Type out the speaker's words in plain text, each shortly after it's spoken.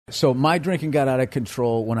So my drinking got out of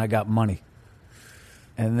control when I got money.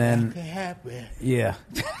 And then... That could happen. Yeah.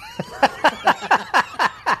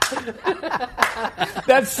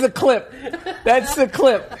 That's the clip. That's the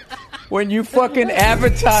clip. When you fucking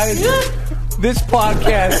advertise this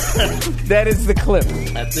podcast, that is the clip.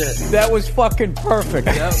 That's it. That was fucking perfect.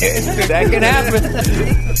 Yep. That can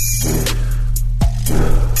happen.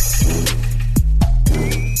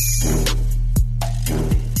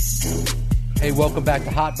 Hey, welcome back to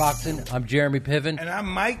Hotboxin. I'm Jeremy Piven. And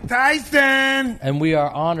I'm Mike Tyson. And we are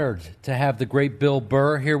honored to have the great Bill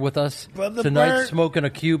Burr here with us Brother tonight, Burr. smoking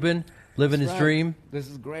a Cuban, living his Right. dream. This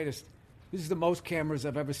is the greatest. This is the most cameras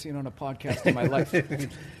I've ever seen on a podcast in my life.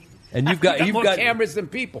 And you've got more cameras than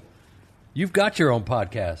people. You've got your own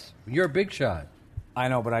podcast. You're a big shot. I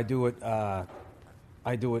know, but I do it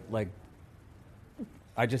like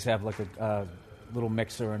I just have like a little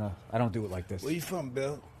mixer and I don't do it like this. Where you from,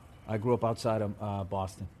 Bill? I grew up outside of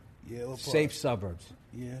Boston. Yeah, what part? Safe suburbs.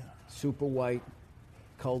 Yeah. Super white,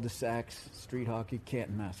 cul-de-sacs, street hockey,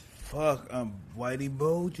 Canton, Mass. Fuck, I'm Whitey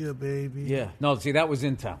Bulger, baby. Yeah. No, see, that was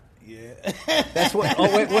in town. Yeah. That's what.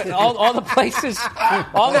 Oh, wait, all the places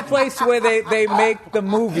where they make the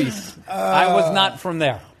movies. I was not from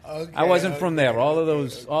there. Okay, I wasn't from there. All of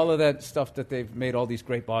okay. all of that stuff that they've made, all these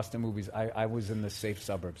great Boston movies. I was in the safe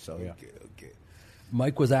suburbs. So yeah. Okay.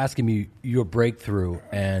 Mike was asking me your breakthrough,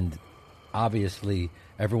 and obviously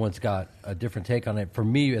everyone's got a different take on it. For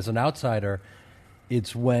me, as an outsider,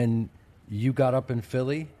 it's when you got up in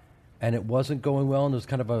Philly and it wasn't going well, and there was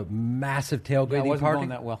kind of a massive tailgating It wasn't party. going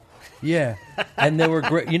that well. Yeah, and there were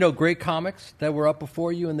great comics that were up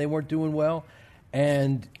before you, and they weren't doing well,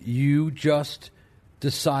 and you just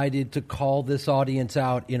decided to call this audience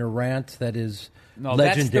out in a rant that is legendary.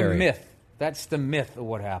 That's the myth. That's the myth of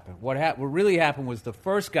what happened. What really happened was the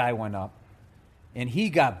first guy went up, and he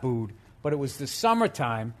got booed. But it was the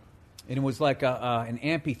summertime, and it was like an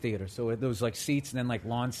amphitheater. So there was like seats and then like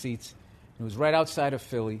lawn seats. It was right outside of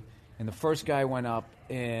Philly, and the first guy went up,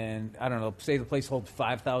 and I don't know, say the place holds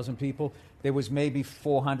 5,000 people. There was maybe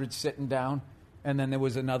 400 sitting down, and then there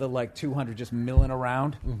was another like 200 just milling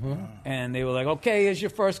around. Mm-hmm. And they were like, "Okay, here's your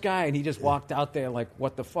first guy," and he just walked out there like,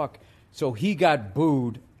 "What the fuck?" So he got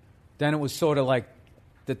booed. Then it was sort of like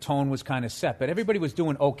the tone was kind of set. But everybody was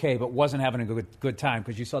doing okay, but wasn't having a good time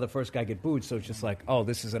because you saw the first guy get booed. So it's just like, oh,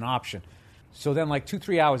 this is an option. So then like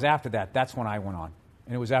 2-3 hours after that, that's when I went on.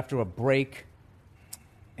 And it was after a break.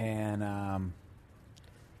 And I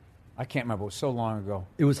can't remember. It was so long ago.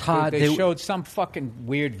 It was hot. They showed some fucking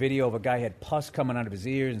weird video of a guy had pus coming out of his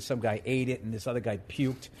ears and some guy ate it and this other guy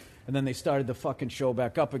puked. And then they started the fucking show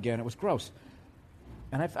back up again. It was gross.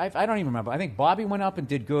 And I don't even remember. I think Bobby went up and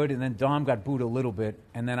did good, and then Dom got booed a little bit,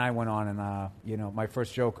 and then I went on and, my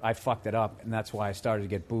first joke, I fucked it up, and that's why I started to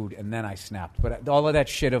get booed, and then I snapped. But all of that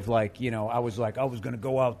shit of I was like, I was going to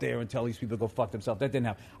go out there and tell these people to go fuck themselves. That didn't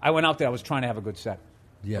happen. I went out there, I was trying to have a good set.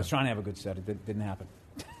 Yeah. I was trying to have a good set. It didn't happen.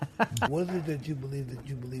 What is it that you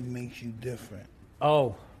believe makes you different?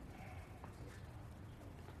 Oh.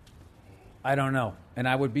 I don't know. And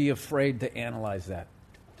I would be afraid to analyze that.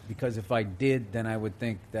 Because if I did, then I would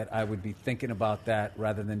think that I would be thinking about that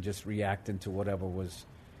rather than just reacting to whatever was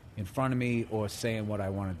in front of me or saying what I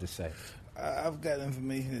wanted to say. I've got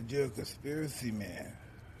information that you're a conspiracy man.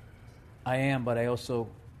 I am, but I also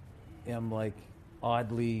am like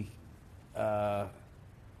oddly... it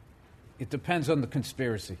depends on the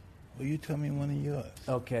conspiracy. Well, you tell me one of yours.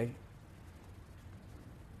 Okay.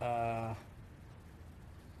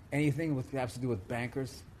 Anything that has to do with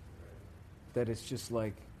bankers, that it's just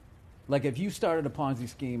like if you started a Ponzi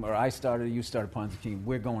scheme or you started a Ponzi scheme,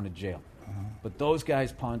 we're going to jail. Uh-huh. But those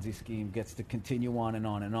guys' Ponzi scheme gets to continue on and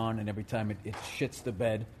on and on, and every time it shits the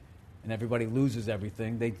bed and everybody loses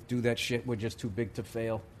everything, they do that shit. We're just too big to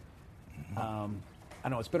fail. Mm-hmm. I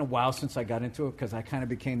know it's been a while since I got into it because I kind of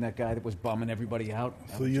became that guy that was bumming everybody out.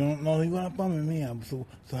 So you don't know you're not bumming me out. So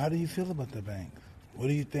how do you feel about the banks? What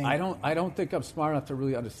do you think? I don't think I'm smart enough to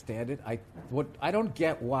really understand it. I don't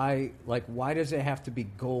get why does it have to be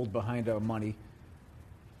gold behind our money?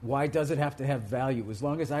 Why does it have to have value? As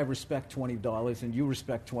long as I respect $20 and you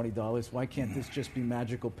respect $20, why can't this just be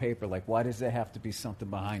magical paper? Like, why does there have to be something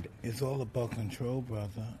behind it? It's all about control,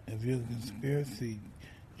 brother. If you're a conspiracy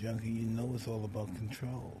junkie, you know it's all about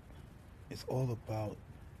control. It's all about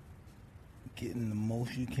getting the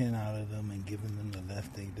most you can out of them and giving them the less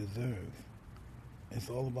they deserve. It's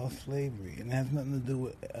all about slavery, and it has nothing to do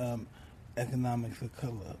with economics or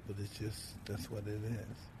color, but it's just, that's what it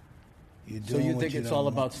is. You're So doing you what think you it's don't all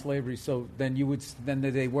want. about slavery? So then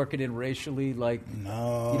did they work it in racially? Like,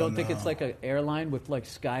 No, you don't think no. it's like an airline with like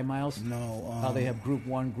Sky Miles? No. How they have Group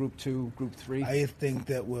 1, Group 2, Group 3, I just think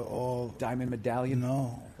that we're all Diamond Medallion?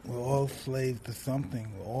 No, we're all slaves to something.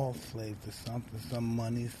 We're all slaves to something. Some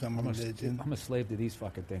money, some religion. I'm a slave to these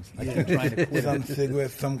fucking things. I Yeah. keep trying to quit Some it.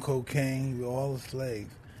 cigarettes, some cocaine. We're all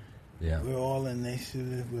slaves. Yeah. We're all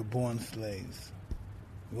initiative. We're born slaves.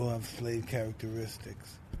 We all have slave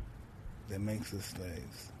characteristics that makes us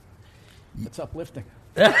slaves. It's uplifting.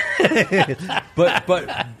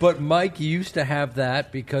 But Mike, you used to have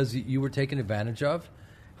that because you were taken advantage of,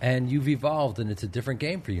 and you've evolved, and it's a different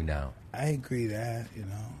game for you now. I agree that,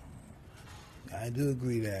 I do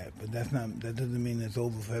agree that, but that doesn't mean it's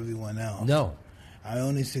over for everyone else. No. I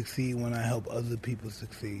only succeed when I help other people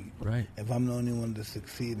succeed. Right. If I'm the only one to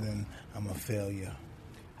succeed, then I'm a failure.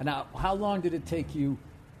 And now, how long did it take you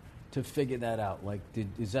to figure that out? Like,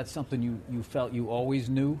 is that something you felt you always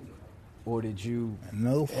knew, or did you?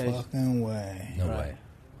 No fucking way. No Right. way.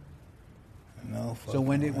 No fucking So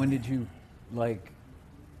when way. did you like?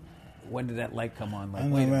 When did that light come on? Like, I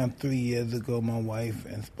know wait a minute. around 3 years ago, my wife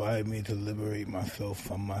inspired me to liberate myself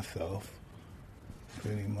from myself.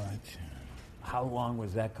 Pretty much. How long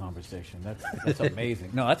was that conversation? That's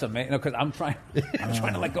amazing. No, that's amazing. No, because I'm trying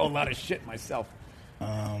to let go of a lot of shit myself.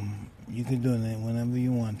 You can do it whenever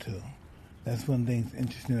you want to. That's one thing that's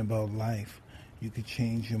interesting about life. You could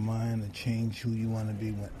change your mind or change who you want to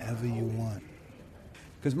be whenever you want.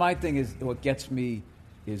 Because my thing is, what gets me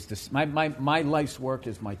is this. My life's work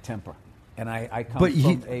is my temper, and I come But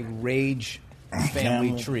from a rage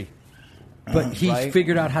family tree. But he's Right?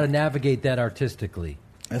 figured out how to navigate that artistically.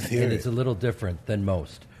 Let's hear And it. it's a little different than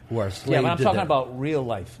most who are slaves. Yeah, but I'm to talking them. about real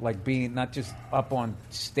life, like being not just up on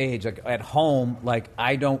stage, like at home. Like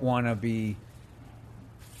I don't want to be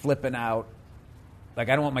flipping out. Like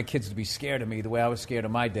I don't want my kids to be scared of me the way I was scared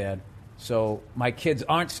of my dad. So my kids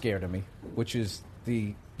aren't scared of me, which is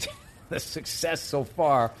the the success so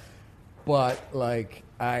far. But like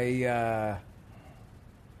I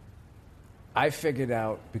figured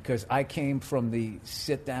out because I came from the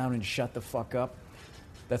sit down and shut the fuck up.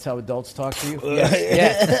 That's how adults talk to you?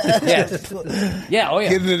 Yes. Yeah, oh yeah.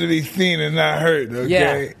 Kids are to be seen and not heard, okay?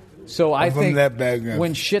 Yeah. So I I'm from think that background.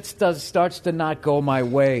 when shit starts to not go my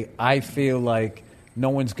way, I feel like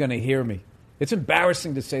no one's going to hear me. It's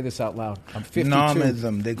embarrassing to say this out loud. I'm 52.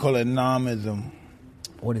 Nomism. They call it nomism.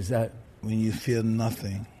 What is that? When you feel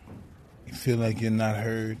nothing. You feel like you're not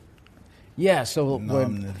heard. Yeah, so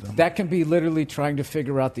Nomism. that can be literally trying to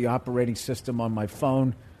figure out the operating system on my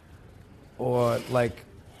phone, or like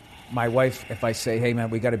my wife, if I say, hey, man,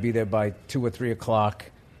 we got to be there by 2 or 3 o'clock,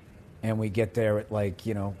 and we get there at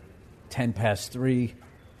 10 past 3,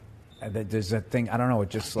 and there's a thing, I don't know, it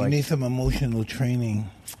just You need some emotional training.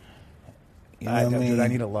 You know what I mean? Dude, I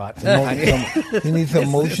need a lot. You need some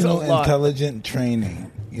emotional a lot. intelligent training.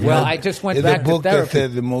 You Well, know? I just went There's back a to book that therapy.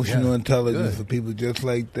 says emotional Yeah. intelligence Good. for people just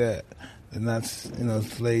like that. They're not,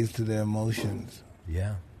 slaves to their emotions.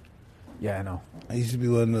 Yeah. Yeah, I know. I used to be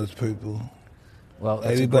one of those people. Well,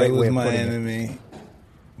 that's Everybody a great way was of my putting it. enemy,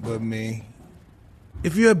 but me.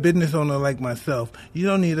 If you're a business owner like myself, you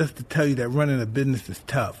don't need us to tell you that running a business is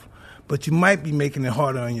tough, but you might be making it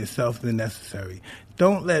harder on yourself than necessary.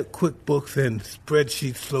 Don't let QuickBooks and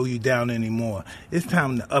spreadsheets slow you down anymore. It's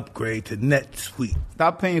time to upgrade to NetSuite.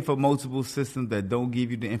 Stop paying for multiple systems that don't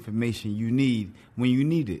give you the information you need when you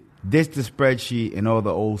need it. Ditch the spreadsheet and all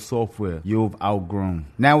the old software you've outgrown.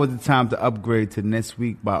 Now is the time to upgrade to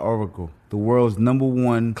NetSuite by Oracle, the world's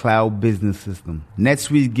 #1 cloud business system.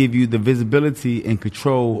 NetSuite gives you the visibility and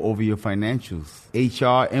control over your financials,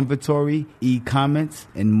 HR, inventory, e-commerce,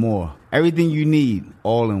 and more. Everything you need,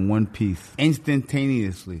 all in one piece,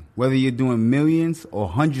 instantaneously. Whether you're doing millions or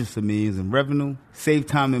hundreds of millions in revenue, save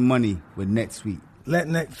time and money with NetSuite. Let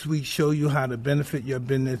NetSuite show you how to benefit your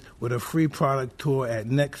business with a free product tour at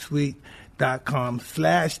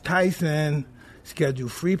netsuite.com/Tyson. Schedule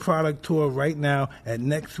free product tour right now at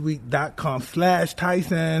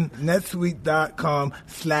netsuite.com/Tyson.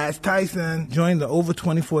 netsuite.com/Tyson. Join the over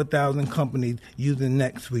 24,000 companies using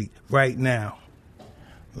NetSuite right now.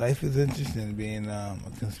 Life is interesting being a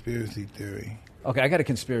conspiracy theory. Okay, I got a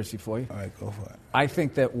conspiracy for you. All right, go for it. I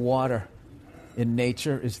think that water in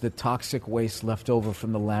nature is the toxic waste left over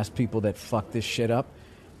from the last people that fucked this shit up,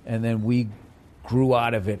 and then we grew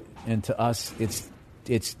out of it. And to us, it's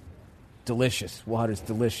delicious. Water's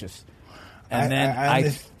delicious. And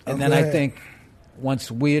I then I think once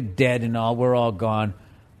we're dead and we're all gone,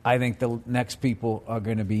 I think the next people are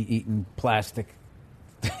going to be eating plastic,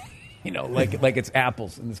 like it's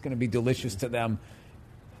apples, and it's going to be delicious to them.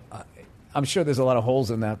 I'm sure there's a lot of holes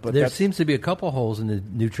in that, but There seems to be a couple holes in the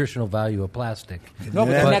nutritional value of plastic. no,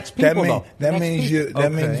 but the next people though. That The next means people.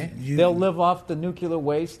 you. Okay. They'll live off the nuclear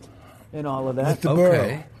waste and all of that. Mr. Burr.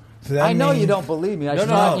 Okay. So that I know means- you don't believe me. I No,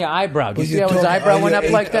 saw it no. in your eyebrow. Do But you see you're how his talking- eyebrow are went you up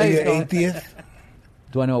a- like that? Are He's you going, atheist?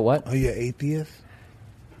 do I know what? Are you atheist?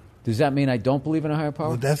 Does that mean I don't believe in a higher power?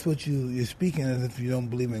 Well, that's what you're speaking as if you don't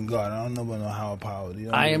believe in God. I don't know about no higher power. You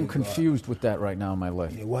don't I believe am in God. confused with that right now in my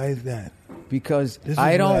life Yeah, why is that? because This is I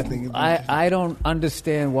what I don't. think is I interesting. don't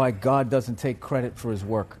understand why God doesn't take credit for His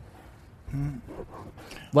work.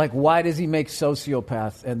 Like, why does He make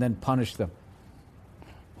sociopaths and then punish them?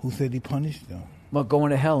 Who said He punished them? Well,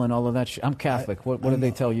 going to hell and all of that shit. I'm Catholic. What did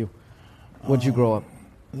they tell you? What'd you grow up?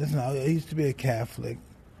 Listen, I used to be a Catholic,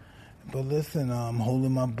 but listen, I'm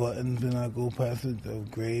holding my buttons and I go past the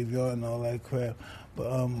graveyard and all that crap. But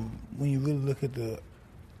when you really look at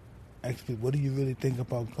what do you really think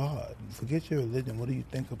about God? Forget your religion. What do you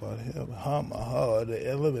think about Him? Hum or her, or the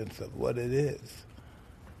elements of what it is.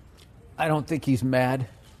 I don't think He's mad,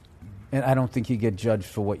 and I don't think you get judged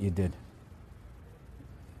for what you did.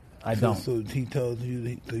 I don't. So He tells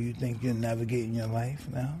you. So you think you're navigating your life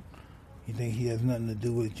now? You think He has nothing to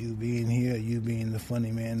do with you being here, you being the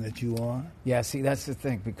funny man that you are? Yeah, see, that's the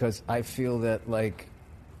thing, because I feel that, like,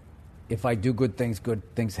 if I do good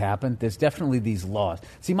things happen. There's definitely these laws.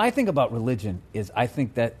 See, my thing about religion is I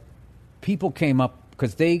think that people came up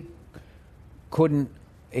because they couldn't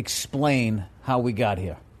explain how we got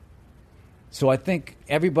here. So I think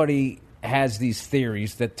everybody has these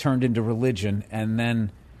theories that turned into religion, and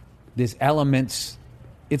then there's elements.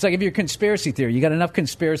 It's like if you're a conspiracy theory, you got enough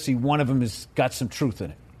conspiracy, one of them has got some truth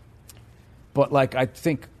in it. But, like, I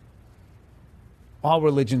think all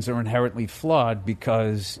religions are inherently flawed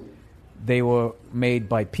because they were made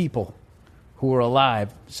by people who were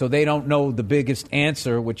alive. So they don't know the biggest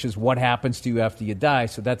answer, which is what happens to you after you die.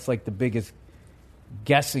 So that's like the biggest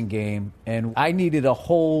guessing game. And I needed a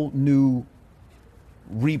whole new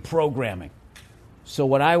reprogramming. So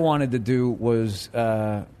what I wanted to do was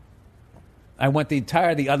I went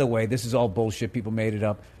the other way. This is all bullshit. People made it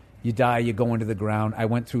up. You die, you go into the ground. I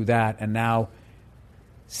went through that, and now,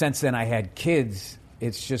 since then I had kids,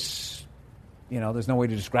 it's just, there's no way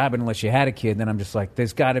to describe it unless you had a kid. Then I'm just like,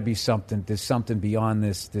 there's got to be something. There's something beyond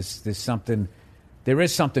this. There's something. There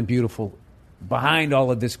is something beautiful behind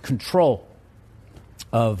all of this control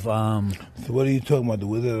of. So what are you talking about? The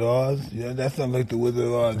Wizard of Oz? Yeah, that sounds like the Wizard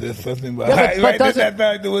of Oz. There's something but behind. Right? That doesn't- sounds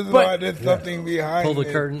like the Wizard of Oz. There's something behind. Pull the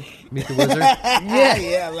it. curtain, meet the wizard.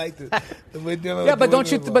 Yeah, I like this. We're dealing Yeah, with but the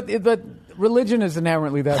don't you? Wizard of Oz. But religion is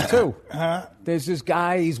inherently that too. Huh? There's this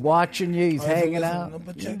guy. He's watching you. He's Oh, so hanging listen, out. No,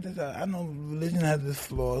 but check this out. I know religion has its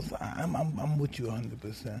flaws. I'm with you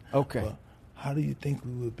 100%. Okay. But how do you think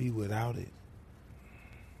we would be without it?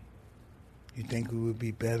 You think we would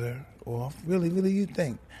be better off? Really, you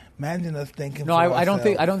think? Imagine us thinking. No, for I don't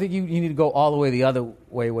think. I ourselves. don't think you need to go all the way the other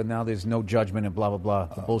way. When now there's no judgment and blah blah blah.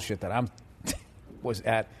 The bullshit that I'm was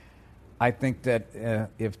at. I think that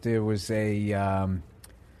if there was a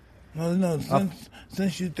No.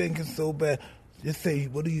 Since you think it's so bad, just say,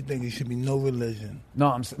 what do you think? It should be no religion.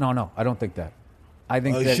 no, I don't think that. I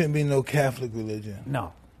think Or it that shouldn't be no Catholic religion.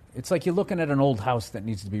 no. It's like you're looking at an old house that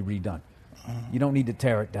needs to be redone. You don't need to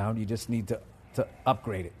tear it down. You just need to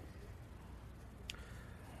upgrade it.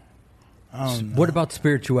 I don't know. What about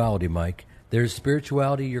spirituality, Mike? There's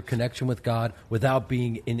spirituality, your connection with God, without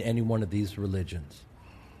being in any one of these religions.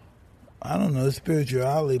 I don't know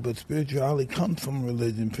spirituality, but spirituality comes from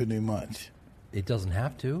religion pretty much. It doesn't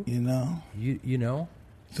have to. You know. You know.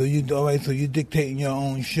 So you dictating your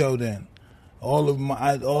own show then.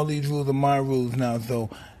 All these rules are my rules now. So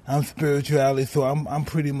I'm spirituality. So I'm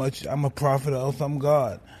pretty much I'm a prophet or else I'm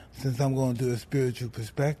God. Since I'm going to a spiritual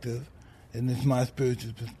perspective, and it's my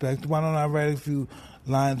spiritual perspective, why don't I write a few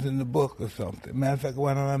lines in the book or something? Matter of fact,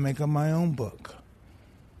 why don't I make up my own book?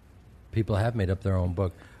 People have made up their own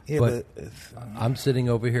book. Yeah, but it's, I'm sitting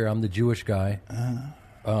over here. I'm the Jewish guy.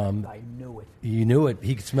 I knew it. You knew it.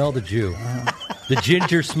 He could smell the Jew. The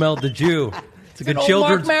ginger smelled the Jew. It's a good An old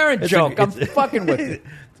children's Mark Maron it's joke. I'm it's- fucking with it.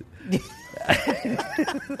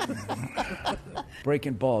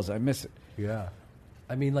 Breaking balls. I miss it. Yeah.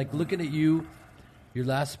 I mean, like, looking at you, your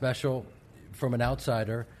last special, from an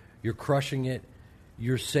outsider, you're crushing it.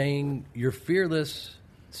 You're fearless,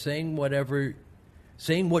 saying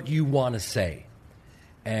what you want to say.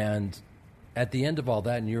 And at the end of all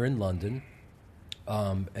that, and you're in London,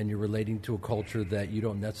 and you're relating to a culture that you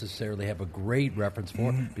don't necessarily have a great reference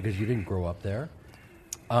for because you didn't grow up there.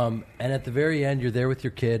 And at the very end, you're there with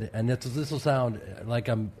your kid, and this will sound like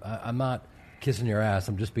I'm not kissing your ass.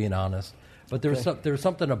 I'm just being honest. But there was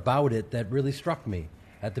something about it that really struck me.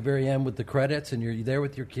 at the very end with the credits, and you're there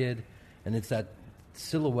with your kid, and it's that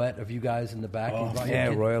silhouette of you guys in the back. Oh, You brought your Yeah,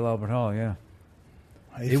 kid. Royal Albert Hall, yeah.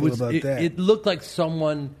 How you feel about that? It looked like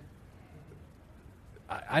someone.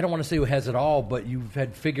 I don't want to say who has it all, but you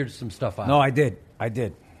had figured some stuff out. No, I did.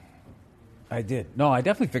 No, I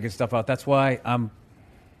definitely figured stuff out. That's why I'm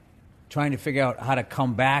trying to figure out how to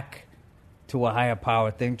come back to a higher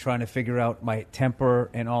power thing, trying to figure out my temper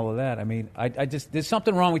and all of that. I mean, I just, there's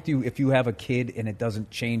something wrong with you if you have a kid and it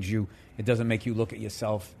doesn't change you. It doesn't make you look at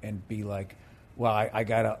yourself and be like, well, I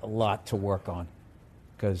got a lot to work on.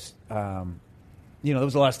 Because, there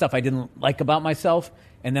was a lot of stuff I didn't like about myself.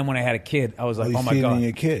 And then when I had a kid, I was like, oh my God.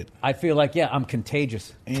 Your kid. I feel like, I'm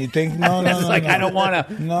contagious. And you think, no, It's like, I don't want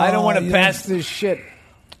to pass this shit.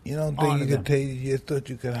 You don't think you could take, you just thought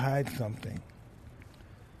you could hide something.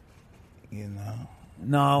 You know?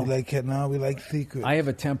 No. We like secrets. I have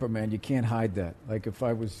a temper, man. You can't hide that. Like if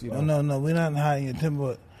I was, Oh, no, we're not hiding your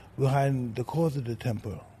temper. We're hiding the cause of the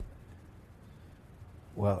temper.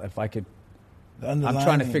 Well, if I could, The I'm trying to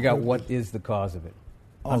underlying figure out purpose. what is the cause of it.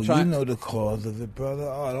 Oh, you know the cause of it, brother.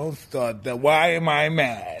 Oh, don't start that. Why am I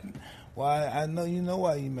mad? Why? I know you know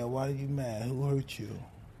why you mad. Why are you mad? Who hurt you?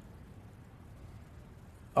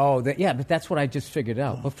 Oh, but that's what I just figured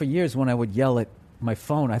out. But for years, when I would yell at my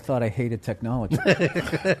phone, I thought I hated technology.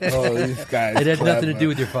 Oh, this guy. It had nothing to do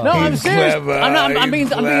with your father. No, I'm He's serious. clever. I'm being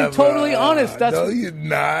He's totally clever. honest. That's No, you're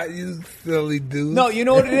not. You silly dude. no, you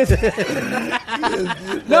know what it is.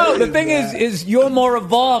 No, the thing is you're more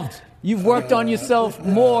evolved. You've worked on yourself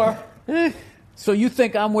more. So you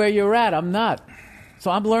think I'm where you're at. I'm not. So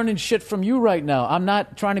I'm learning shit from you right now. I'm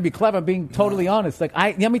not trying to be clever. I'm being totally honest. Like, you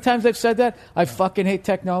know how many times I've said that? I fucking hate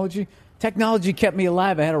technology. Technology kept me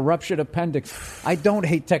alive. I had a ruptured appendix. I don't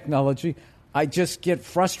hate technology. I just get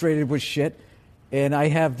frustrated with shit. And I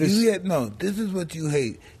have this... This is what you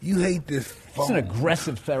hate. You hate this phone. It's an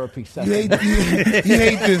aggressive therapy You session.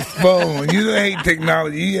 hate this phone. You don't hate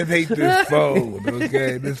technology. You just hate this phone,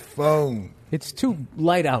 okay? This phone. It's too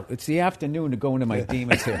light out. It's the afternoon to go into my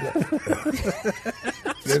demons here.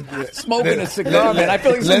 Smoking a cigar, man. I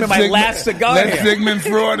feel like this is my last cigar Let's here. Sigmund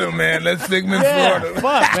Freud him, man. Let's Sigmund Freud him.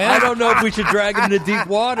 Fuck, man. I don't know if we should drag him into deep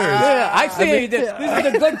waters. Yeah, I see this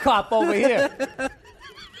is the good cop over here.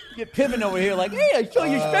 Get Piven over here like, hey, I saw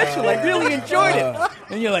you special. I really enjoyed it.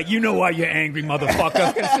 And you're like, you know why you're angry,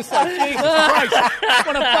 motherfucker. It's just like, Jesus Christ. I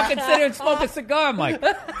want to fucking sit here and smoke a cigar, Mike.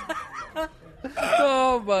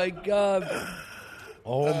 Oh, my God.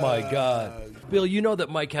 Oh, my God. Bill, you know that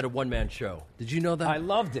Mike had a one-man show. Did you know that? I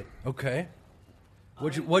loved it. Okay.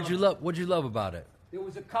 What'd you love about it? There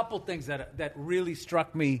was a couple things that really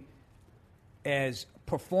struck me as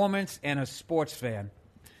performance and a sports fan,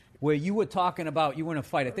 where you were talking about you were in a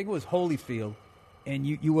fight. I think it was Holyfield, and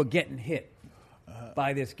you were getting hit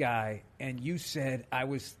by this guy, and you said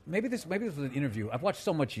maybe this was an interview. I've watched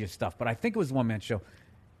so much of your stuff, but I think it was a one-man show.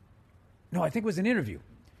 No, I think it was an interview.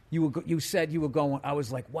 You said you were going. I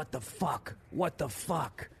was like, what the fuck? What the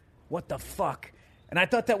fuck? What the fuck? And I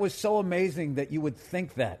thought that was so amazing that you would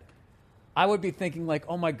think that. I would be thinking like,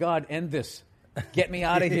 oh my God, end this. Get me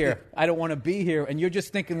out of here. I don't want to be here. And you're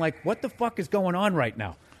just thinking like, what the fuck is going on right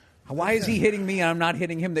now? Why is he hitting me and I'm not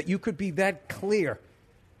hitting him? That you could be that clear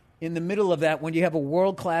in the middle of that when you have a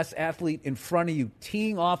world-class athlete in front of you,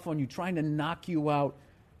 teeing off on you, trying to knock you out,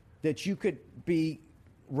 that you could be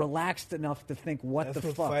relaxed enough to think, That's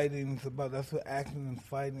what fighting's about. That's what acting and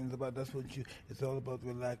fighting is about. It's all about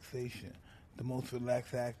relaxation. The most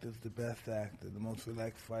relaxed actor is the best actor. The most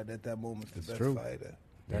relaxed fighter at that moment is the best fighter.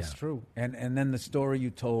 That's true. And then the story you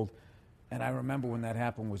told, and I remember when that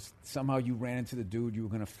happened, was somehow you ran into the dude you were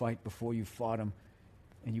going to fight before you fought him,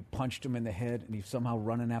 and you punched him in the head, and he's somehow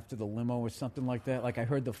running after the limo or something like that. Like, I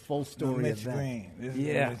heard the full story of that.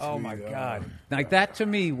 Yeah. Oh, my God. Like, that to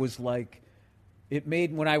me was like, it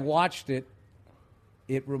made, when I watched it,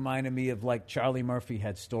 it reminded me of like Charlie Murphy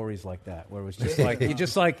had stories like that, where it was just like, you're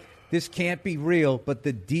just like, this can't be real, but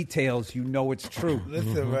the details, you know it's true.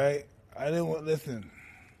 Listen, right? Listen.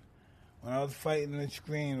 When I was fighting the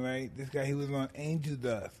screen, right, this guy, he was on Angel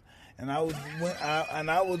Dust. And I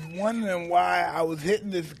was wondering why I was hitting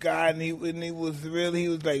this guy, and he was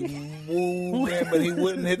like moving, but he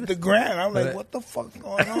wouldn't hit the ground. I'm like, what the fuck's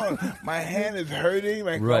going on? My hand is hurting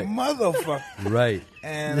like a motherfucker. Right.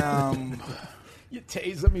 And you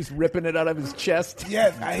tase him, he's ripping it out of his chest.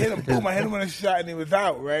 Yes, I hit him. Boom! I hit him with a shot, and he was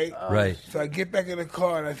out. Right. Right. So I get back in the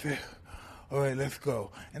car, and I said, All right, let's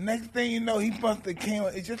go. And next thing you know, he must have came.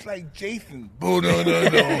 It's just like Jason. Boom, no, no,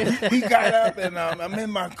 no. He got up, and I'm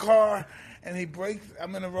in my car, and he breaks.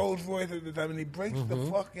 I'm in a Rolls Royce at the time, and he breaks the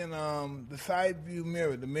fucking the side view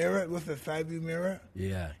mirror. The mirror, what's the side view mirror?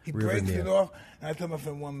 Yeah. He breaks it off, and I tell my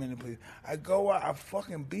friend, 1 minute, please. I go out, I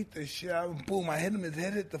fucking beat the shit out of him. Boom, I hit him. His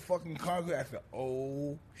head hit the fucking concrete. I said,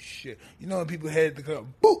 oh shit. You know when people head the car,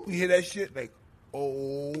 boop, you hear that shit like.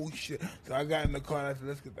 Oh shit! So I got in the car and I said,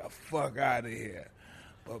 "Let's get the fuck out of here."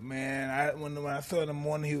 But man, when I saw in the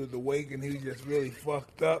morning he was awake and he was just really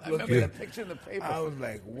fucked up. I remember that picture in the paper. I was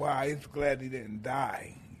like, "Wow, he's glad he didn't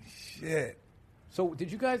die." Shit. So,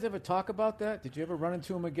 did you guys ever talk about that? Did you ever run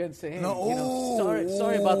into him again and say, "Hey, no,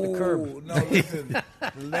 sorry about the curb"? No, listen.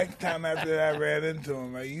 The next time after that I ran into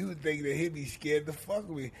him, like, you would think that he'd be scared to fuck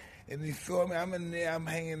with me. And he saw me. I'm in there. I'm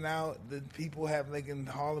hanging out. The people have, like in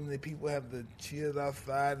Harlem, the people have the chairs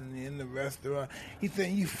outside and in the restaurant. He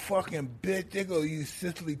said, "You fucking bitch." They go, "You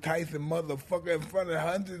Cicely Tyson motherfucker," in front of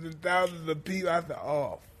hundreds of thousands of people. I said,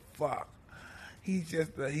 "Oh fuck." He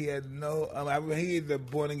just he had no. He is a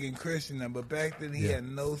born again Christian now, but back then he had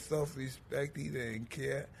no self respect. He didn't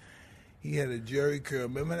care. He had a jerry curl.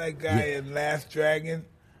 Remember that guy in Last Dragon?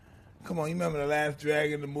 Come on, you remember The Last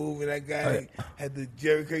Dragon, the movie? That guy had the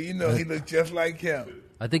jerry curl. You know, he looked just like him.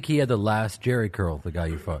 I think he had the last Jerry curl, the guy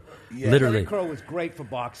you fought. Yeah. Literally. Jerry curl was great for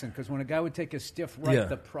boxing because when a guy would take a stiff right,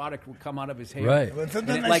 the product would come out of his hair. Right. But sometimes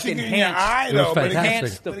And it, that like, shit get in your enhanced- eye, It was though. But it fantastic.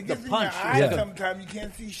 gets, The but it gets punch. in your eye Yeah. sometimes. You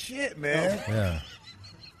can't see shit, man. Yeah.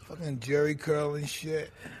 Fucking jerry curl and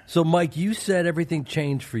shit. So, Mike, you said everything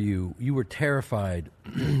changed for you. You were terrified,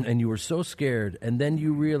 and you were so scared, and then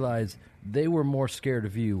you realized they were more scared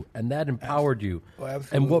of you, and that empowered you. Oh,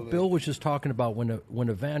 absolutely. And what Bill was just talking about when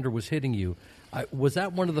Evander was hitting you, was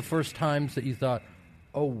that one of the first times that you thought,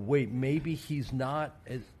 oh, wait, maybe he's not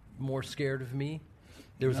more scared of me?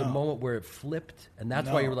 There was a moment where it flipped, and that's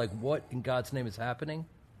why you were like, what in God's name is happening?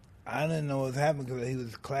 I didn't know what was happening because he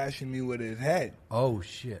was clashing me with his head. Oh,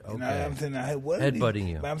 shit. Okay. You know what I'm saying? Headbutting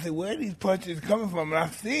you. But I'm saying, where are these punches coming from? And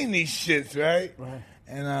I've seen these shits, right? Right.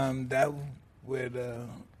 And that where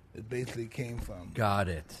it basically came from. Got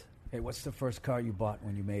it. Hey, what's the first car you bought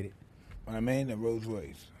when you made it? When I made the Rolls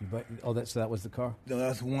Royce. So that was the car? No,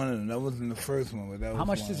 that's one of them. That wasn't the first one, but that was How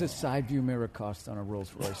much one does of a them. side view mirror cost on a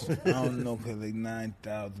Rolls Royce? I don't know, because like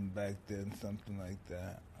 9,000 back then, something like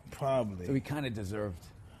that. Probably. So he kind of deserved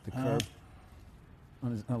the curb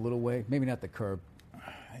on a little way. Maybe not the curb.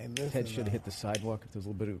 Hey, His listen, head should have hit the sidewalk if there was a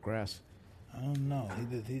little bit of grass. I don't know.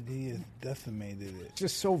 He has decimated it.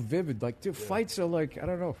 Just so vivid. Like, dude, fights are like, I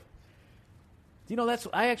don't know. You know,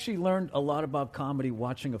 I actually learned a lot about comedy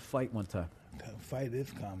watching a fight one time. That fight is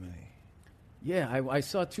comedy. Yeah, I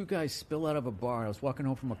saw two guys spill out of a bar. I was walking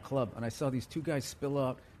home from a club, and I saw these two guys spill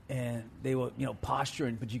out, and they were,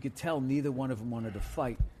 posturing, but you could tell neither one of them wanted to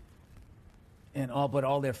fight. But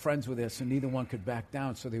all their friends were there, so neither one could back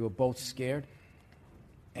down, so they were both scared.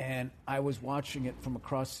 And I was watching it from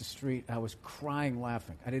across the street. I was crying,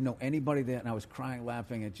 laughing. I didn't know anybody there, and I was crying,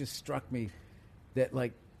 laughing. It just struck me that,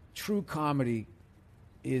 like, true comedy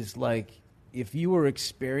is like, if you were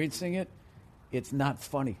experiencing it, it's not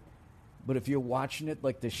funny. But if you're watching it,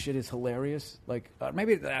 like, the shit is hilarious. Like,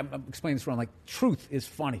 maybe I'm explaining this wrong. Like, truth is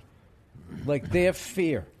funny. Like, their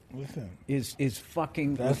fear is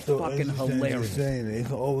fucking hilarious. Saying it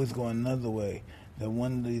can always go another way. That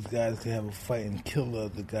one of these guys could have a fight and kill the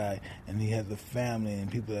other guy, and he has a family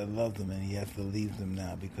and people that love him, and he has to leave them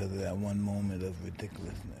now because of that one moment of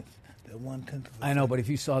ridiculousness. That 1/10 of a I know, but if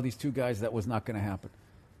you saw these two guys, that was not going to happen.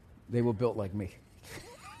 They were built like me.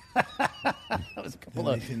 That was a couple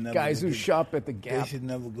of guys who shop at the Gap. They should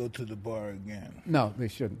never go to the bar again. No, they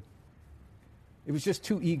shouldn't. It was just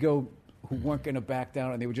two ego who weren't going to back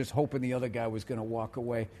down, and they were just hoping the other guy was going to walk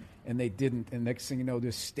away, and they didn't. And next thing you know,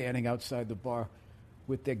 they're standing outside the bar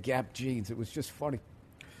with their Gap jeans. It was just funny.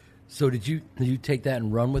 So did you take that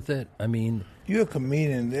and run with it? I mean, You're a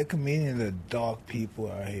comedian. They're comedians are dark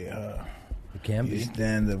people out here, huh? it can You be.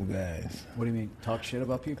 stand-up guys. What do you mean? Talk shit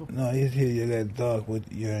about people? No, you hear you got dark what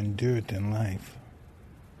you're endured in life.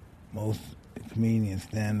 Most comedians,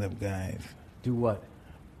 stand-up guys, Do what?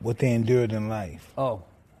 what they endured in life. Oh.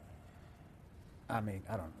 I mean,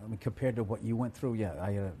 I don't know. I mean, compared to what you went through, yeah,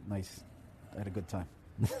 I had a good time.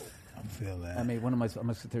 I feel that. I mean, I'm going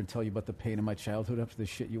to sit there and tell you about the pain of my childhood after the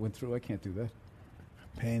shit you went through. I can't do that.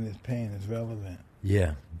 Pain is relevant.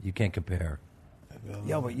 Yeah, you can't compare. It's relevant.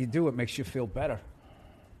 Yeah, but you do. It makes you feel better.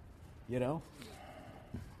 You know?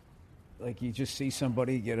 Like you just see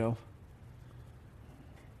somebody,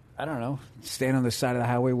 I don't know, stand on the side of the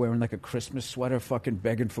highway wearing like a Christmas sweater, fucking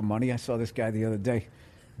begging for money. I saw this guy the other day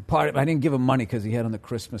I didn't give him money because he had on the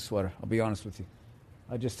Christmas sweater. I'll be honest with you.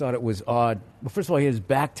 I just thought it was odd. Well, first of all, he had his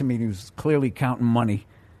back to me, and he was clearly counting money.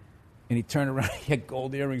 And he turned around, he had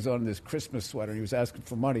gold earrings on in this Christmas sweater. He was asking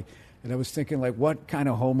for money. And I was thinking, like, what kind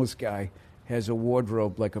of homeless guy has a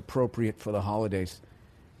wardrobe, like, appropriate for the holidays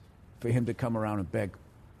for him to come around and beg?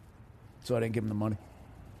 So I didn't give him the money.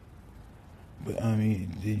 But, I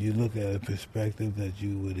mean, did you look at a perspective that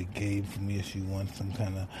you would have gave from if you want some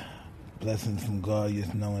kind of blessings from God,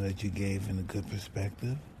 just knowing that you gave in a good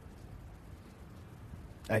perspective?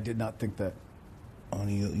 I did not think that.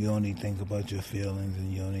 You only think about your feelings,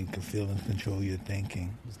 and you only can feelings control your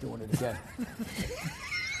thinking. He's doing it again.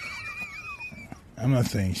 I'm not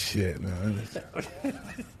saying shit, man.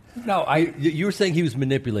 No, you were saying he was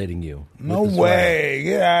manipulating you. No way.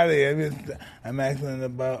 Get out of here. I'm asking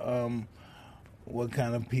about what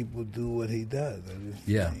kind of people do what he does.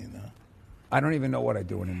 Yeah. You know. I don't even know what I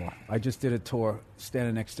do anymore. I just did a tour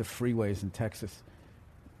standing next to freeways in Texas.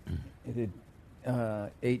 I did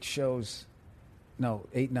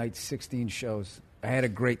 8 nights, 16 shows. I had a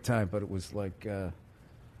great time, but it was like, it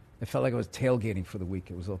felt like I was tailgating for the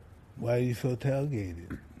week. It was a... Why did you feel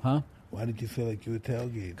tailgated? Huh? Why did you feel like you were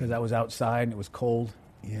tailgated? Because I was outside and it was cold.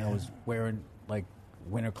 Yeah. And I was wearing, like,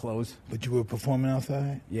 winter clothes. But you were performing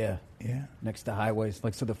outside? Yeah. Yeah. Next to highways.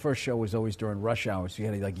 Like, so the first show was always during rush hour, so you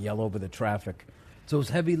had to, like, yell over the traffic. So it was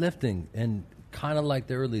heavy lifting and kind of like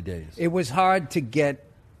the early days. It was hard to get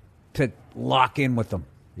to lock in with them.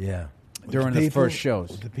 Yeah. During the first shows.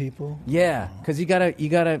 With the people? Yeah, because you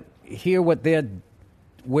gotta hear where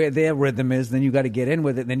their rhythm is, then you got to get in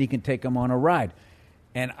with it, and then you can take them on a ride.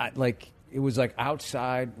 And it was like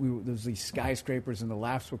outside. There was these skyscrapers, and the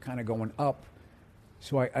laughs were kind of going up.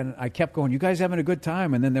 So I kept going, you guys having a good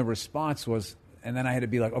time? And then their response was, and then I had to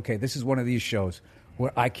be like, okay, this is one of these shows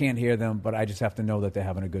where I can't hear them, but I just have to know that they're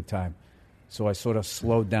having a good time. So I sort of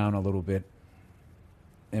slowed down a little bit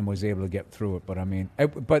and was able to get through it. But I mean,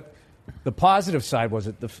 but the positive side was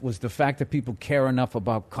the fact that people care enough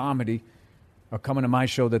about comedy or coming to my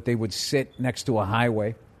show that they would sit next to a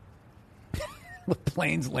highway with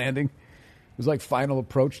planes landing. It was like Final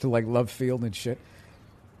Approach to like Love Field and shit.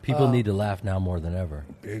 People need to laugh now more than ever.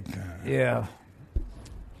 Big time. Yeah.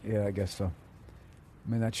 Yeah, I guess so. I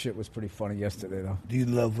mean, that shit was pretty funny yesterday, though. Do you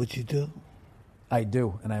love what you do? I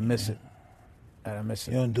do, and I miss it. And I miss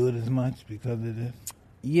it. You don't do it as much because of this?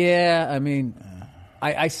 Yeah, I mean,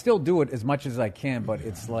 I still do it as much as I can, but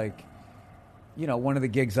it's like, you know, one of the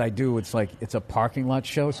gigs I do, it's like it's a parking lot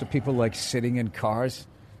show, so people like sitting in cars.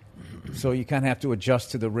 So you kind of have to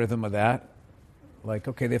adjust to the rhythm of that. Like,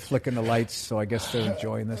 okay, they're flicking the lights, so I guess they're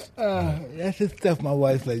enjoying this. That's the stuff my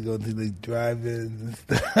wife like going to like drive-ins and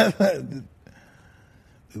stuff.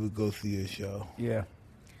 We would go see a show. Yeah.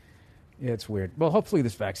 Yeah, it's weird. Well, hopefully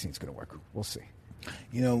this vaccine's going to work. We'll see.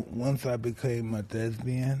 You know, once I became a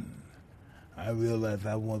thespian, I realized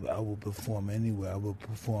I will perform anywhere. I will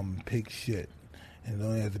perform pig shit. And it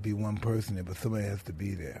only has to be one person there, but somebody has to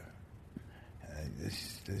be there.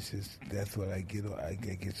 That's what I get. I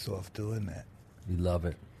get soft doing that. You love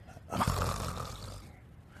it. I'm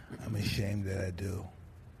ashamed that I do.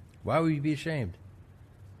 Why would you be ashamed?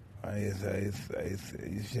 I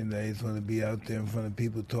just want to be out there in front of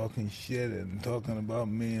people talking shit and talking about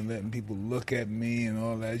me and letting people look at me and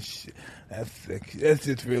all that shit. That's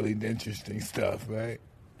just really interesting stuff, right?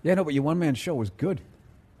 Yeah, no, but your one-man show was good.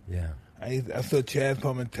 Yeah. I saw Chaz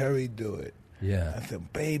Palminteri do it. Yeah. I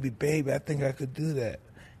said, baby, I think I could do that.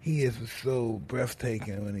 He is so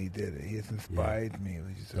breathtaking when he did it. He has inspired me,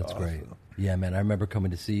 which is That's awesome. great. Yeah, man, I remember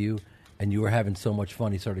coming to see you, and you were having so much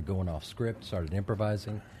fun. He started going off script, started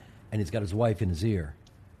improvising, and he's got his wife in his ear.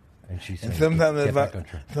 And she's saying, sometimes get if back on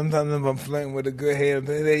track. sometimes if I'm flirting with a good head,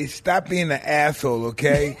 they stop being an asshole,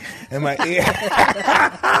 okay? In my ear.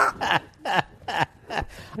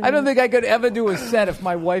 I don't think I could ever do a set if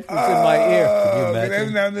my wife was in my ear. Can you imagine?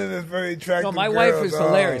 Every now and then there's very attractive No, my girls. wife is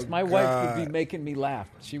hilarious. Oh, My wife God. would be making me laugh.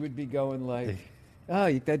 She would be going like, "Oh,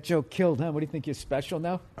 that joke killed, huh? What do you think? You're special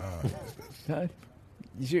now?" Huh?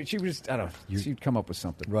 She was, I don't know. She'd come up with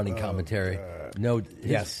something. Running commentary. No,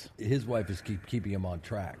 Yes. His wife is keeping him on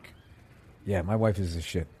track. Yeah, my wife is a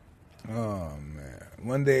shit. Oh, man.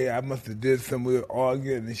 One day I must have did something, we were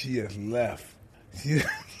arguing, and she just left. She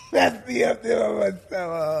left me up there by myself.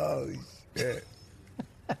 Oh, shit.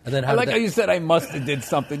 And then I like how you said I must have did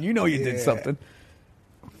something. You know you did Yeah. something.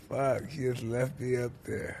 Fuck, she just left me up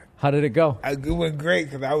there. How did it go? It went great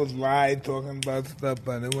because I was lying, talking about stuff,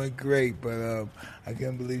 but it went great. But I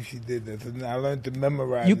can't believe she did that. So I learned to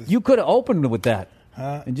memorize. You could have opened with that.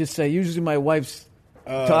 Huh? And just say, usually my wife's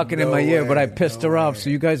talking in no my ear, but I way, pissed no her off. way. So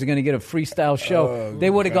you guys are going to get a freestyle show. Oh, They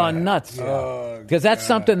would have God. gone nuts. Oh, Because that's God.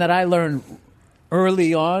 something that I learned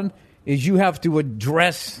early on is you have to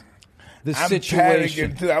address the I'm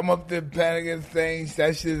situation. panicking too. I'm up there panicking, saying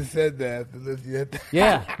I should have said that.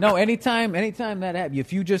 Yeah. No, anytime that happens,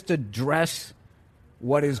 if you just address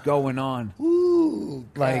what is going on, Ooh,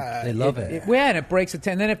 like God. They love it. Yeah, and it breaks it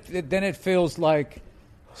 10. Then it feels like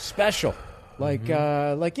special. Like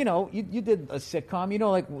like you know, you did a sitcom. You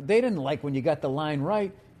know, like they didn't like when you got the line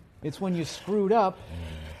right. It's when you screwed up.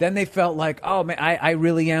 Then they felt like, oh man, I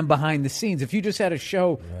really am behind the scenes. If you just had a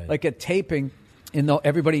show Right. like a taping, and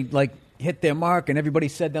everybody like hit their mark and everybody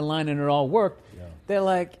said their line and it all worked, they're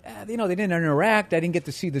like, you know, they didn't interact. I didn't get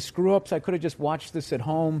to see the screw ups. I could have just watched this at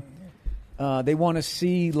home. They want to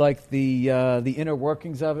see like the inner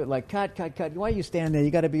workings of it. Like, cut. Why are you standing there?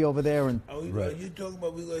 You got to be over there. And Are you talking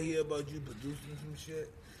about we gonna hear about you producing some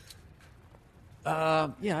shit?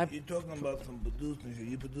 yeah, You talking about some producing shit?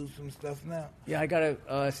 You produce some stuff now? I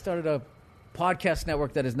got started a podcast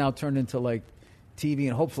network that has now turned into like TV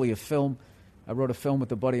and hopefully a film. I wrote a film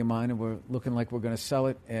with a buddy of mine, and we're looking like we're going to sell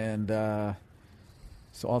it. And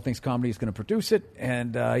so All Things Comedy is going to produce it.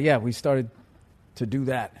 And yeah, we started to do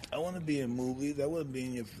that. I want to be in movies. I want to be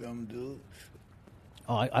in your film, dude.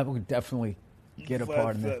 Oh, I would definitely get a You can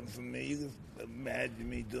part in find that. something for me. You can imagine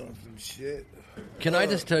me doing some shit. Can I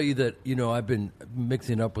just tell you that, you know, I've been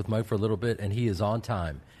mixing up with Mike for a little bit, and he is on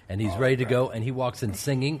time, and he's ready to go, and he walks in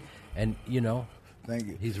singing, and, you know, Thank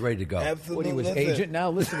you. he's ready to go. Absolutely. What, he was Listen, agent now?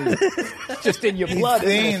 Listen to you. It's just in your blood.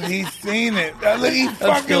 isn't it? He's seen it. Now, look, he's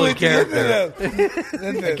fucking still in with you. character.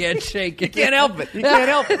 Listen. I can't shake it. You can't help it. You can't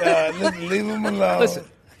help it. Listen, leave him alone. Listen,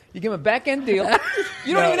 you give him a back end deal.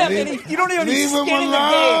 You don't No, even have leave- any. You don't even have any leave him skin in the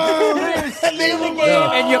alone. game. You don't even have skin in the Leave him game,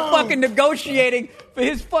 alone. and you're fucking negotiating for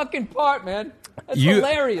his fucking part, man. That's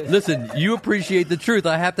hilarious. Listen, you appreciate the truth.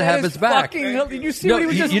 I have to have That is his back. fucking- Did you see No, what he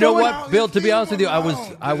was just you know doing? what, Bill? To be Leave honest with you, him I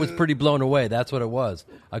was alone, pretty blown away. That's what it was.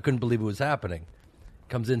 I couldn't believe it was happening.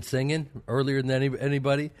 Comes in singing earlier than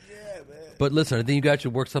anybody. Yeah, man. But listen, I think you guys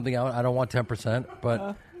should work something out. I don't want 10%,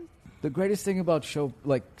 but The greatest thing about show,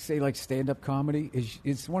 like say, like stand-up comedy is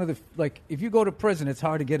it's one of the like if you go to prison, it's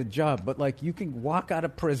hard to get a job, but like you can walk out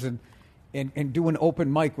of prison and do an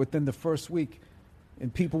open mic within the first week,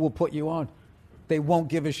 and people will put you on. They won't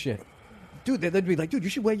give a shit, dude. They'd be like, dude, you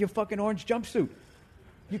should wear your fucking orange jumpsuit.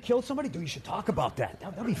 You killed somebody, dude. You should talk about that.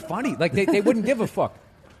 That'd be funny. Like they wouldn't give a fuck.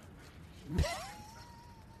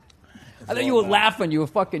 I thought you were laughing. You were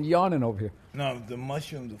fucking yawning over here. No, the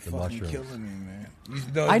mushrooms are fucking mushrooms. killing me, man. You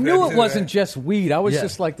know I knew that's it wasn't right. just weed. I was Yeah.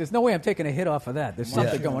 just like, there's no way I'm taking a hit off of that. There's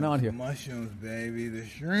something Mushrooms, going on here. Mushrooms, baby. The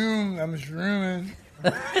shrooms. I'm shrooming.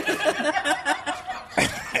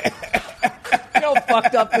 You know how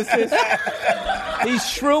fucked up this is? He's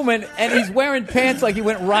shrooming, and he's wearing pants like he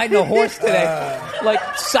went riding a horse today. Like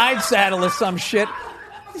side saddle or some shit.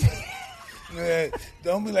 Man,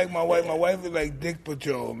 don't be like my wife. My wife is like Dick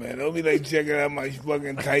Patrol, man. Don't be like checking out my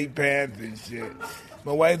fucking tight pants and shit.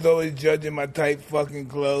 My wife's always judging my tight fucking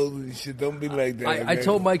clothes and shit. Don't be like that. I okay?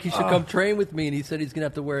 told Mike he should come train with me, and he said he's going to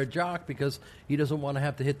have to wear a jock because he doesn't want to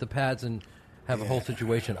have to hit the pads and have a whole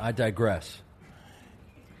situation. I digress.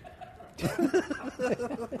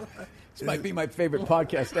 This might be my favorite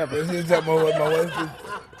podcast ever. This is something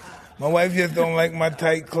my wife just don't like my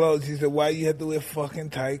tight clothes. She said, "Why you have to wear fucking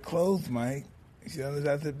tight clothes, Mike?" She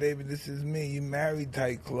understood. I said, "Baby, this is me. You married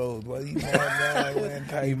tight clothes. Why you mad now like wearing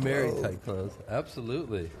tight You clothes?" married tight clothes.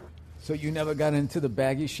 Absolutely. So you never got into the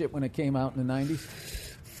baggy shit when it came out in the 90s?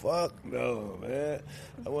 Fuck no, man.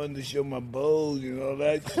 I wanted to show my bows and all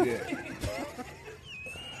that shit.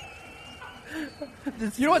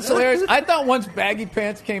 You know what's hilarious? I thought once baggy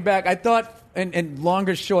pants came back, I thought, and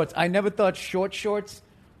longer shorts, I never thought short shorts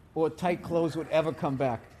or tight clothes would ever come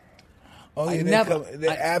back. Oh, I yeah, never- they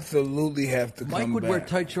absolutely have to Mike come would back. wear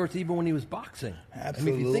tight shorts even when he was boxing. I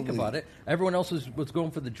mean, if you think Absolutely. about it, everyone else was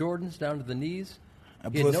going for the Jordans down to the knees. I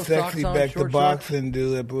He had put no sexy socks on, back to short boxing,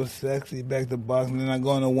 dude. I put sexy back to boxing. Then I go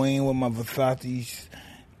on the Wayne with my Versace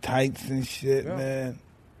tights and shit, man.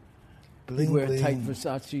 You Bling, wear a bling. tight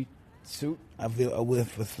Versace suit. I wear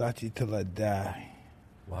Versace till I die.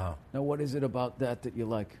 Wow. Now, what is it about that you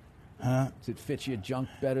like? Huh? Does it fit your junk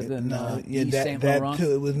better than No, Yves Saint that Laurent?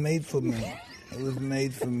 too. It was made for me. It was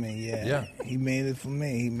made for me. Yeah. Yeah. He made it for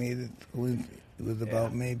me. He made it. It was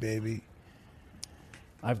about me, baby.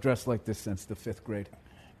 I've dressed like this since the 5th grade.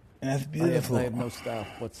 And that's I beautiful. have no style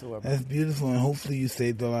whatsoever. That's beautiful, and hopefully you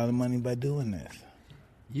saved a lot of money by doing this.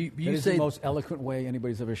 You That is say the most eloquent way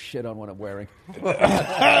anybody's ever shit on what I'm wearing.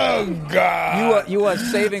 Oh God! You are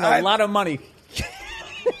saving a lot of money.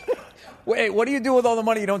 Wait, what do you do with all the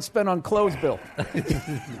money you don't spend on clothes, Bill?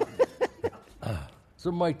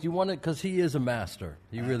 So, Mike, do you want to? Because he is a master.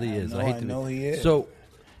 He really is. I know he is. So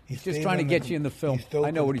he's just trying to get you in the film. Still I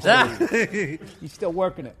know what he's saying. He's still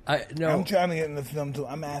working it. I'm trying to get in the film too.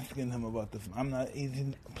 I'm asking him about the film. I'm not.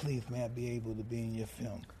 Please, may I be able to be in your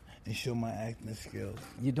film and show my acting skills?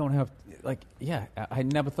 You don't have I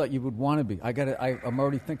never thought you would want to be. I'm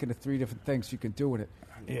already thinking of 3 different things you can do with it.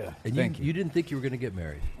 Yeah. And Thank you. You didn't think you were going to get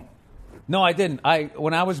married? No, I didn't.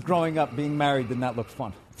 When I was growing up, being married did not look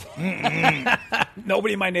fun.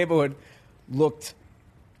 Nobody in my neighborhood looked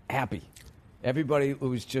happy. Everybody, it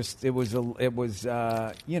was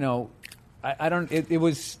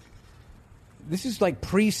this is like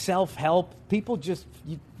pre-self-help. People just,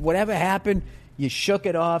 whatever happened, you shook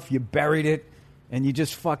it off, you buried it, and you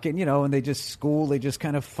just fucking, and they just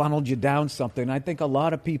kind of funneled you down something. I think a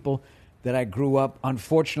lot of people that I grew up,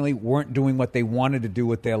 unfortunately, weren't doing what they wanted to do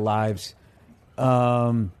with their lives.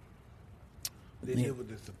 They did what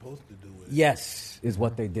they're supposed to do with it. Yes, is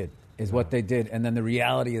what they did. And then the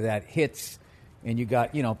reality of that hits, and you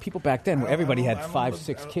got, people back then where everybody had 5,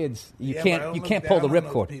 6 kids. You can't pull the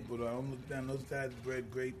ripcord. People, I don't look down. Those guys bred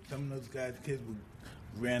great. Some of those guys' kids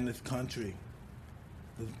ran this country.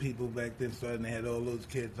 Those people back then started, and they had all those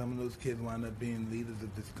kids. Some of those kids wound up being leaders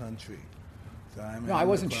of this country. So, I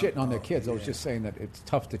wasn't shitting on their kids. I was just saying that it's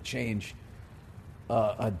tough to change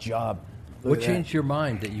a job. What changed your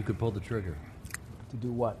mind that you could pull the trigger? To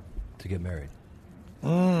do what? To get married.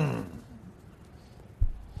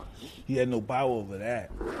 He had no power over that.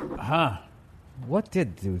 What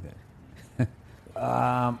did do that?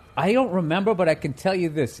 I don't remember, but I can tell you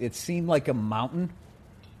this. It seemed like a mountain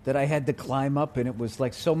that I had to climb up, and it was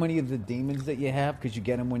like so many of the demons that you have, because you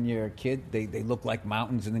get them when you're a kid. They look like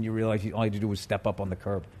mountains, and then you realize all you had to do was step up on the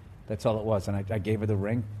curb. That's all it was. And I gave her the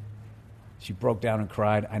ring. She broke down and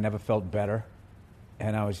cried. I never felt better.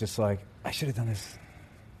 And I was just like, I should have done this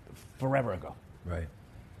forever ago. Right.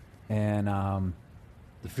 And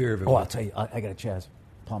the fear of it. Oh, I'll tell you, I got a Chaz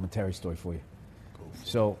Palminteri story for you.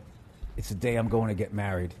 So it's the day I'm going to get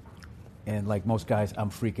married. And like most guys, I'm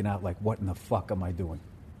freaking out, like, what in the fuck am I doing?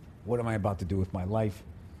 What am I about to do with my life?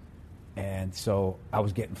 And so I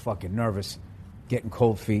was getting fucking nervous, getting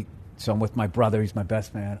cold feet. So I'm with my brother. He's my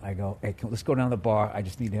best man. I go, hey, let's go down to the bar. I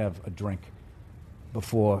just need to have a drink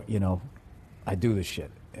before, I do this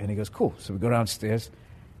shit. And he goes, cool. So we go downstairs,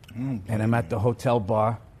 and I'm at the hotel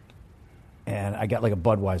bar, and I got like a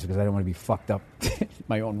Budweiser because I didn't want to be fucked up at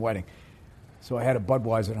my own wedding. So I had a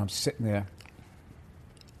Budweiser, and I'm sitting there,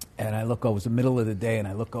 and I look over. It's the middle of the day, and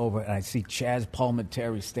I look over, and I see Chaz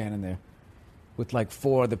Palminteri standing there with like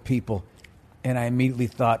 4 other people, and I immediately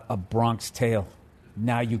thought, a Bronx Tale.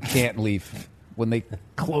 Now you can't leave. When they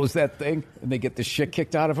close that thing and they get the shit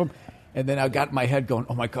kicked out of them. And then I got in my head going,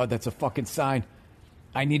 oh, my God, that's a fucking sign.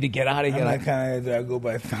 I need to get out of here. I'm that kind of guy that I go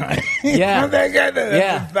by sign. Yeah. I'm that guy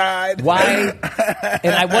that's a sign. Why?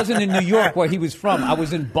 And I wasn't in New York where he was from. I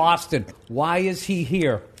was in Boston. Why is he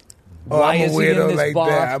here? Why is he in this like bar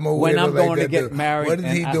that. when I'm like going to get married? What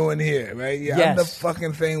is he doing here, right? Yeah, yes. I'm the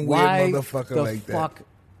fucking same weird motherfucker like that.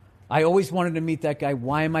 I always wanted to meet that guy.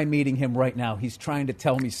 Why am I meeting him right now? He's trying to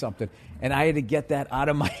tell me something. And I had to get that out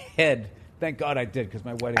of my head. Thank God I did, because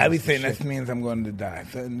my wedding was I be saying shit. this means I'm going to die.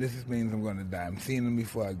 So this means I'm going to die. I'm seeing him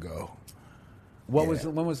before I go. When was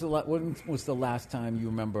the last time you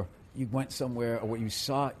remember you went somewhere or you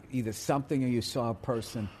saw either something or you saw a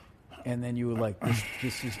person, and then you were like,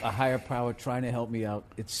 this is a higher power trying to help me out.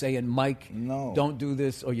 It's saying, Mike, no, don't do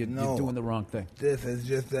this, or you're doing the wrong thing. This is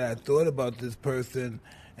just that I thought about this person,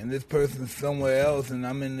 and this person's somewhere else, and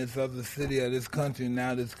I'm in this other city or this country, and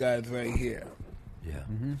now this guy's right here. Yeah.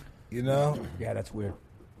 Mm-hmm. You know? Yeah, that's weird.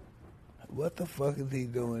 What the fuck is he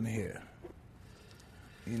doing here?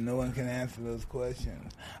 No one can answer those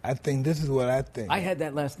questions. I think this is what I think. I had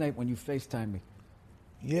that last night when you FaceTimed me.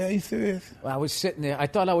 Yeah, are you serious? Well, I was sitting there. I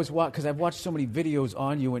thought I was because I've watched so many videos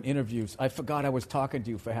on you and interviews. I forgot I was talking to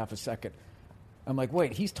you for half a second. I'm like,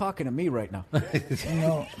 wait, he's talking to me right now.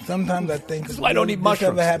 Sometimes I think this is why I don't eat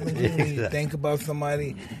mushrooms. This ever happens to me? You think about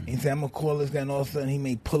somebody and you say, I'm going to call this guy, and all of a sudden he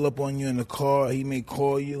may pull up on you in the car, or he may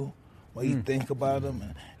call you while you think about him.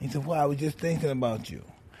 And he said, wow, I was just thinking about you.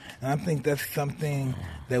 And I think that's something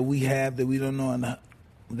that we have that we don't know,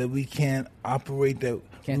 that we can't operate, that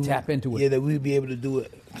can't tap into it. Yeah, that we'd be able to do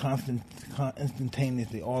it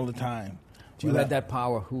instantaneously all the time. If you had that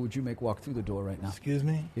power, who would you make walk through the door right now? Excuse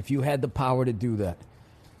me? If you had the power to do that,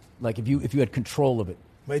 like if you had control of it,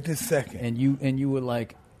 right this second, and you were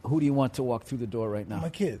like, who do you want to walk through the door right now? My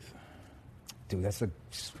kids. Dude, that's a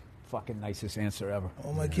fucking nicest answer ever.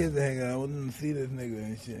 All my kids are hanging out. I want them to see this nigga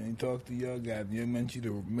and shit. And talk to your guys. You meant you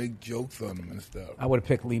to make jokes on them and stuff. I would have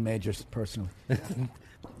picked Lee Majors personally.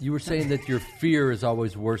 You were saying that your fear is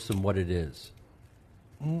always worse than what it is.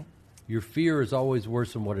 Your fear is always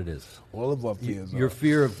worse than what it is. All of our fears. Your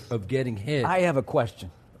fear of getting hit. I have a question.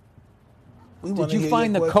 We Did wanna you hear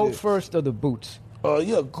find your the coat questions. first or the boots? Oh,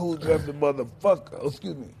 you're a cool dressed motherfucker. Oh,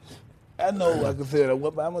 excuse me. I know, like I said, I'm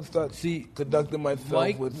going to start conducting myself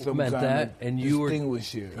Mike with some meant kind that, of and you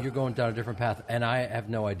distinguisher. you're going down a different path, and I have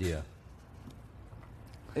no idea.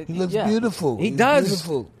 He looks beautiful. He He's does.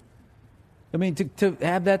 Beautiful. I mean, to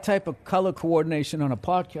have that type of color coordination on a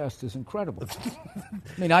podcast is incredible.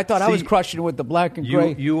 I mean, I thought I was crushing it with the black and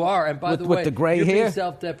gray. You are, and by with, the with way, the gray you're hair. being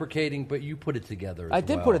self-deprecating, but you put it together. I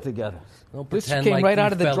did put it together. Don't This pretend came like right you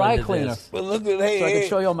out of the fell dry into cleaner. this. But look at, hey, So I hey, can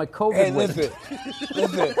show you all my COVID hey, with listen, it.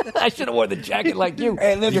 listen. I should have worn the jacket like you.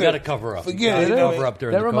 Hey, listen. You got to cover up. Forget you it. gotta cover up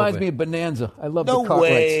during That the reminds COVID. me of Bonanza. I love No the Cartwrights.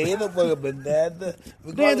 way. Ain't no fucking Bonanza.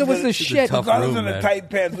 Bonanza was the shit. tough Regardless room, of the man. tight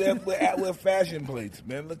pants, we're fashion plates,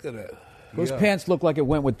 man. Look at that. Those pants look like it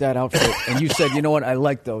went with that outfit. And you said, you know what, I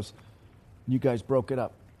like those. You guys broke it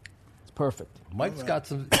up. It's perfect. Mike's got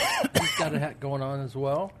some. He's got a hat going on as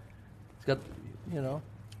well. He's got, you know.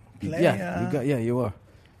 Yeah, you are.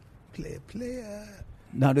 Player.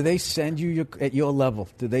 Now, do they send you, at your level,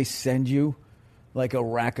 do they send you like a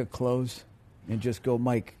rack of clothes and just go,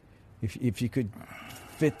 Mike, if you could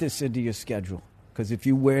fit this into your schedule? Because if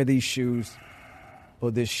you wear these shoes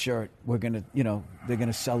or this shirt, we're going to, they're going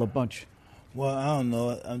to sell a bunch. Well, I don't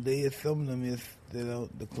know. Some of them is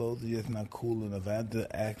the clothes are just not cool enough. I had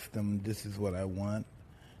to ask them, this is what I want.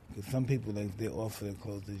 Because some people, like, they offer their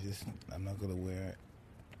clothes, I'm not going to wear it.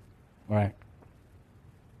 Right.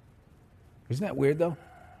 Isn't that weird, though?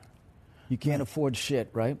 You can't afford shit,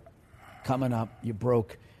 right? Coming up, you're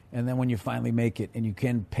broke. And then when you finally make it and you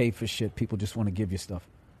can pay for shit, people just want to give you stuff.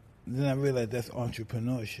 Then I realized that's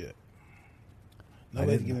entrepreneurship.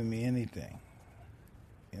 Nobody's giving me anything.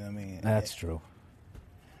 You know what I mean? That's true.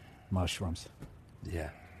 Mushrooms. Yeah.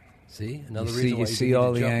 See, another you reason see, why you you see need all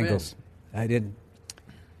to the jump in. angles. I didn't.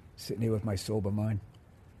 Sitting here with my sober mind.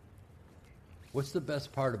 What's the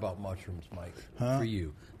best part about mushrooms, Mike, Huh? for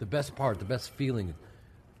you? The best part, the best feeling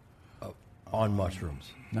on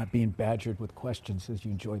mushrooms. Not being badgered with questions as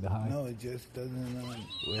you enjoy the high. No, it just doesn't.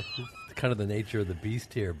 It's kind of the nature of the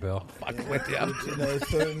beast here, Bill. Fuck with you.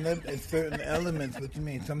 It's certain elements. What you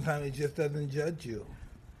mean? Sometimes it just doesn't judge you.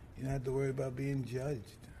 You don't have to worry about being judged.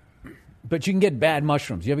 But you can get bad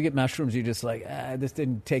mushrooms. You ever get mushrooms you're just like, this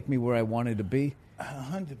didn't take me where I wanted to be?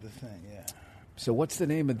 100%, yeah. So what's the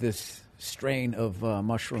name of this strain of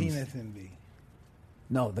mushrooms? Penis envy.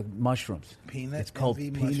 No, the mushrooms. Peanut It's called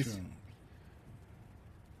envy penis. mushroom.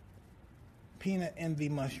 Peanut envy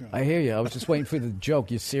mushroom. I hear you. I was just waiting for the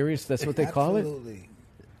joke. You serious? That's what they call it? Absolutely.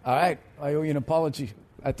 All right. I owe you an apology.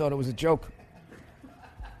 I thought it was a joke.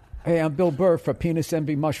 Hey, I'm Bill Burr for Penis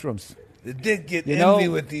Envy Mushrooms. The dick get You know- envy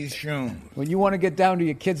with these shrooms. When you want to get down to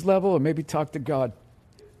your kid's level or maybe talk to God,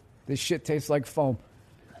 this shit tastes like foam.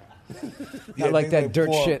 Yeah, Not like they that dirt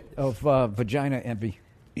pour- shit of vagina envy.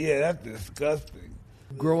 Yeah, that's disgusting.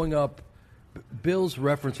 Growing up, Bill's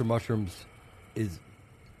reference for mushrooms is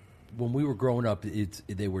when we were growing up.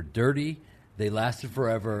 They were dirty, they lasted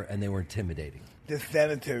forever, and they were intimidating. They're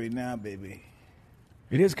sanitary now, baby.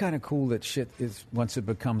 It is kind of cool that shit is, once it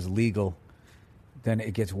becomes legal, then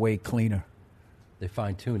it gets way cleaner. They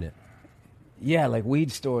fine tune it. Yeah, like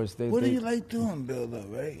weed stores. What do you like doing, Bill, though,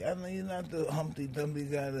 right? I know you're not the Humpty Dumpty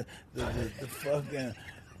guy, the fucking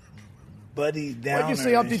Buddy Downer. Why'd you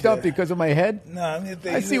say Humpty and Dumpty? shit. Because of my head? No, I'm just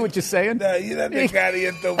saying. I see what you're saying. No, you're not the guy that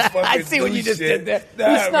gets so fucking I see what do you just shit. did there.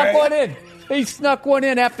 Nah, He snuck right? one in. He snuck one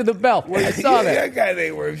in after the bell. I saw that. That guy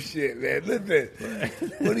ain't worth shit, man. Listen,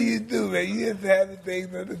 what do you do, man? You just have the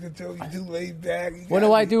things under control. You too laid back. You What gotta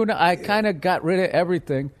do I be- do now? I kind of got rid of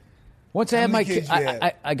everything. Once I How had my many kid, kids you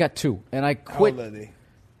have? I got two, and I How quit. old are they?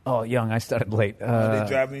 Oh, young. I started late. Are they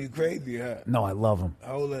driving you crazy, huh? No, I love them.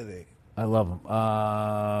 How old are they? I love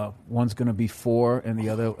them. One's going to be 4, and the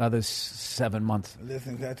other's 7 months.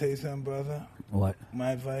 Listen, can I tell you something, brother? What?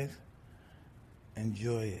 My advice: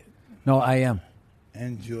 enjoy it. No, I am.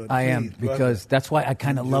 Enjoy. I am Please, brother. because that's why I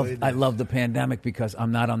kind of Enjoy love. this. I love the pandemic because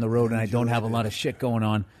I'm not on the road and I don't Enjoy have a lot this. of shit going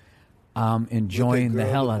on. I'm enjoying the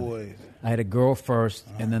girl hell or out of boys? it. I had a girl first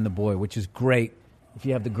and then the boy, which is great. If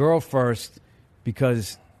you have the girl first,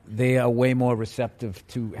 because they are way more receptive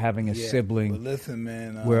to having a Yeah, sibling. But listen,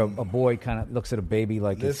 man. Where a boy kind of looks at a baby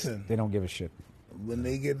like Listen. they don't give a shit. When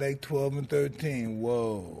they get like 12 and 13,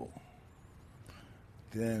 whoa.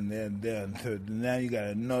 Then they're now you got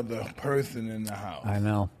another person in the house. I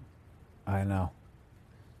know.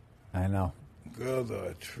 I know. Girls are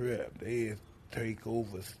a trip. They take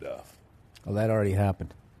over stuff. Well, that already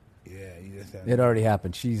happened. Yeah, you just have It already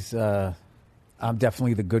happened. She's, I'm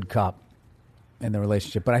definitely the good cop in the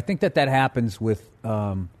relationship. But I think that happens with,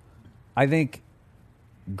 I think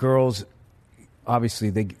girls, obviously,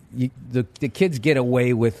 the kids get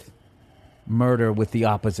away with murder with the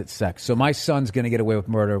opposite sex. So my son's going to get away with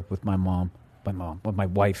murder with my mom, with my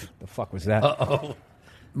wife. The fuck was that? Uh-oh.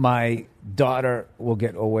 My daughter will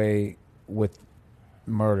get away with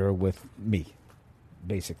murder with me,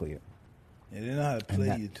 basically. And they know how to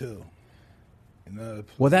play you, too. They know how to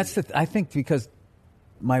play Well, that's I think because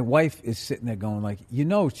my wife is sitting there going like,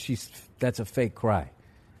 that's a fake cry.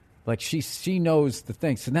 Like she knows the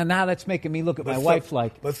thing. So now that's making me look at my wife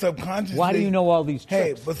like, but subconsciously, why do you know all these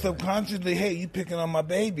tricks? Hey, but subconsciously, you picking on my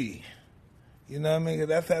baby. You know what I mean? 'Cause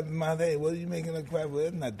that's happened my day. What are you making her cry for?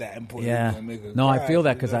 It's not that important. Yeah. Make her No, cry. I feel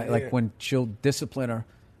that because when she'll discipline her,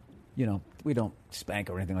 we don't spank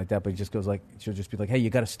her or anything like that, but it just goes like, she'll just be like, hey, you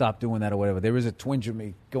got to stop doing that or whatever. There is a twinge of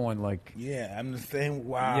me going like, yeah, I'm the same.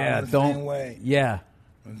 Wow, yeah, I'm the same way. Yeah.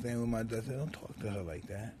 I'm the same with my daughter. Don't talk to her like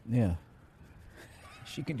that. Yeah.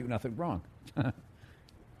 She can do nothing wrong. And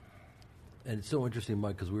it's so interesting,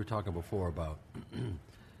 Mike, because we were talking before about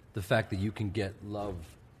the fact that you can get love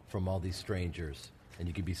from all these strangers and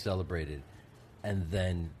you can be celebrated, and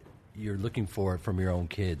then you're looking for it from your own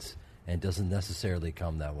kids, and it doesn't necessarily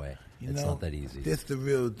come that way. It's not that easy. That's the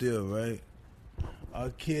real deal, right? Our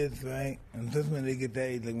kids, right? And just when they get that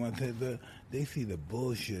age, like when I tell you, they see the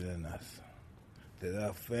bullshit in us. That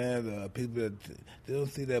our fans, our people, they don't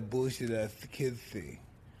see that bullshit that the kids see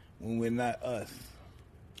when we're not us.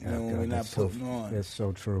 When we're not putting on. That's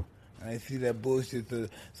so true. I see that bullshit.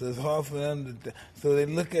 So it's hard for them to. So they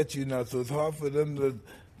look at you now. So it's hard for them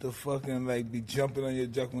to fucking like be jumping on your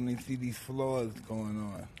jock when they see these flaws going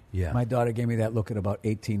on. Yeah. My daughter gave me that look at about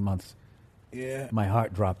 18 months. Yeah. My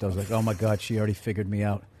heart dropped. I was like, oh my God, she already figured me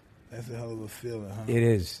out. That's a hell of a feeling, huh? It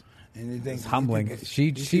is. And you think it's humbling. People,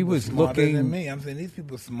 she was smarter looking than me. I'm saying these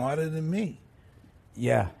people smarter than me.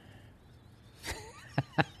 Yeah.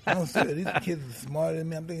 I don't say these kids are smarter than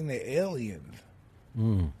me. I'm thinking they're aliens.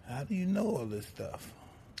 How do you know all this stuff?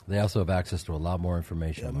 They also have access to a lot more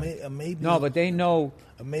information. Maybe, no, but they know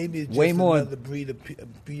maybe it's just way more. Another breed of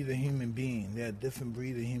human being. They're a different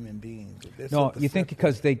breed of human beings. No, you think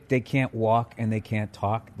because they can't walk and they can't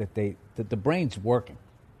talk that the brain's working,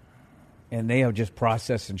 and they are just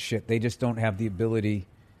processing shit. They just don't have the ability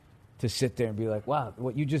to sit there and be like, "Wow,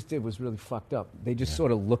 what you just did was really fucked up." They just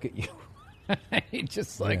sort of look at you. You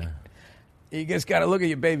just like. Yeah. You just got to look at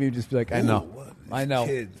your baby and just be like, I know. I know.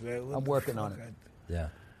 Kids, right? I'm working on it. Yeah.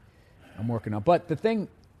 I'm working on it. But the thing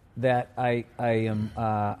that I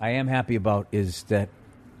am happy about is that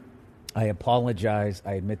I apologize.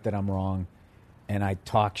 I admit that I'm wrong. And I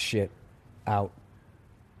talk shit out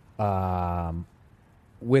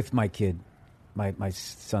with my kid. My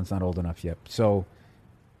son's not old enough yet. So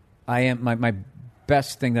I am my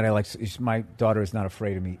best thing that I like is my daughter is not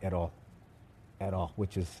afraid of me at all.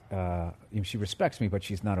 Which is, she respects me, but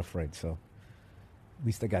she's not afraid. So at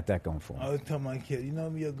least I got that going for me. I always tell my kid, you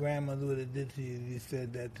know your grandmother would have did to you. You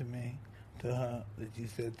said that to me, to her, that you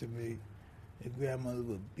said to me. Your grandmother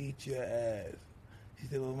would beat your ass. She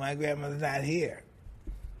said, well, my grandmother's not here.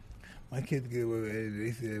 My kids get away with it.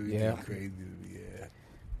 They say everything crazy to me.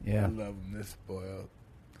 Yeah. I love them. They're spoiled.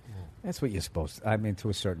 That's what you're supposed to. I mean, to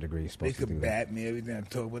a certain degree, you're supposed to do that. They could bat me every time I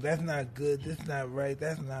talk, but that's not good. That's not right.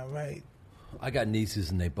 That's not right. I got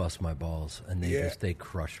nieces and they bust my balls and they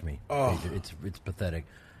crush me. Oh. It's pathetic.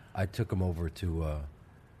 I took them over to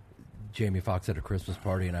Jamie Foxx at a Christmas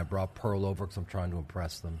party, and I brought Pearl over because I'm trying to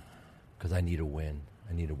impress them because I need a win.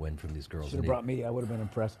 I need a win from these girls. Should have brought me. I would have been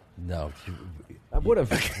impressed. No, I would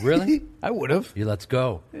have. Really? I would have. Yeah, let's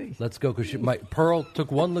go. Let's go because Pearl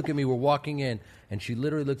took one look at me. We're walking in, and she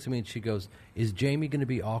literally looks at me and she goes, "Is Jamie going to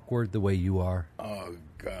be awkward the way you are?" Oh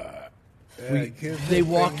God. They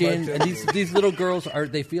walk in, and these little girls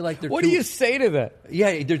they feel like they're. What do you say to that?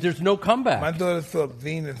 Yeah, there's no comeback. My daughter saw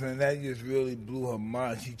Venus, and that just really blew her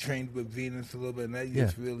mind. She trained with Venus a little bit, and that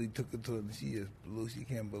just really took her to it. And she just blew. She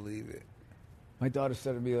can't believe it. My daughter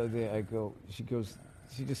said to me the other day, she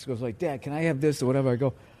just goes like, Dad, can I have this or whatever? I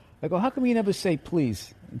go, how come you never say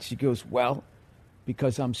please? And she goes, well,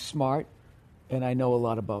 because I'm smart and I know a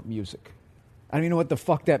lot about music. I don't even know what the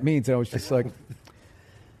fuck that means. And I was just like,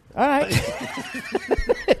 all right.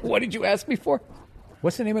 What did you ask me for?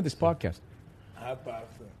 What's the name of this podcast?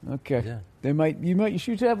 Hotboxin. Okay. Yeah. You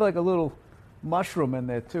should have like a little mushroom in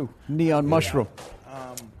there too. Neon mushroom.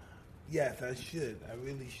 Yes, I should. I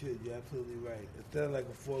really should. You're absolutely right. Instead of like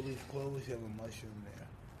a 4-leaf clover, you have a mushroom there.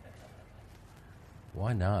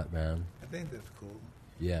 Why not, man? I think that's cool.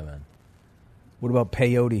 Yeah, man. What about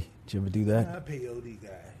peyote? Did you ever do I'm that? not a peyote guy.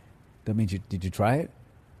 That means did you try it?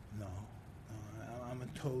 No. I'm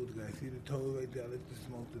a toad guy. See the toad right there? I like to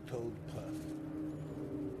smoke the toad puff.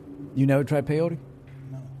 You never tried peyote?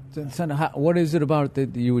 No. Son, what is it about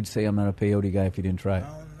that you would say I'm not a peyote guy if you didn't try I it?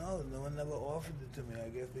 don't know. No one never offered it to me. I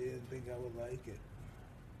guess they didn't think I would like it.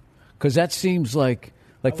 Because that seems like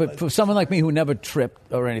for someone like me who never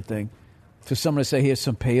tripped or anything, for someone to say here's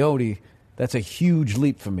some peyote, that's a huge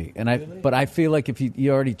leap for me. And but I feel like if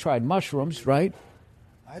you already tried mushrooms, right?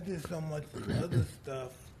 I did so much other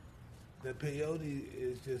stuff that peyote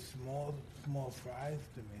is just small fries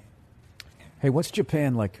to me. Hey, what's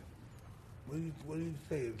Japan like? What do you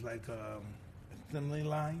say? It's like a assembly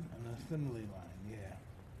line? An assembly line, yeah.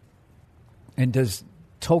 And does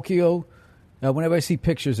Tokyo? Whenever I see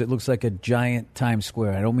pictures, it looks like a giant Times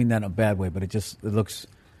Square. I don't mean that in a bad way, but it looks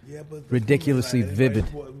Yeah, but ridiculously vivid.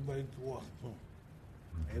 Everybody's walking.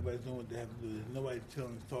 Everybody's doing what they have to do. There's nobody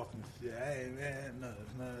chilling, talking shit. Hey, man, no,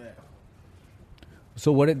 it's none of that.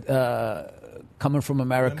 So coming from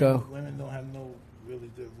America? Women don't have no really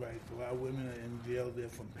good rights. A lot of women are in jail there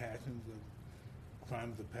from passions of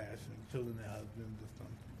crimes of passion, killing their husbands or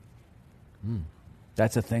something.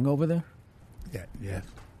 That's a thing over there? Yeah, yes.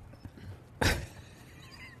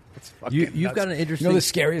 You've got an You interesting. know the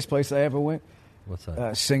scariest place I ever went? What's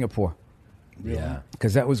that? Singapore. Yeah.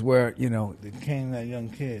 Because that was where, They came that young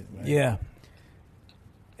kid, right? yeah.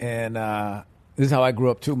 And this is how I grew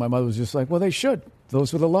up, too. My mother was just like, well, they should.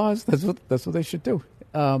 Those were the laws. That's what they should do.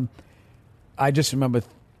 I just remember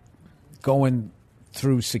going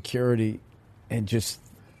through security and just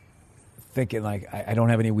thinking, like, I don't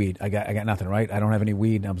have any weed. I got nothing, right? I don't have any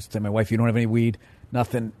weed. And I was telling my wife, you don't have any weed?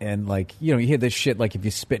 Nothing. And, like, you hear this shit, like, if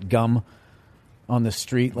you spit gum on the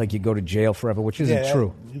street, like, you go to jail forever, which isn't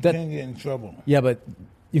true. You can't get in trouble. Yeah, but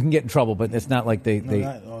you can get in trouble, but it's not like they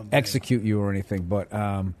not all day. execute you or anything. But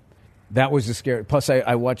that was the scary. Plus,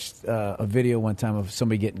 I watched a video one time of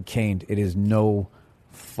somebody getting caned. It is no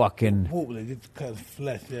fucking... Whoop, they get cut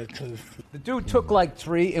flesh. Yeah, The dude took like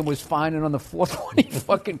 3 and was fine, and on the 4th one, he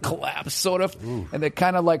fucking collapsed, sort of. Ooh. And they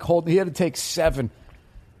kind of like he had to take 7.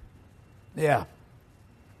 Yeah.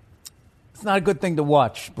 It's not a good thing to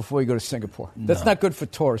watch before you go to Singapore. No. That's not good for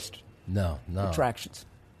tourist No. attractions.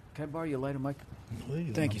 Can I borrow your lighter, Mike?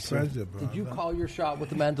 Please, Thank you, sir. pleasure, bro. Did you call your shot with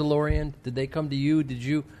the Mandalorian? Did they come to you?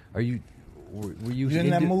 Were you You in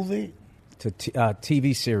that movie? It's a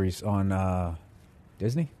TV series on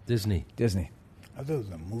Disney? Disney. I thought it was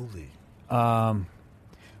a movie. Well,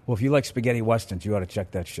 if you like spaghetti westerns, you ought to check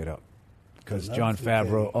that shit out. Because Jon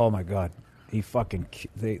Favreau, oh my God, he fucking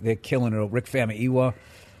they're killing it. Rick Famuyiwa,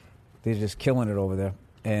 they're just killing it over there.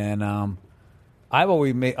 And I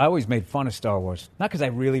always made fun of Star Wars, not because I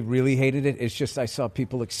really really hated it. It's just I saw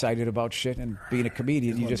people excited about shit, and being a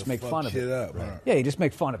comedian, you just make fun of it. Up, right? Yeah, you just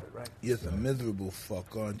make fun of it, right? You're a miserable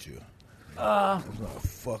fuck, aren't you?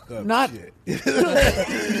 Fuck up not. shit.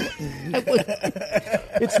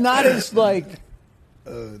 It's not as like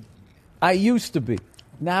I used to be.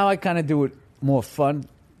 Now I kind of do it more fun.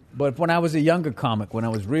 But when I was a younger comic, when I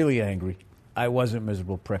was really angry, I was a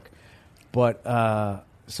miserable prick. But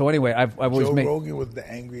so anyway, I've always Joe made. Rogan was the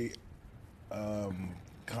angry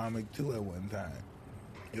comic too at one time.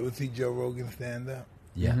 You ever see Joe Rogan stand up?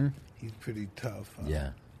 Yeah. Mm-hmm. He's pretty tough. Huh?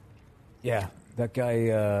 Yeah. Yeah, that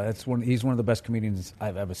guy. He's one of the best comedians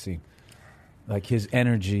I've ever seen. Like his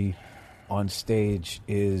energy on stage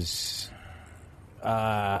is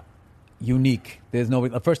unique. There's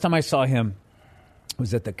nobody. The first time I saw him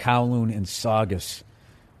was at the Kowloon in Saugus.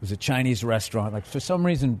 It was a Chinese restaurant. Like for some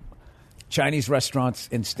reason, Chinese restaurants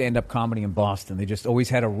and stand-up comedy in Boston, they just always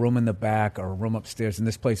had a room in the back or a room upstairs. In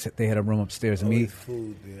this place, they had a room upstairs. And always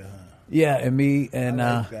food there, huh? Yeah, and me and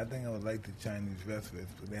I think I would like the Chinese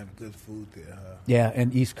restaurants, but they have good food there, huh? Yeah,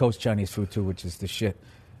 and East Coast Chinese food too, which is the shit.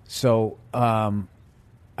 So I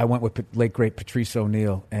went with late great Patrice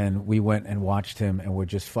O'Neill, and we went and watched him, and we're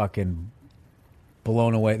just fucking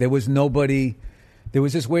blown away. There was nobody. There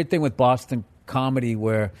was this weird thing with Boston comedy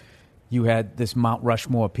where you had this Mount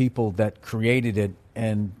Rushmore people that created it,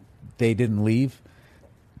 and they didn't leave,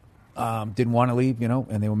 didn't want to leave,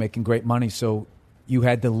 and they were making great money, so you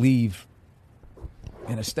had to leave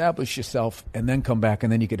and establish yourself and then come back,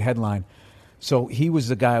 and then you could headline. So he was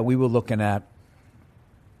the guy we were looking at.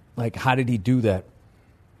 Like, how did he do that?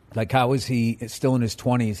 Like, how is he still in his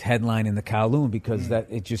 20s headlining the Kowloon? Because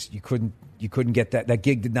you couldn't get that. That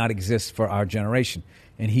gig did not exist for our generation,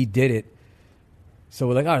 and he did it. So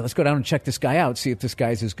we're like, all right, let's go down and check this guy out, see if this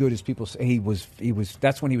guy's as good as people say he was.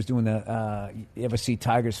 That's when he was doing the. You ever see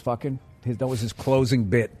Tigers fucking? That was his closing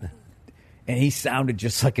bit. and he sounded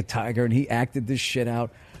just like a tiger, and he acted this shit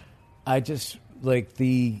out. I just I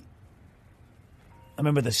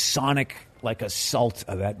remember the sonic assault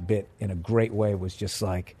of that bit in a great way was just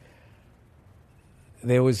like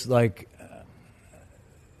there was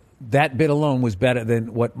that bit alone was better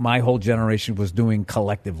than what my whole generation was doing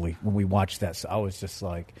collectively when we watched that. So I was just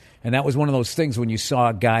like, and that was one of those things when you saw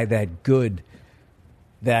a guy that good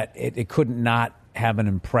that it couldn't not have an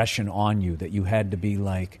impression on you, that you had to be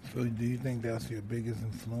like. So do you think that's your biggest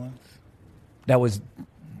influence?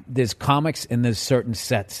 There's comics and there's certain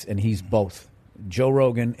sets, and he's both. Joe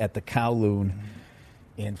Rogan at the Kowloon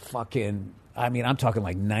in fucking, I'm talking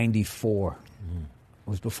like 94. It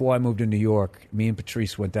was before I moved to New York. Me and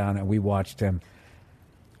Patrice went down and we watched him,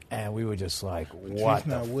 and we were just like, "What?"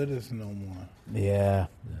 He's not with us no more. Yeah.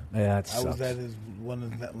 It sucks. I was at his one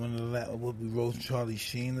of the what we roast Charlie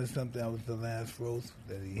Sheen or something. That was the last roast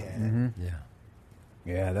that he had. Mm-hmm.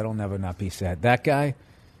 Yeah, that'll never not be sad. That guy,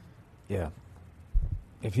 yeah.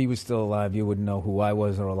 If he was still alive, you wouldn't know who I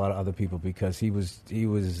was or a lot of other people because he was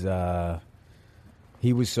so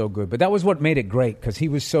good. But that was what made it great because he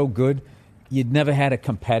was so good. You'd never had a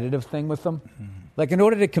competitive thing with them. Mm-hmm. Like, in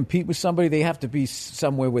order to compete with somebody, they have to be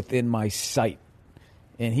somewhere within my sight.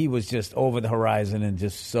 And he was just over the horizon. And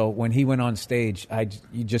just so when he went on stage,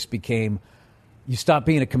 you stopped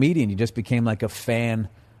being a comedian. You just became like a fan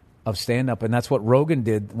of stand-up. And that's what Rogan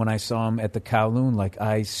did when I saw him at the Kowloon. Like,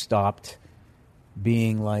 I stopped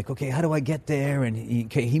being like, okay, how do I get there? And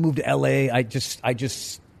he moved to L.A. I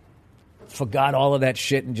just forgot all of that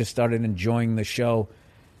shit and just started enjoying the show.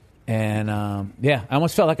 And, I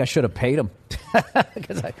almost felt like I should have paid him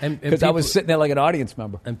because I was sitting there like an audience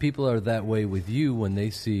member. And people are that way with you when they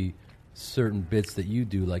see certain bits that you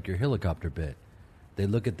do, like your helicopter bit. They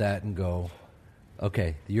look at that and go,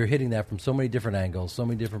 okay, you're hitting that from so many different angles, so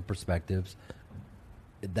many different perspectives.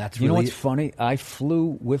 That's really... You know what's funny? I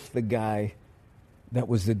flew with the guy that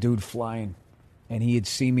was the dude flying, and he had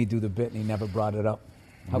seen me do the bit, and he never brought it up.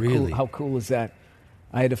 How cool is that?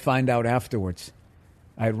 I had to find out afterwards.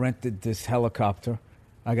 I rented this helicopter.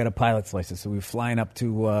 I got a pilot's license, so we were flying up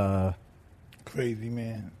to... Crazy,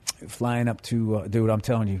 man. Flying up to... dude, I'm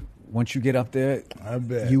telling you, once you get up there, I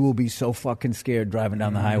bet you will be so fucking scared driving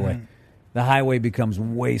down the highway. The highway becomes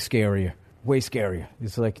way scarier. Way scarier.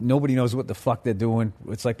 It's like nobody knows what the fuck they're doing.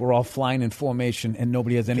 It's like we're all flying in formation, and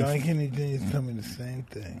nobody has any... John Kennedy Jr. told me the same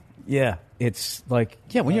thing. Yeah, it's like,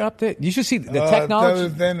 when you're up there, you should see the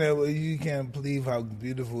technology. You can't believe how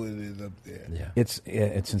beautiful it is up there. Yeah, it's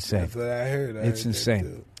insane. That's what I heard. It's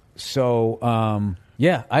insane. So,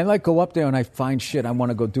 I go up there and I find shit I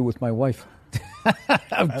want to go do with my wife.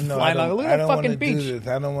 I'm flying on a little fucking beach.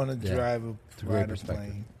 I don't want to drive a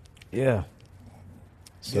plane. Yeah.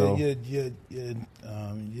 So you're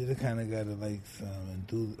the kind of guy that likes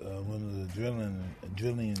do one of the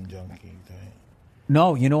drilling junkies, right?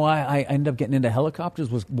 No, you know why I ended up getting into helicopters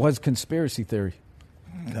was conspiracy theory.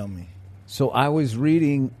 Tell me. So I was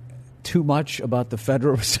reading too much about the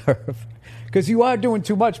Federal Reserve because you are doing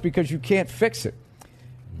too much because you can't fix it.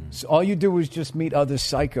 So all you do is just meet other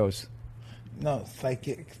psychos. No,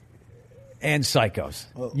 psychics. And psychos.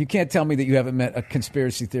 Well, you can't tell me that you haven't met a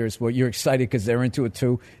conspiracy theorist where you're excited because they're into it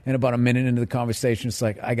too, and about a minute into the conversation, it's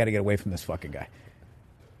like, I got to get away from this fucking guy.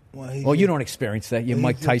 Well, you don't experience that. You're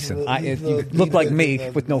Mike Tyson. You look like me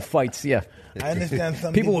with no fights. Yeah. I understand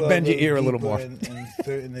some people will bend your ear a little more. In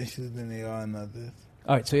certain issues than they are in others.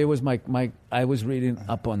 All right, so here was my I was reading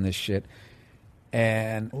up on this shit.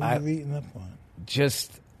 And what were you reading up on?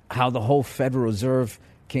 Just how the whole Federal Reserve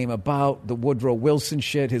came about, the Woodrow Wilson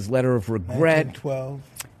shit, his letter of regret. 1912.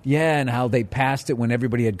 Yeah, and how they passed it when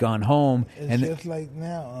everybody had gone home. It's just like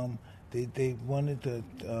now. They wanted to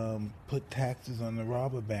put taxes on the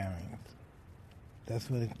robber barons. That's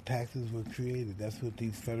when the taxes were created. That's what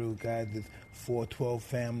these federal guys, this 412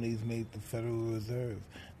 families, made the Federal Reserve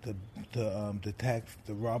to tax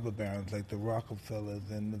the robber barons like the Rockefellers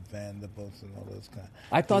and the Vanderbilts and all those kind.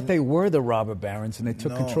 I thought they were the robber barons and they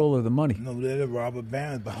took control of the money. No, they're the robber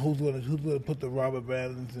barons. But who's going to put the robber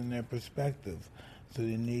barons in their perspective? So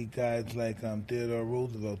they need guys like Theodore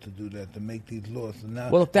Roosevelt to do that, to make these laws. So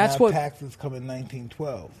now, if that's what taxes come in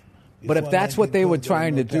 1912. But if that's what they were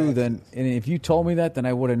trying to do, then, and if you told me that, then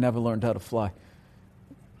I would have never learned how to fly.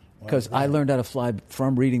 Because I learned how to fly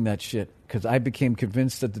from reading that shit. Because I became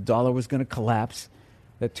convinced that the dollar was going to collapse.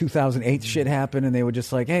 That 2008 shit happened, and they were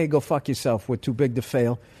just like, "Hey, go fuck yourself. We're too big to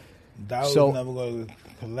fail." Dollar's never going to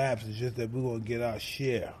collapse. It's just that we're going to get our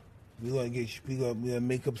share. We're gonna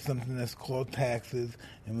make up something that's called taxes,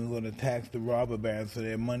 and we're gonna tax the robber barons so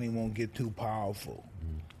their money won't get too powerful.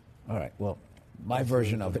 All right. Well, my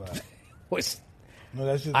version of it was No,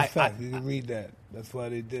 that's just a fact. You can read that. That's why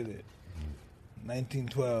they did it.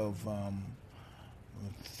 1912,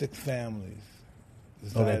 6 families.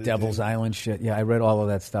 Oh, that Devil's Island shit. Yeah, I read all of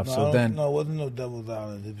that stuff. No, it wasn't no Devil's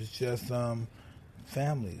Island. It was just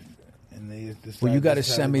families. And they just decided. Well, you got to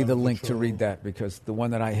send me the link to read that, because the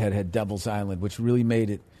one that I had Devil's Island, which really made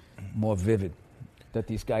it more vivid. That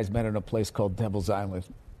these guys met in a place called Devil's Island.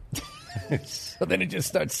 So then it just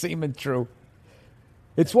starts seeming true.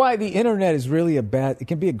 It's why the internet is really it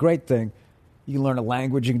can be a great thing. You can learn a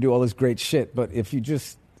language, you can do all this great shit. But if you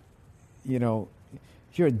just, if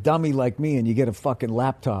you're a dummy like me and you get a fucking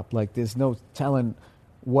laptop, like there's no telling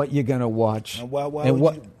what you're going to watch and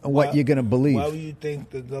what you're going to believe. Why would you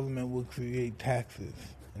think the government would create taxes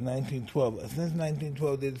in 1912? Since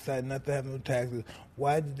 1912, they decided not to have no taxes.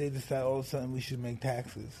 Why did they decide all of a sudden we should make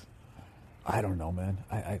taxes? I don't know, man.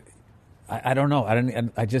 I don't know.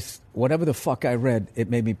 I just whatever the fuck I read, it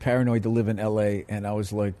made me paranoid to live in L.A. And I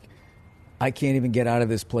was like, I can't even get out of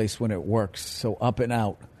this place when it works. So up and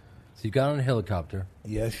out. So you got on a helicopter.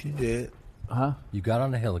 Yes, you did. Huh? You got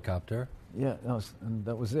on a helicopter. Yeah,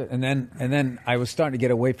 that was it. And then I was starting to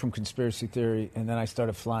get away from conspiracy theory, and then I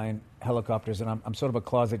started flying helicopters. And I'm sort of a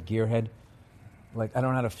closet gearhead. Like, I don't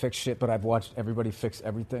know how to fix shit, but I've watched everybody fix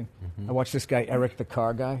everything. Mm-hmm. I watched this guy, Eric the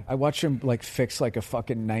car guy. I watched him, like, fix, like, a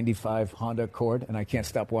fucking 95 Honda Accord, and I can't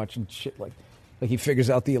stop watching shit. Like he figures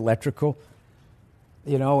out the electrical,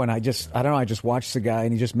 and I don't know, I just watched the guy,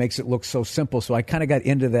 and he just makes it look so simple. So I kind of got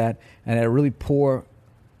into that, and I had a really poor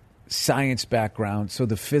science background. So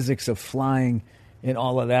the physics of flying and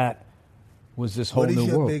all of that was this whole new world.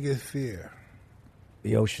 What is your biggest fear?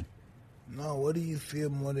 The ocean. No, what do you fear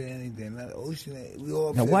more than anything? That ocean. We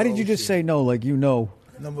all. Now, why did you just say no? Like No,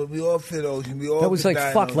 but we all fear the ocean. We all. That was like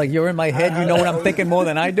fuck. Like you're in my head. You know what I'm thinking more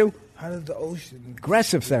than I do. How does the ocean?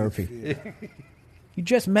 Aggressive therapy. You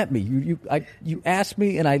just met me. You asked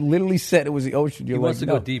me, and I literally said it was the ocean. You're he wants to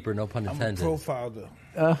no. go deeper. No pun intended. I'm a profiler.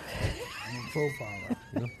 I'm a profiler.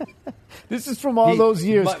 This is from all those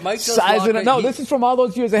years. This is from all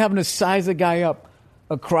those years of having to size a guy up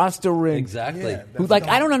across the ring. Exactly. Yeah, Who's like,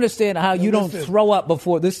 I don't understand how you don't throw up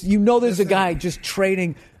before this. There's a guy just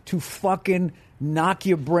training to fucking knock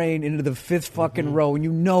your brain into the 5th fucking row,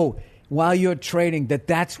 and while you're training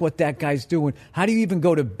that's what that guy's doing. How do you even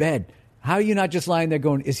go to bed? How are you not just lying there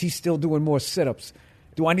going, is he still doing more sit-ups?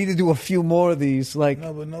 Do I need to do a few more of these? Like,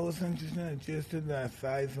 no, it's interesting. Just to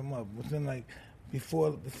size him up. Within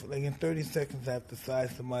before, in 30 seconds, I have to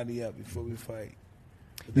size somebody up before we fight.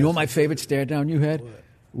 You know what my favorite stare down you had? What?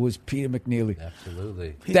 Was Peter McNeely.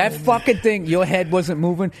 Absolutely. That fucking thing, your head wasn't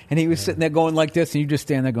moving, and he was sitting there going like this, and you just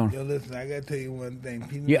stand there going. Yo, listen, I got to tell you one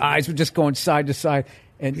thing. Your eyes were just going side to side,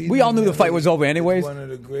 and we all knew the fight was over anyways. He's one of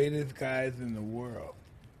the greatest guys in the world,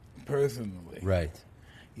 personally. Right.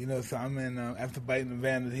 So I'm in, after biting the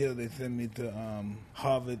Vandal Hill, they sent me to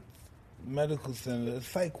Harvard Medical Center, a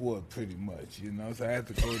psych ward pretty much, so I had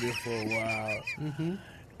to go there for a while. Mm-hmm.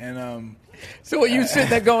 And so you sitting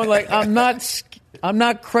there going like, I'm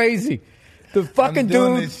not crazy. The fucking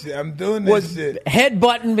I'm doing this was shit.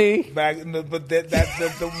 Headbutting me. But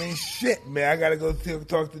that don't mean shit, man. I gotta go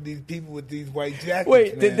talk to these people with these white jackets.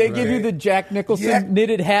 Wait, man. did they give you the Jack Nicholson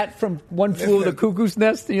knitted hat from One Flew Over the Cuckoo's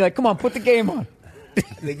Nest? And you're like, come on, put the game on.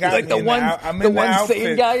 They got like me the in one, I'm the in one outfit.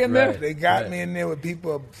 sane guy in there. They got me in there with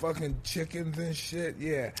people fucking chickens and shit.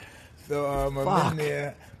 Yeah, so I'm in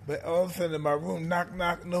there. But all of a sudden in my room,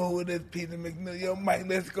 knock, know who it is, Peter McNeely. Yo, Mike,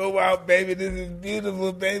 let's go out, baby. This is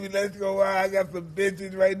beautiful, baby. Let's go out. I got some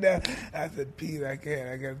bitches right now. I said, Pete, I can't.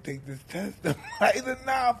 I got to take this test. He said,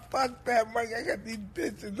 nah, fuck that, Mike. I got these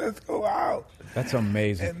bitches. Let's go out. That's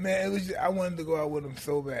amazing. And, man, I wanted to go out with him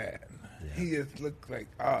so bad. Yeah. He just looked like,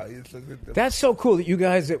 he just looked at the... That's so cool that you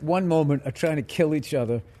guys at one moment are trying to kill each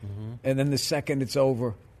other, and then the second it's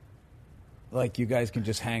over, like you guys can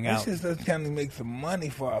just hang out. It's just us trying to make some money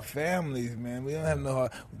for our families, man. We don't have no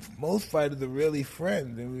heart. Most fighters are really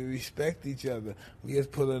friends, and we respect each other. We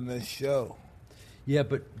just put on this show. Yeah,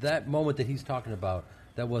 but that moment that he's talking about,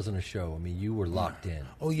 that wasn't a show. I mean, you were locked in.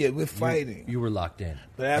 Oh, yeah, we're fighting. You were locked in.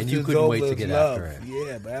 But after and you it's couldn't over, wait to get love. after it.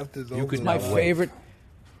 Yeah, but after it's You over, could my not wait.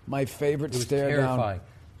 My favorite It was stare terrifying.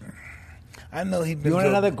 down. I know he's been. You want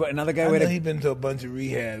another guy? I know he's been to a bunch of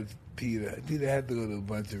rehabs. Peter had to go to a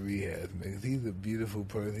bunch of rehabs, man. 'Cause he's a beautiful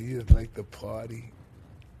person. He just like to party.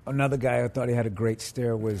 Another guy I thought he had a great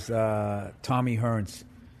stare was Tommy Hearns.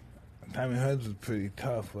 Tommy Hearns was pretty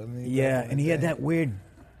tough, wasn't he? Yeah, and he had that weird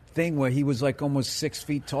thing where he was like almost 6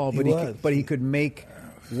 feet tall, but he could make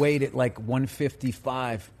weight at like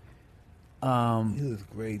 155. He was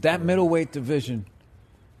great. That middleweight division,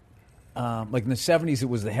 like in the 70s, it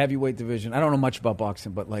was the heavyweight division. I don't know much about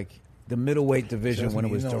boxing, but like the middleweight division Trust when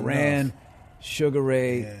me, it was you know Duran, enough. Sugar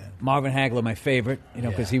Ray, Yeah. Marvin Hagler, my favorite,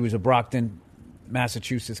 because he was a Brockton,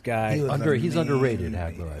 Massachusetts guy. He was He's amazing. underrated,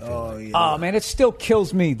 Hagler, I feel Oh, like. yeah. Oh man, it still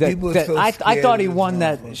kills me that, People are that so I scared thought he of this won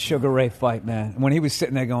that motherfucker. Sugar Ray fight, man. When he was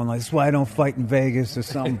sitting there going like, "This is why I don't fight in Vegas" or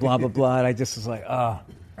something, blah blah blah. And I just was like,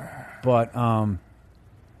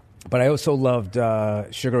 But I also loved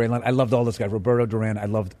Sugar Ray. I loved all those guys. Roberto Duran. I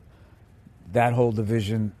loved that whole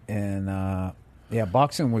division, and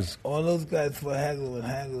boxing was. All those guys for Hagler when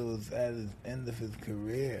Hagler was at his end of his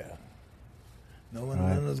career. None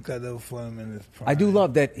of those guys ever fought him in his prime. I do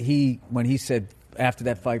love that when he said after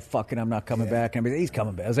that fight, "Fuck it, I'm not coming back." And he's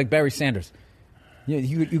coming back. It was like Barry Sanders. Yeah,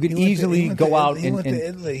 you could easily go out He went and to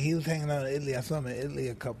Italy. He was hanging out in Italy. I saw him in Italy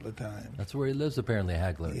a couple of times. That's where he lives, apparently,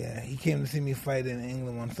 Hagler. Yeah, he came to see me fight in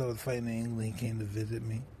England. Once I was fighting in England, he came to visit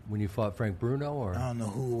me. When you fought Frank Bruno, or I don't know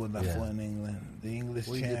who was I Yeah. fought in England. The English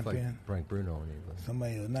well, you did fight champion. Frank Bruno in England.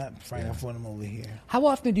 Somebody else. Not Frank. Yeah. I fought him over here. How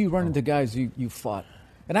often do you run into guys you fought?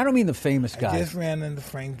 And I don't mean the famous I guys. just ran into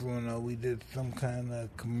Frank Bruno. We did some kind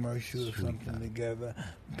of commercial or something together.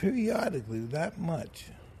 Periodically, not much.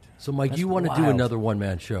 So, Mike, That's you want to do wild. another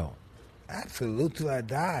one-man show. Absolute till I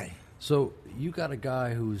die. So you got a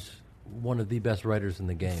guy who's one of the best writers in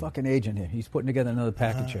the game. Fucking agent here. He's putting together another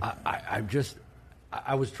package here.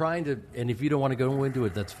 I was trying to, and if you don't want to go into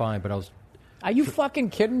it, that's fine. But I was. Are you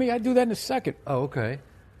fucking kidding me? I'd do that in a second. Oh, okay.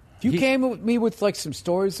 If you came with me with like some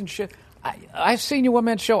stories and shit, I've seen your one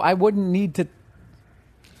man show. I wouldn't need to.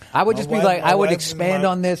 I would My just wife- be like, my I would wife- expand my-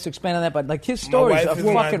 on this, expand on that, but like his My stories wife are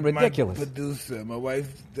is fucking my ridiculous. producer. My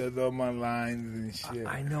wife does all my lines and shit.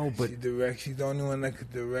 I know, but- she directs. She's the only one that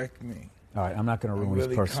could direct me. All right, I'm not going to I'm ruin his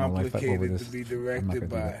really personal life over complicated this. to be I'm not gonna directed do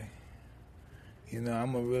by. that. You know,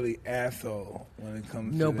 I'm a really asshole when it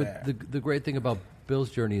comes No, to but that. the great thing about Bill's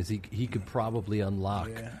journey is he could probably unlock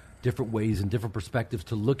different ways and different perspectives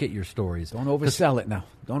to look at your stories. Don't oversell it now.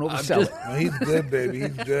 Don't oversell it. No, he's good, baby. He's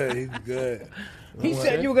good. He's good. He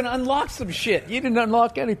said you were going to unlock some shit. You didn't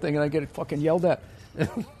unlock anything, and I get fucking yelled at.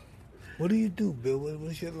 What do you do, Bill?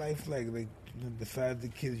 What's your life like? Like, you know, besides the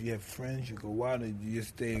kids, you have friends. You go out, or you just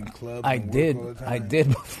stay in clubs. I and work did. all the time? I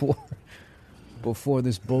did before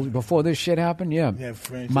this before this shit happened. Yeah. You have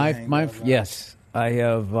friends. you My hang out with? yes, I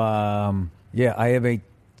have. I have a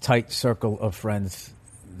tight circle of friends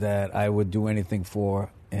that I would do anything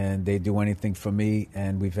for, and they do anything for me.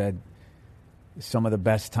 And we've had some of the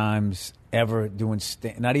best times ever doing.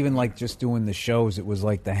 Not even like just doing the shows. It was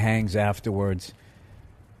like the hangs afterwards.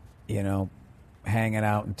 You know, hanging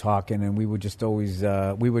out and talking, and we would just always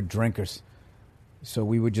we were drinkers, so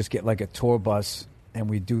we would just get like a tour bus and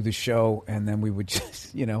we'd do the show, and then we would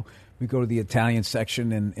just we go to the Italian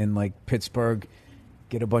section in like Pittsburgh,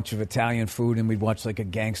 get a bunch of Italian food, and we'd watch like a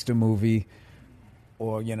gangster movie,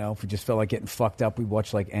 or if we just felt like getting fucked up, we'd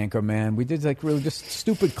watch like Anchorman. We did like really just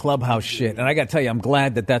stupid clubhouse shit, and I got to tell you, I'm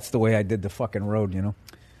glad that that's the way I did the fucking road.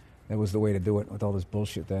 That was the way to do it with all this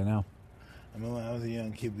bullshit there now. I remember when I was a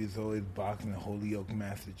young kid, we was always boxing in Holyoke,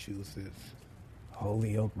 Massachusetts.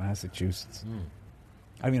 Holyoke, Massachusetts.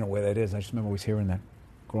 I don't even know where that is. I just remember always hearing that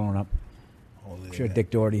growing up. I'm sure Dick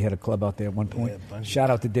Doherty had a club out there at one point. Shout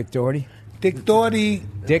out to Dick Doherty. Dick Doherty.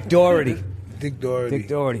 Dick Doherty. Dick Doherty. Dick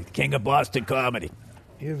Doherty, king of Boston comedy.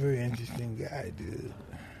 You're a very interesting guy, dude.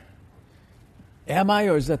 Am I,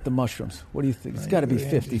 or is that the mushrooms? What do you think? It's got to be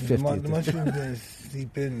 50-50. The mushrooms didn't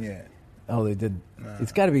seep in yet. Oh, they did.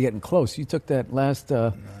 It's got to be getting close. You took that last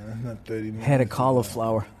No, that's not 30 minutes. head of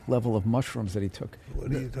cauliflower level of mushrooms that he took.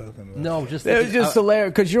 What are you talking about? No, just It was just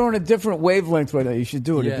hilarious because you're on a different wavelength right now. You should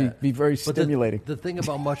do it. Yeah. It'd be very But stimulating. The thing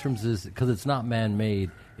about mushrooms is because it's not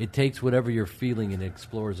man-made, it takes whatever you're feeling and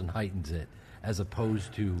explores and heightens it, as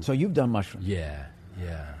opposed to So you've done mushrooms. yeah.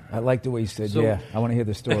 I like the way you said, So- yeah. I want to hear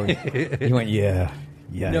the story. You went, yeah.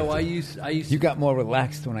 No, I used. You got more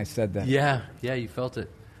relaxed when I said that. Yeah, you felt it.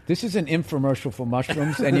 This is an infomercial for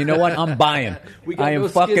mushrooms, and you know what? I'm buying. We got I am no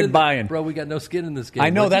skin fucking in buying. bro. We got no skin in this game. I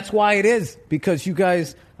know Once that's why it is, because you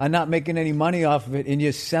guys are not making any money off of it, and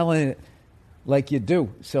you're selling it like you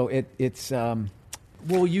do. So it's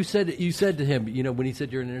Well, you said to him, when he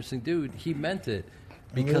said you're an interesting dude, he meant it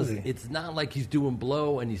because Really? it's not like he's doing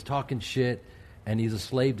blow and he's talking shit and he's a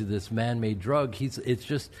slave to this man-made drug.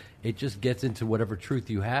 It just gets into whatever truth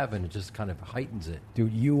you have and it just kind of heightens it.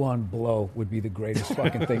 dude, you on blow would be the greatest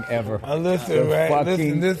fucking thing ever. Listen, right? Fucking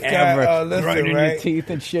Listen, this guy, ever. listen, Grinding right? your teeth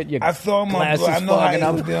and shit. Your I saw him on glasses blow. I know how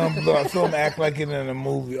fogging he up. was on blow. I saw him act like it in a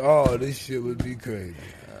movie. Oh, this shit would be crazy.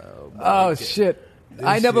 Oh shit!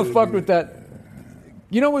 I never shit fucked would with that.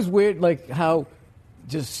 You know what's weird? Like how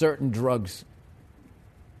just certain drugs,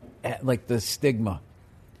 like the stigma.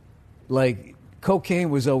 Like cocaine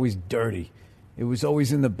was always dirty. It was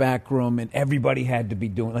always in the back room, and everybody had to be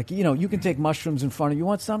doing like you can take mushrooms in front of you.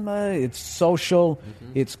 Want some? It's social.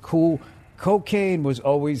 It's cool. Cocaine was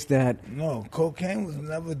always that. No, cocaine was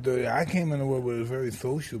never dirty. I came in the world with a very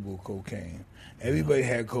sociable cocaine. Everybody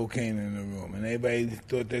had cocaine in the room, and everybody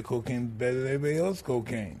thought their cocaine was better than everybody else's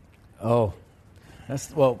cocaine. Oh,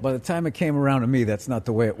 by the time it came around to me, that's not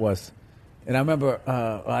the way it was. And I remember,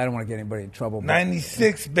 I don't want to get anybody in trouble.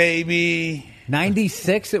 96, baby.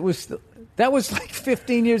 96? That was like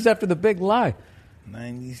 15 years after The Big Lie.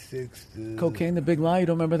 96. Cocaine, The Big Lie? You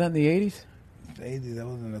don't remember that in the 80s? 80s, I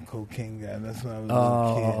wasn't a cocaine guy. That's when I was a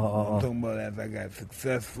little kid. I'm talking about as I got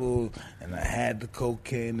successful and I had the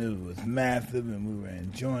cocaine. It was massive and we were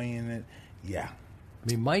enjoying it. Yeah. I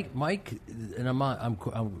mean, Mike, and I'm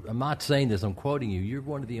not saying this. I'm quoting you. You're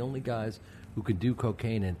one of the only guys who can do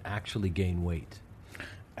cocaine and actually gain weight.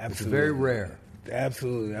 Absolutely. It's very rare.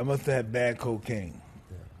 Absolutely. I must have had bad cocaine.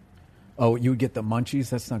 Yeah. Oh, you would get the munchies?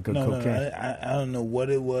 That's not good cocaine. No, I don't know what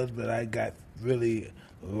it was, but I got really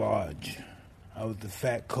large. I was the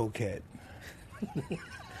fat cokehead.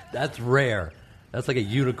 That's rare. That's like a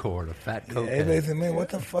unicorn, a fat cokehead. Everybody said, man, what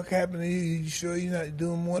the fuck happened to you? You sure you're not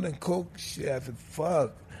doing more than coke? Shit, I said,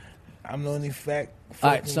 fuck. I'm the only fat. All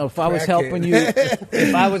right, so if I was helping you,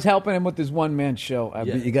 if I was helping him with his one-man show,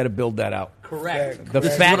 you got to build that out. Correct. The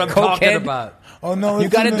this fat is what I'm talking cokehead. about. Oh no, you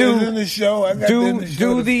got to in the show. I got do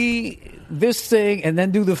this thing and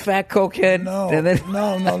then do the fat cokehead. No, and then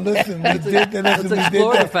no. Listen, we did that. Let's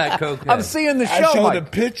explore the fat cokehead. I'm seeing the show. I showed Mike. a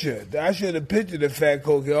picture. I showed a picture of the fat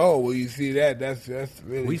cokehead. Oh, well, you see that? That's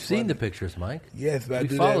really. We've funny. seen the pictures, Mike. Yes, but I We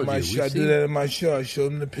do that in my followed you. show. I We've do seen- that in my show. I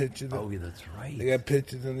showed them the pictures. Oh, yeah, that's right. They got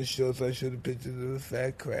pictures in the show, so I showed the pictures of the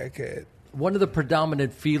fat crackhead. One of the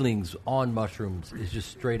predominant feelings on mushrooms is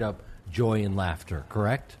just straight up joy and laughter,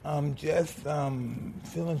 correct? Just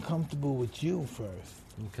feeling comfortable with you first.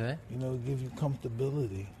 Okay. Give you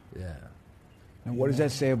comfortability. Yeah. And what does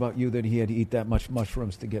that say about you that he had to eat that much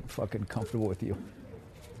mushrooms to get fucking comfortable with you?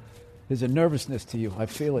 There's a nervousness to you. I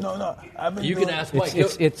feel it. No. I've been You doing, can ask Mike.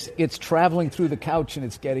 It's traveling through the couch and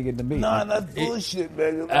it's getting into me. No, that's bullshit,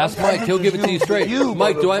 man. Ask Mike. He'll give it to you straight.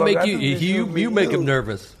 Mike, do I make you? You make him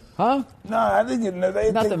nervous. Huh? No, I think it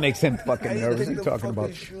nervous. Nothing makes him fucking nervous. What are you talking about?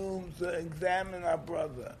 Shrooms to examine our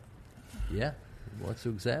brother. Yeah. He wants to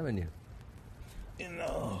examine you. Did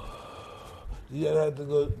you ever have to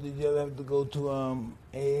go to AA?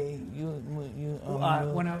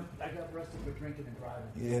 When I got arrested for drinking and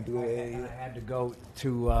driving, You had to go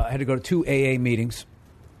to AA. I had to go to 2 AA meetings,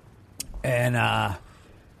 and I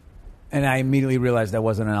immediately realized I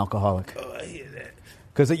wasn't an alcoholic. Oh, I hear that.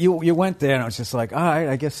 Because you went there and I was just like, all right,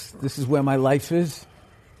 I guess this is where my life is.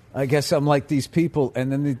 I guess I'm like these people,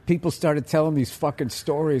 and then the people started telling these fucking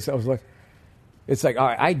stories. I was like. It's like, all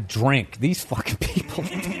right, I drink. These fucking people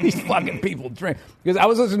drink. Because I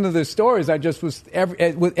was listening to the stories. I just was,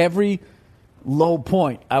 with every low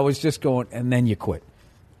point, I was just going, and then you quit.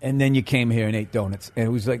 And then you came here and ate donuts. And it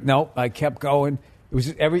was like, no, I kept going. It was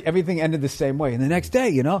just everything ended the same way. And the next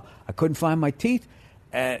day, I couldn't find my teeth.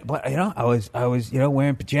 But, I was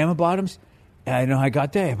wearing pajama bottoms. And I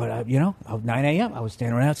got there. But, 9 a.m., I was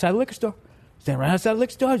standing right outside the liquor store.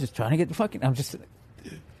 Just trying to get the fucking,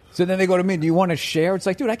 So then they go to me, do you want to share? It's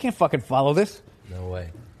like, dude, I can't fucking follow this. No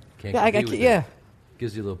way. Can't Yeah, compete with yeah. it.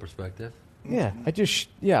 Gives you a little perspective. Yeah,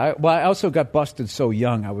 I also got busted so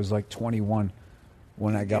young. I was like 21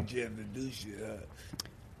 when I got. You have to do shit, huh?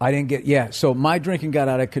 I didn't get, so my drinking got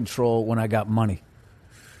out of control when I got money.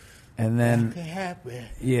 And then. That can happen.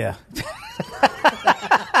 Yeah.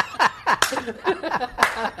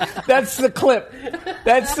 That's the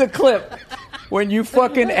clip. When you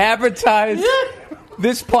fucking advertise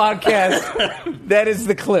this podcast, that is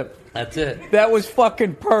the clip. That's it. That was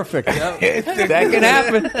fucking perfect. Yep. That can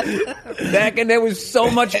happen. There was so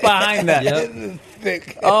much behind that. Yep.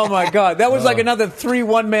 Oh my God. That was like another 3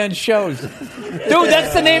 one-man shows. Dude,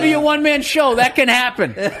 that's the name of your one-man show. That can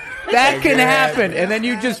happen. That can happen. And then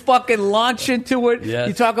you just fucking launch into it. Yes.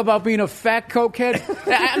 You talk about being a fat cokehead.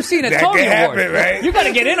 I'm seeing a That Tony can Award. happen, right? You got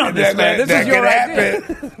to get in on this, man. This is your idea.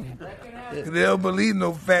 They don't believe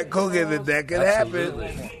no fat cokehead that can Absolutely.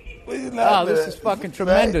 happen. Oh, this is fucking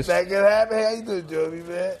tremendous. That can happen. How you doing, Joey,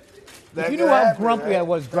 man? If you knew how grumpy I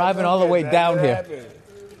was driving all the way down here.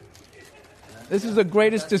 This is the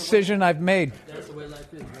greatest decision I've made. That's the way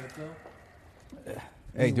life is, right, Phil?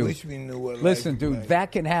 Hey, dude. Wish we knew what Listen, life dude, was like.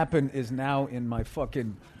 that can happen is now in my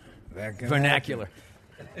fucking That can vernacular.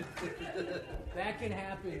 That can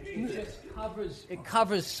happen. It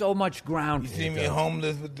covers so much ground. You see me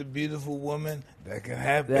homeless with the beautiful woman? That can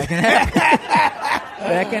happen. That can happen.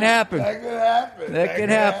 That can happen. That can happen. That can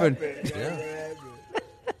happen. That can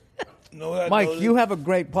happen. No, I Mike, noticed? you have a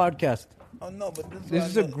great podcast. Oh no, but This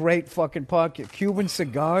is a great fucking podcast. Cuban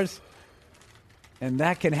cigars, and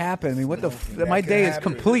that can happen. I mean, what the? That My can day is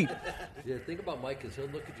happen. complete. Yeah, think about Mike is he'll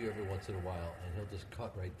look at you every once in a while and he'll just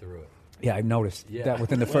cut right through it. Yeah, I noticed Yeah. that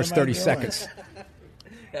within the What first am I 30 doing? seconds.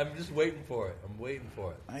 I'm just waiting for it. I'm waiting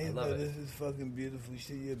for it. I love know it. this is fucking beautiful. You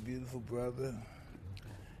see your beautiful brother.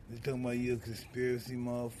 They're talking about you a conspiracy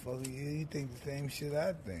motherfucker. You think the same shit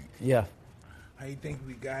I think. Yeah, How you think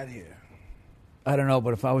we got here? I don't know,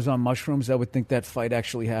 but if I was on mushrooms, I would think that fight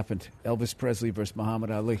actually happened. Elvis Presley versus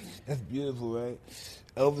Muhammad Ali. That's beautiful, right?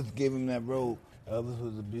 Elvis gave him that robe. Elvis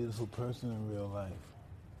was a beautiful person in real life.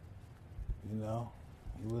 You know?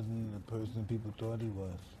 He wasn't the person people thought he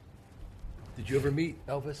was. Did you ever meet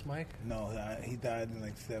Elvis, Mike? No, he died in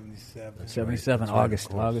like 77. 77, That's right, of August.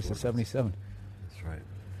 course. August of 77. That's right.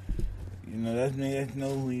 You know, that's me. That's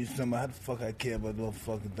know who you talking about. How the fuck I care about no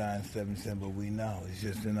fucking dying in 77, but we know. It's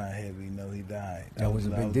just in our head. We know he died. That was a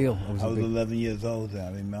big deal. I was 11 years old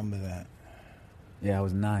then. I remember that. Yeah, I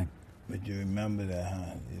was 9. But you remember that, huh?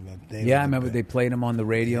 Yeah, I remember they played him on the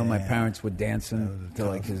radio. My Yeah. parents were That dancing was a to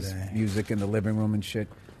like tough his day. music in the living room and shit.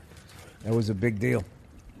 That was a big deal.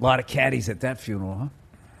 A lot of caddies at that funeral,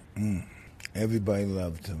 huh? Everybody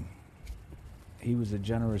loved him. He was a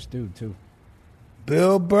generous dude, too.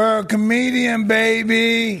 Bill Burr, comedian,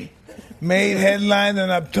 baby. Made headlines in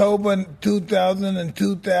October 2000 and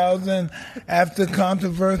 2000 after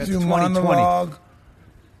controversial That's 2020. monologue.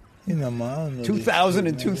 You know, man, I don't know this 2000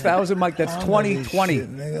 shit, and nigga. 2000, Mike, that's I don't know this 2020.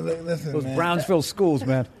 shit, nigga. Look, listen, Those man. Brownsville schools,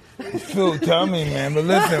 man. Phil, tell me, man. But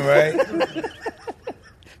listen, right?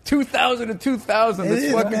 2000 and 2000, It that's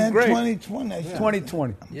is, fucking man. great. 2020.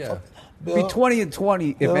 2020. Yeah. Be 20 and 20,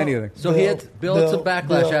 if Bill- anything. So he had Bill had some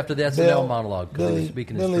backlash after the SNL monologue because he was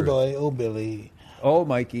speaking his Billy truth. boy, oh Billy, Oh,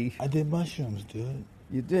 Mikey, I did mushrooms, dude.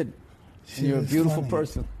 you did. She You're a was beautiful funny.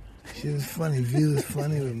 person. She was funny. View was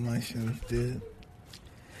funny with mushrooms, dude.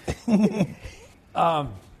 I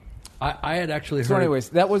had actually heard. So, anyways,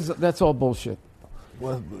 that's all bullshit.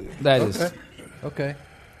 What? That is. Okay.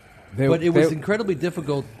 They- But it was they- incredibly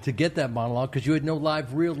difficult to get that monologue because you had no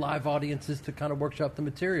real live audiences to kind of workshop the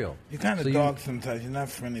material. You're kind of So dark sometimes. You're not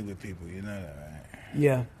friendly with people. You know that, right?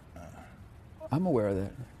 Yeah. I'm aware of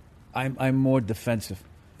that. I'm more defensive,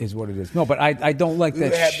 is what it is. No, but I don't like We were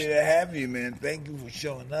that. happy to have you, man. Thank you for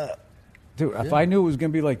showing up. Dude, if I knew it was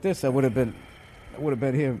going to be like this, I would have been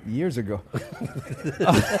here years ago.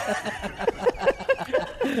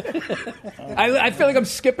 I feel like I'm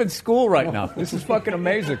skipping school right now. This is fucking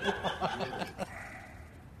amazing.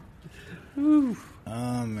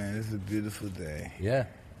 Oh man, this is a beautiful day. Yeah,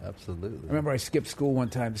 absolutely. I remember I skipped school one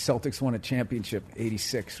time. The Celtics won a championship,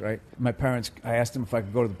 86, right? My parents, I asked them if I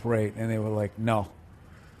could go to the parade, and they were like, no,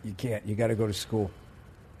 you can't. You got to go to school.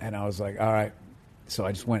 And I was like, all right. So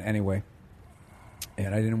I just went anyway.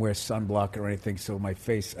 And I didn't wear sunblock or anything, so my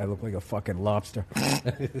face, I looked like a fucking lobster.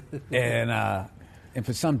 And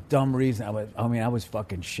for some dumb reason, I was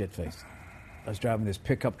fucking shit-faced. I was driving this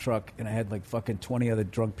pickup truck, and I had like fucking 20 other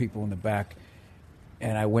drunk people in the back.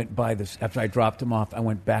 And I went by this, after I dropped them off, I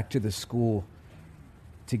went back to the school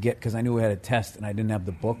to get, because I knew we had a test and I didn't have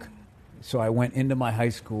the book. So I went into my high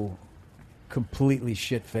school completely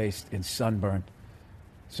shit-faced and sunburned.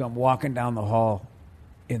 So I'm walking down the hall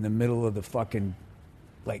in the middle of the fucking,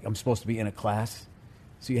 like I'm supposed to be in a class.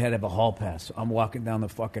 So you had to have a hall pass. So I'm walking down the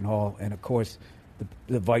fucking hall, and of course,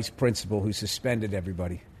 the vice principal who suspended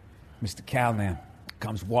everybody, Mr. Calnan,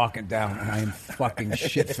 comes walking down, and I am fucking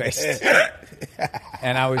shit-faced.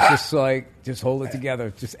 And I was just like, just hold it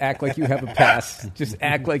together. Just act like you have a pass. Just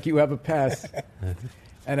act like you have a pass.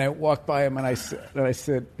 And I walked by him, and I said,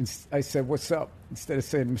 what's up? Instead of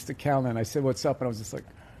saying Mr. Calnan, I said, what's up? And I was just like,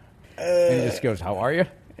 and he just goes, how are you?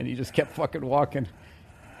 And he just kept fucking walking.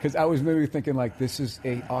 Because I was literally thinking, like, this is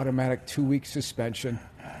a automatic 2-week suspension.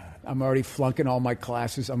 I'm already flunking all my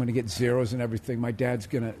classes. I'm going to get zeros and everything. My dad's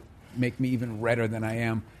going to make me even redder than I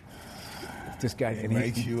am. This guy, He and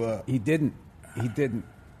writes you up. He didn't.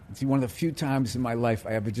 See, one of the few times in my life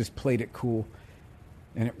I ever just played it cool,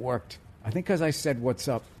 and it worked. I think because I said, what's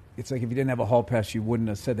up? It's like if you didn't have a hall pass, you wouldn't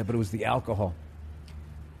have said that, but it was the alcohol.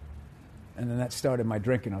 And then that started my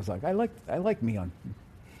drinking. I was like, I like me on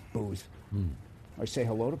booze. I say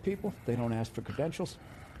hello to people. They don't ask for credentials.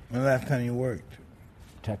 When the last time you worked?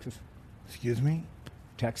 Texas. Excuse me?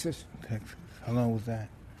 Texas. Texas. How long was that?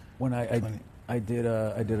 When I 20. did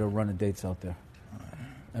a run of dates out there.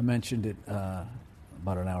 I mentioned it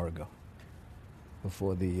about an hour ago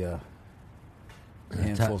before the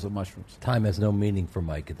handfuls of mushrooms. Time has no meaning for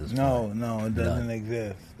Mike at this point. No, it doesn't None.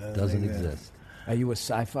 exist. Doesn't exist. Are you a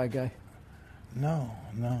sci-fi guy? No.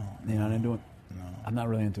 You're not into it? No. I'm not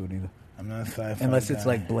really into it either. I'm not a sci-fi Unless guy. it's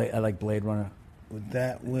like Blade. I like Blade Runner. Was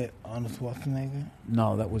that with Arnold Schwarzenegger?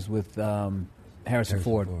 No, that was with Harrison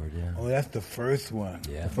Ford. Yeah. Oh, that's the first one.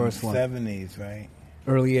 Yeah. The first one. 70s, right?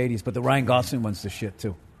 Early 80s. But the Ryan Gosling one's the shit,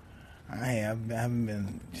 too. I haven't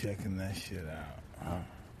been checking that shit out.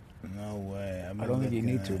 No way. I don't think you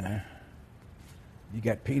need to, man. You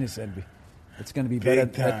got penis envy. It's going to be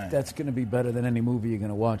Big better. time. That's going to be better than any movie you're going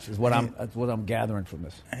to watch. That's what I'm gathering from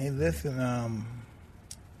this. Hey, listen.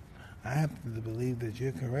 I happen to believe that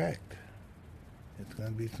you're correct. It's going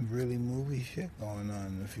to be some really movie shit going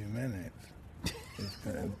on in a few minutes.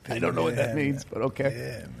 I don't know what that means, but okay.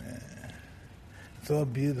 Yeah, man. It's all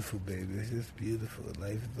beautiful, baby. It's just beautiful.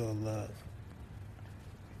 Life is all love.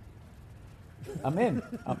 I'm in.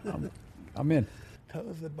 I'm in. Tell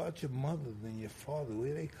us about your mother and your father.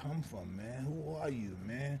 Where they come from, man? Who are you,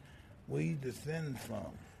 man? Where you descend from?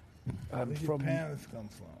 I'm Where your from parents come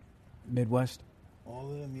from? Midwest,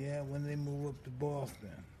 All of them, yeah. When they move up to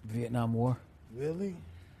Boston, Vietnam War. really?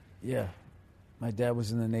 Yeah. My dad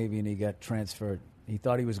was in the Navy and he got transferred. He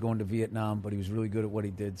thought he was going to Vietnam, but he was really good at what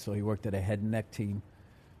he did. So he worked at a head and neck team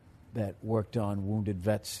that worked on wounded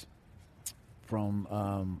vets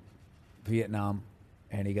from Vietnam,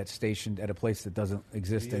 and he got stationed at a place that doesn't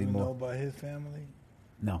exist Do you even know anymore. about his family?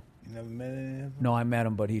 No. You never met any of them? No, I met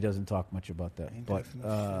him, but he doesn't talk much about that. Ain't But that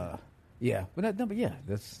some yeah, but yeah,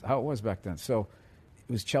 that's how it was back then. So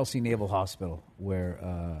it was Chelsea Naval Hospital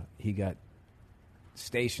where he got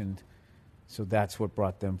stationed. So that's what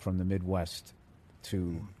brought them from the Midwest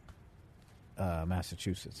to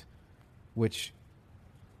Massachusetts, which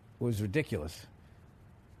was ridiculous.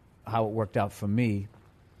 How it worked out for me,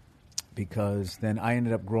 because then I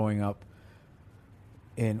ended up growing up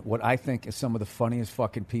in what I think is some of the funniest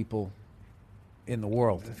fucking people in the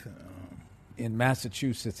world. In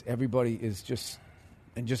Massachusetts, everybody is just,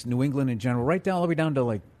 and just New England in general, right down all the way down to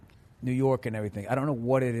like New York and everything. I don't know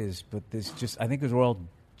what it is, but there's just, I think we're all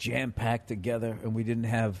jam-packed together, and we didn't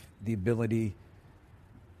have the ability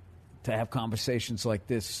to have conversations like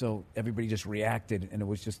this, so everybody just reacted, and it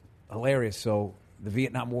was just hilarious. So the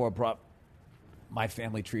Vietnam War brought my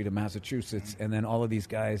family tree to Massachusetts, and then all of these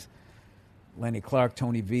guys, Lenny Clark,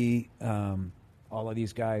 Tony V, all of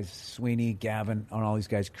these guys, Sweeney, Gavin, and all these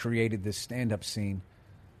guys created this stand-up scene.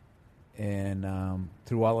 And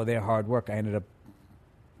through all of their hard work, I ended up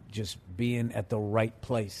just being at the right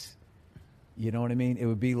place. You know what I mean? It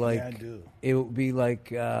would be like, Yeah, I do. It would be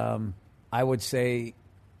like, I would say,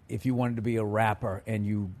 if you wanted to be a rapper and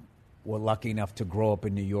you were lucky enough to grow up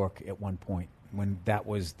in New York at one point, when that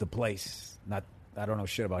was the place. Not, I don't know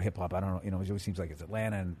shit about hip hop. I don't know. You know, it always seems like it's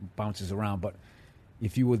Atlanta and bounces around. But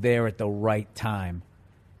if you were there at the right time,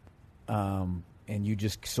 and you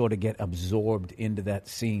just sort of get absorbed into that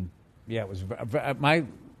scene, yeah, it was. My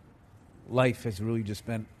life has really just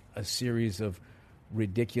been a series of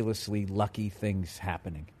ridiculously lucky things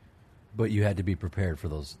happening. But you had to be prepared for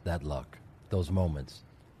that luck, those moments.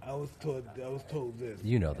 I was told this.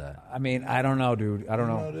 You know that. I mean, I don't know, dude. I don't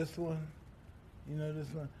know. You know this one? You know this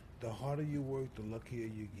one? The harder you work, the luckier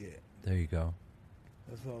you get. There you go.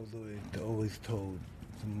 That's what I was always told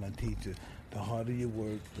from my teacher. The harder you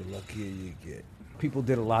work, the luckier you get. People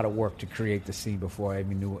did a lot of work to create the scene before I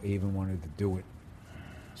even knew I even wanted to do it.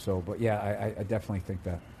 So, but yeah, I definitely think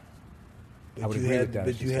that. I would agree with that.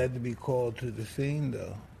 But you had to be called to the scene,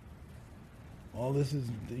 though. All this is,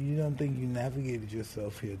 you don't think you navigated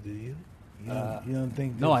yourself here, do you? You don't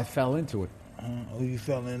think... No, I fell into it. Oh, you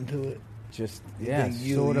fell into it? Just, You yeah,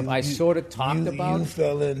 think sort of. I sort of talked about You it.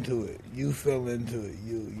 fell into it. You fell into it.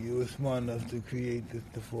 You were smart enough to create this,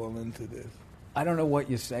 to fall into this. I don't know what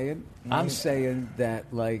you're saying. I'm saying that,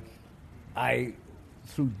 like, I,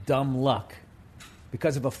 through dumb luck,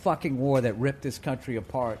 because of a fucking war that ripped this country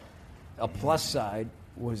apart, a plus side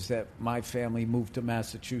was that my family moved to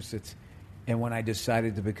Massachusetts, and when I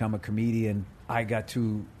decided to become a comedian, I got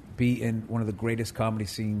to be in one of the greatest comedy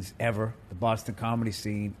scenes ever, the Boston comedy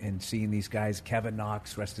scene, and seeing these guys, Kevin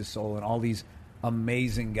Knox, rest his soul, and all these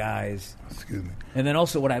amazing guys. Excuse me. And then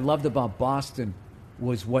also what I loved about Boston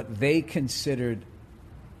was what they considered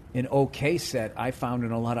an okay set. I found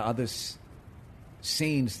in a lot of other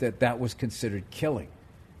scenes that was considered killing.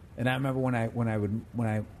 And I remember when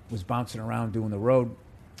I was bouncing around doing the road,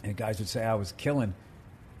 and guys would say I was killing,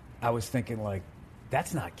 I was thinking, like,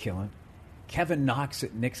 that's not killing. Kevin Knox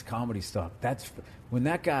at Nick's Comedy Stop. When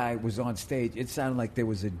that guy was on stage, it sounded like there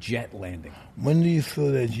was a jet landing. When do you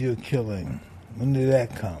feel that you're killing? When did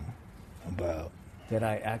that come about? That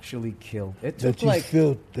I actually killed. It That took you like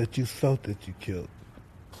felt that you killed.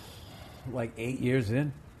 8 years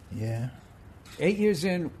in. Yeah. 8 years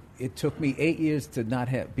in, it took me 8 years to not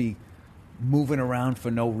be moving around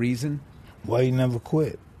for no reason. Why you never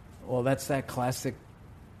quit? Well, that's that classic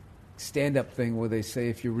stand-up thing where they say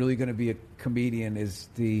if you're really going to be a comedian, is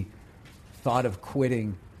the thought of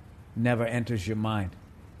quitting never enters your mind.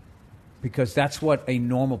 Because that's what a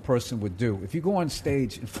normal person would do. If you go on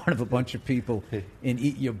stage in front of a bunch of people and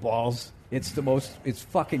eat your balls, it's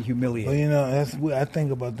fucking humiliating. Well, you know, that's what I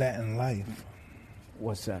think about that in life.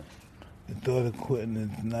 What's that? The thought of quitting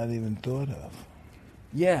is not even thought of.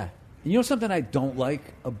 Yeah. You know something I don't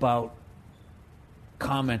like about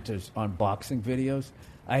commenters on boxing videos?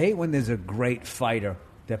 I hate when there's a great fighter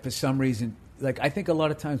that for some reason, like I think a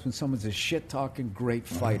lot of times when someone's a shit-talking great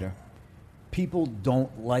fighter, people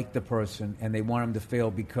don't like the person and they want him to fail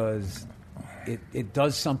because it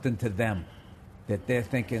does something to them that they're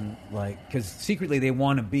thinking like, because secretly they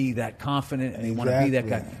want to be that confident and they want to be that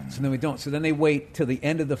guy. So then we don't. So then they wait till the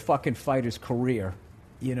end of the fucking fighter's career,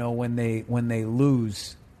 you know, when they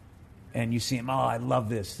lose and you see him, oh, I love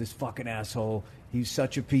this fucking asshole. He's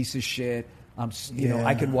such a piece of shit. You know,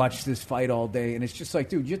 I could watch this fight all day. And it's just like,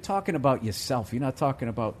 dude, you're talking about yourself. You're not talking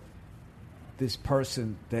about this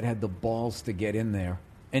person that had the balls to get in there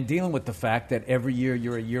and dealing with the fact that every year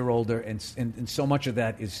you're a year older and so much of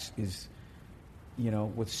that is you know,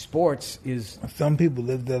 with sports is... Some people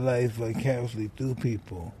live their life vicariously through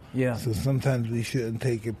people. Yeah. So sometimes we shouldn't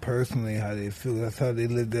take it personally how they feel. That's how they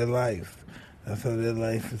live their life. That's how their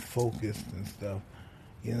life is focused and stuff.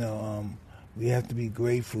 You know, we have to be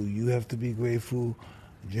grateful. You have to be grateful,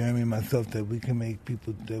 Jeremy and myself, that we can make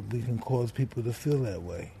people, that we can cause people to feel that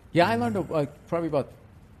way. Yeah, I learned probably about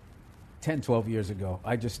 10, 12 years ago.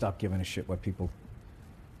 I just stopped giving a shit what people,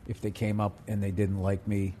 if they came up and they didn't like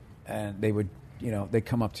me and they would, you know, they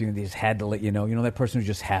come up to you and they just had to let you know. You know, that person who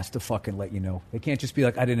just has to fucking let you know. They can't just be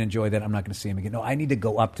like, I didn't enjoy that, I'm not going to see him again. No, I need to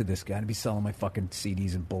go up to this guy and be selling my fucking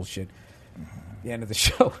CDs and bullshit. At the end of the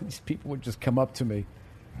show, these people would just come up to me,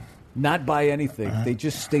 not buy anything. They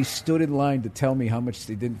stood in line to tell me how much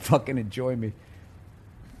they didn't fucking enjoy me.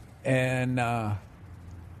 And I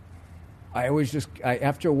always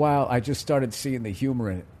after a while, I just started seeing the humor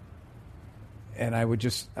in it. And I would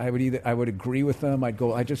agree with them. I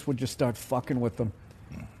would just start fucking with them.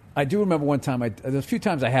 I do remember one time, there's a few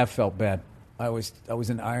times I have felt bad. I was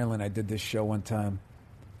in Ireland. I did this show one time.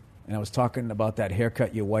 And I was talking about that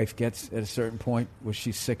haircut your wife gets at a certain point where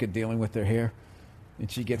she's sick of dealing with her hair. And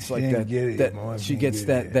she gets like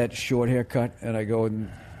that short haircut. And I go, and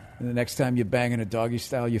the next time you're banging a doggy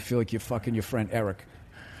style, you feel like you're fucking your friend Eric.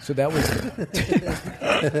 So that was...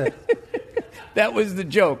 That was the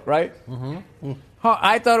joke, right? Mm-hmm.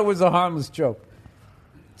 I thought it was a harmless joke.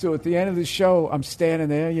 So at the end of the show, I'm standing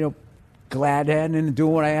there, you know, glad heading and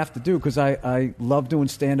doing what I have to do because I love doing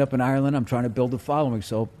stand-up in Ireland. I'm trying to build a following.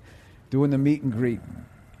 So doing the meet and greet.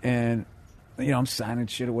 And, you know, I'm signing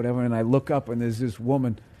shit or whatever. And I look up and there's this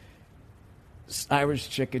woman, this Irish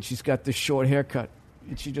chick, and she's got this short haircut.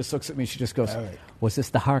 And she just looks at me. She just goes, right. Was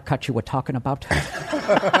this the haircut you were talking about?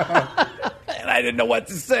 And I didn't know what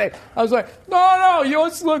to say. I was like, no,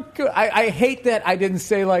 yours look good. I hate that I didn't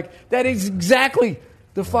say, like, that is exactly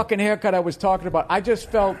the fucking haircut I was talking about. I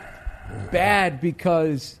just felt bad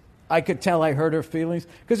because I could tell I hurt her feelings.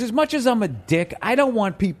 Because as much as I'm a dick, I don't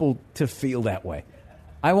want people to feel that way.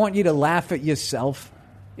 I want you to laugh at yourself.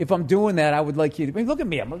 If I'm doing that, I would like you to... I mean, look at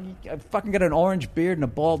me. I fucking got an orange beard and a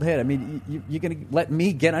bald head. I mean, you're going to let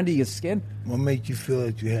me get under your skin? What made you feel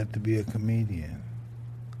that you had to be a comedian?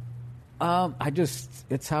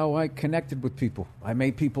 It's how I connected with people. I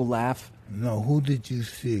made people laugh. No, who did you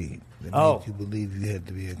see that made you believe you had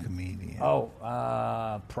to be a comedian?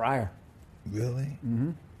 Pryor. Really?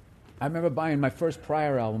 Mm-hmm. I remember buying my first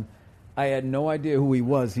Pryor album. I had no idea who he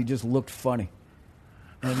was. He just looked funny.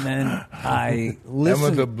 And then I listened. That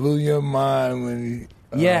must have blew your mind when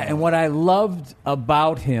he... Yeah, and what I loved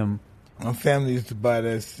about him... My family used to buy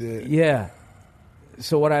that shit. Yeah.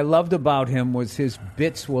 So what I loved about him was his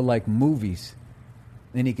bits were like movies.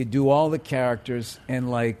 And he could do all the characters. And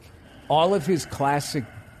like all of his classic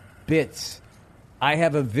bits, I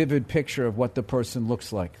have a vivid picture of what the person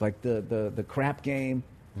looks like. Like the crap game,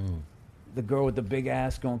 the girl with the big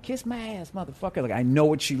ass going, kiss my ass, motherfucker. Like I know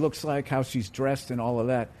what she looks like, how she's dressed and all of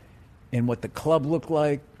that. And what the club looked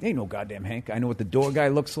like. Ain't no goddamn Hank. I know what the door guy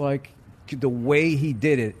looks like. The way he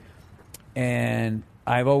did it. And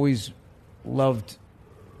I've always loved...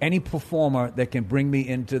 any performer that can bring me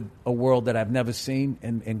into a world that I've never seen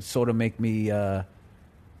and sort of make me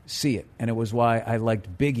see it. And it was why I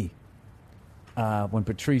liked Biggie. When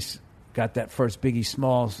Patrice got that first Biggie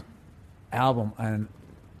Smalls album, and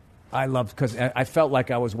I loved, because I felt like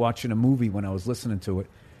I was watching a movie when I was listening to it.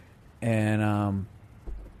 And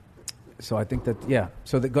So I think that, yeah.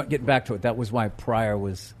 So getting back to it, that was why Pryor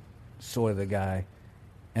was sort of the guy.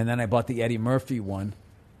 And then I bought the Eddie Murphy one,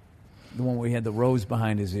 the one where he had the rose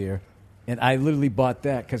behind his ear. And I literally bought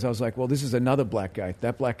that because I was like, well, this is another black guy.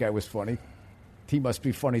 That black guy was funny. He must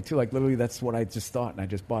be funny, too. Like, literally, that's what I just thought. And I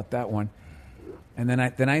just bought that one. And then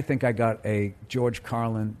I think I got a George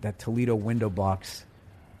Carlin, that Toledo window box.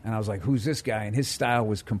 And I was like, who's this guy? And his style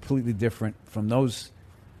was completely different from those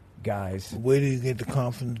guys. Where do you get the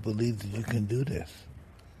confidence to believe that you can do this?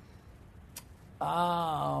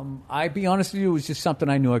 I be honest with you, it was just something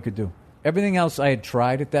I knew I could do. Everything else I had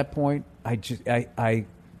tried at that point, I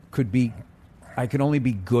could only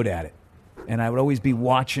be good at it. And I would always be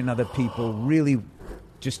watching other people really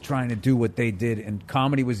just trying to do what they did. And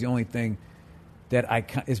comedy was the only thing that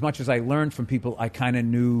as much as I learned from people, I kind of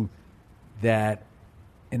knew that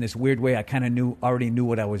in this weird way, I kind of already knew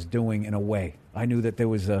what I was doing in a way. I knew that there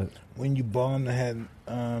was a... When you bombed and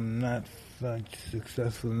had not such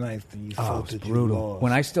successful nights, then you felt that you lost.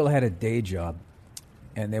 When I still had a day job,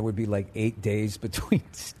 and there would be like 8 days between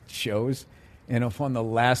shows, and if on the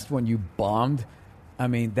last one you bombed, I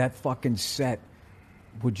mean, that fucking set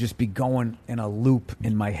would just be going in a loop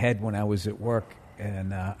in my head when I was at work.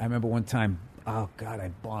 And I remember one time, oh, God, I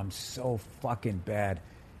bombed so fucking bad.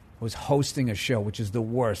 I was hosting a show, which is the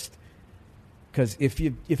worst. Because if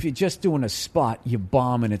you're just doing a spot, you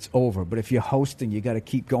bomb and it's over. But if you're hosting, you got to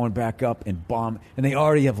keep going back up and bomb. And they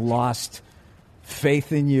already have lost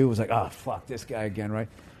faith in you. It was like, oh, fuck, this guy again, right?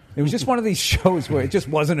 It was just one of these shows where it just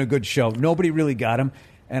wasn't a good show. Nobody really got him.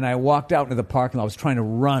 And I walked out into the parking lot. I was trying to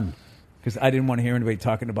run because I didn't want to hear anybody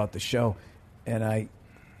talking about the show. And I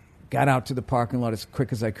got out to the parking lot as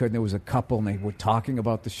quick as I could. And there was a couple, and they were talking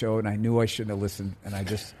about the show. And I knew I shouldn't have listened. And I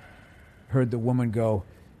just heard the woman go,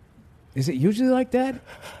 is it usually like that?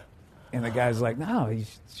 And the guy's like, no,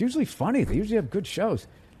 it's usually funny. They usually have good shows.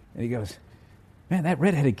 And he goes, man, that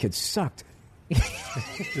redheaded kid sucked. And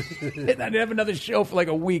I didn't have another show for like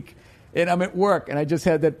a week. And I'm at work, and I just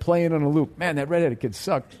had that playing on a loop. Man, that redheaded kid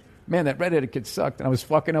sucked. Man, that redheaded kid sucked. And I was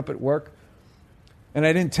fucking up at work. And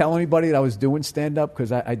I didn't tell anybody that I was doing stand-up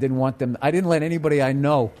because I didn't want them. I didn't let anybody I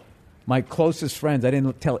know, my closest friends, I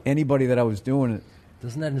didn't tell anybody that I was doing it.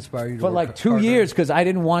 Doesn't that inspire you to For work like 2 harder? years because I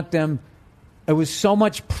didn't want them. It was so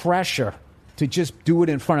much pressure to just do it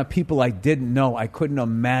in front of people I didn't know. I couldn't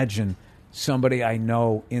imagine somebody I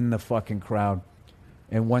know in the fucking crowd.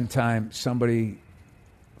 And one time, somebody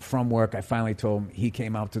from work, I finally told him, he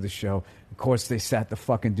came out to the show. Of course, they sat the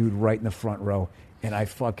fucking dude right in the front row, and I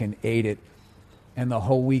fucking ate it. And the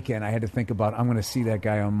whole weekend, I had to think about, I'm going to see that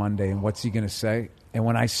guy on Monday, and what's he going to say? And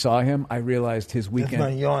when I saw him, I realized his weekend...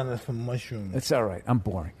 That's not yawn, that's from mushrooms. It's all right. I'm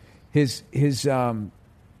boring. His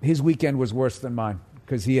weekend was worse than mine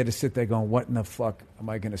because he had to sit there going, what in the fuck am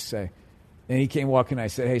I going to say? And he came walking, and I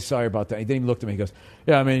said, hey, sorry about that. He didn't even look at me. He goes,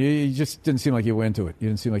 yeah, I mean, you just didn't seem like you were into it. You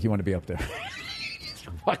didn't seem like you wanted to be up there. He just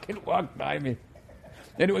fucking walked by me.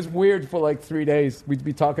 And it was weird for like 3 days. We'd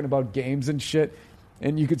be talking about games and shit,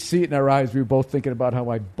 and you could see it in our eyes. We were both thinking about how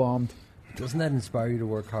I bombed. Doesn't that inspire you to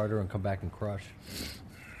work harder and come back and crush?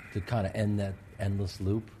 To kind of end that endless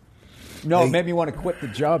loop? No, it made me want to quit the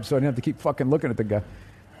job so I didn't have to keep fucking looking at the guy.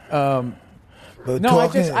 But No,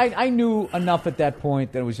 I knew enough at that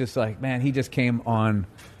point that it was just like, man, he just came on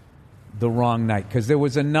the wrong night because there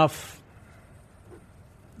was enough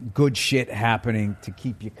good shit happening to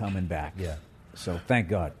keep you coming back. Yeah. So thank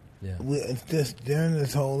God. Yeah. It's just during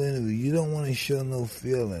this whole interview, you don't want to show no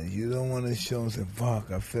feelings. You don't want to show and say,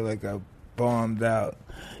 fuck, I feel like I bombed out.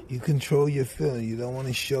 You control your feelings. You don't want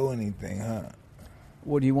to show anything, huh?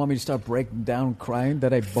 What, do you want me to start breaking down crying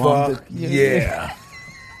that I bombed Fuck it? yeah.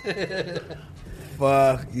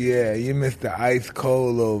 Fuck yeah. You missed the ice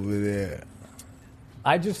cold over there.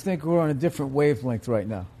 I just think we're on a different wavelength right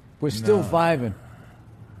now. We're still vibing.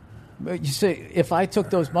 But you say, if I took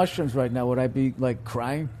those mushrooms right now, would I be like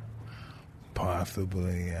crying?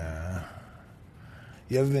 Possibly, yeah.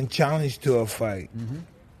 You ever been challenged to a fight? Mm-hmm.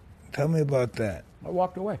 Tell me about that. I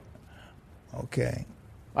walked away. Okay.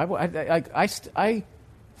 I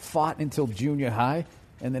fought until junior high,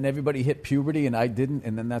 and then everybody hit puberty, and I didn't,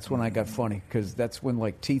 and then that's when I got funny, because that's when,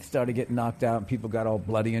 like, teeth started getting knocked out, and people got all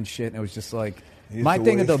bloody and shit, and it was just like... My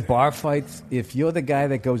thing of the bar fights, if you're the guy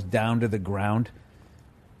that goes down to the ground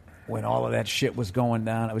when all of that shit was going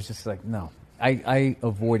down, I was just like, no. I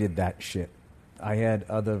avoided that shit. I had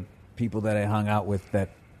other people that I hung out with that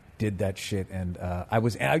did that shit, and I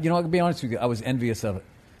was, you know, I can be honest with you, I was envious of it.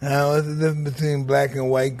 Now, what's the difference between black and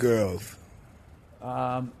white girls?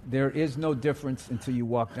 There is no difference until you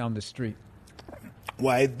walk down the street.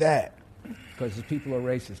 Why is that? Because the people are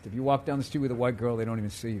racist. If you walk down the street with a white girl, they don't even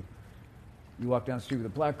see you. You walk down the street with a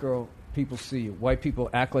black girl, people see you. White people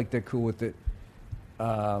act like they're cool with it.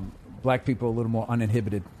 Black people are a little more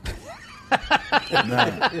uninhibited.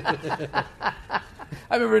 I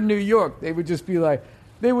remember in New York, they would just be like,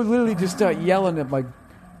 they would literally just start yelling at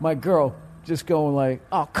my girl, just going like,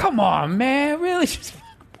 "Oh, come on, man, really?" Just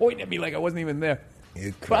pointing at me like I wasn't even there.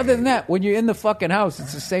 But other than that, when you're in the fucking house,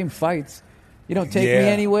 it's the same fights. You don't take me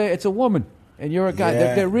anywhere. It's a woman, and you're a guy.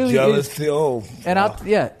 There really jealousy, is. And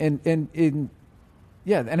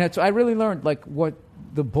and that's, I really learned like what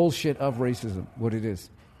the bullshit of racism, what it is,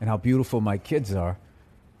 and how beautiful my kids are.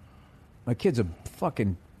 My kids are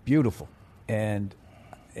fucking beautiful, and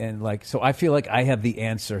like, so I feel like I have the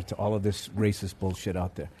answer to all of this racist bullshit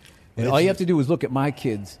out there. And all you have to do is look at my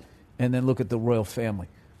kids, and then look at the royal family,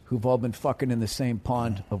 who've all been fucking in the same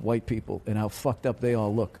pond of white people, and how fucked up they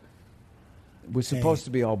all look. We're supposed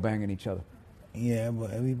to be all banging each other. Yeah,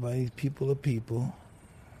 but people are people,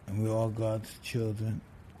 and we're all God's children.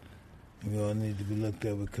 And we all need to be looked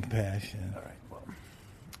at with compassion. All right, well,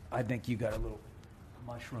 I think you got a little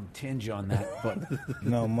mushroom tinge on that, but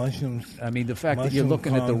no mushrooms. I mean, the fact that you're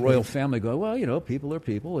looking at the royal family, go, well, you know, people are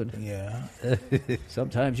people, and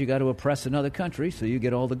sometimes you got to oppress another country so you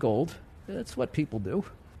get all the gold. That's what people do.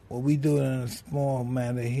 Well, we do it in a small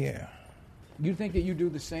matter here. You think that you do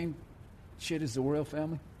the same shit as the royal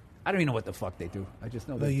family? I don't even know what the fuck they do. I just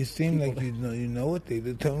know that. You seem like you know what they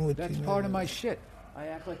do. Tell me what that's you know. part of my shit. I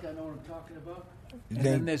act like I know what I'm talking about. And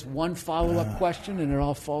then there's one follow-up question, and it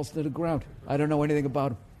all falls to the ground. I don't know anything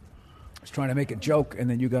about him. I was trying to make a joke, and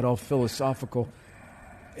then you got all philosophical,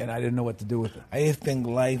 and I didn't know what to do with it. I just think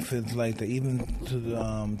life is like that. Even to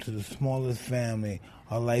the smallest family,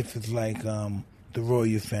 our life is like the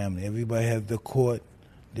royal family. Everybody has the court,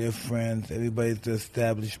 their friends. Everybody's the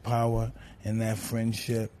established power in that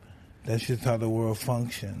friendship. That's just how the world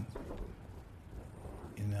functions.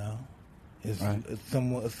 You know, it's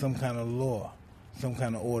some kind of law. Some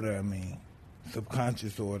kind of order, I mean.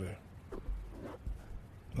 Subconscious order.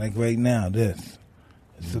 Like right now, this.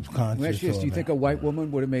 Subconscious order. Do you think a white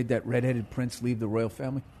woman would have made that redheaded prince leave the royal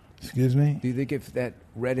family? Excuse me? Do you think if that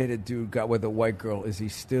redheaded dude got with a white girl, is he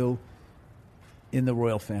still in the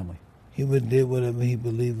royal family? He would have did whatever he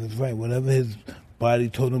believed was right. Whatever his body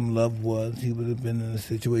told him love was, he would have been in the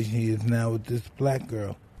situation he is now with this black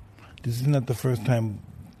girl. This is not the first time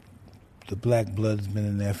the black blood's been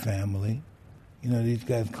in their family. You know, these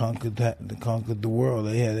guys conquered the world.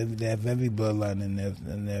 They have every bloodline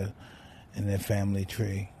in their family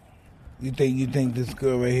tree. You think this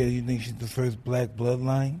girl right here? You think she's the first black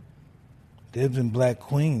bloodline? There's been black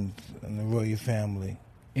queens in the royal family.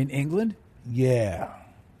 In England? Yeah.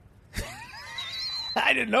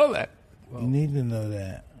 I didn't know that. Well, you need to know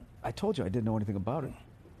that. I told you I didn't know anything about it.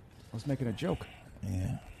 I was making a joke.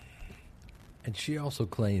 Yeah. And she also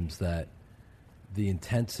claims that the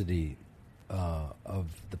intensity of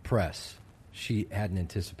the press she hadn't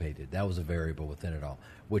anticipated. That was a variable within it all,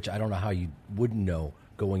 which I don't know how you wouldn't know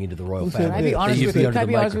going into the royal family. Can I be honest with you? Can I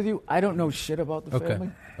be honest with you? I don't know shit about the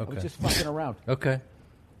family. I was just fucking around. Okay.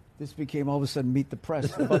 This became all of a sudden Meet the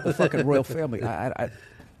Press about the fucking royal family.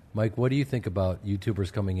 Mike, what do you think about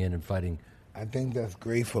YouTubers coming in and fighting? I think that's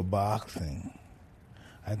great for boxing.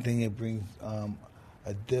 I think it brings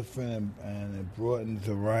a different and it broadens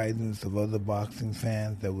the horizons of other boxing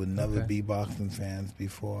fans that would never be boxing fans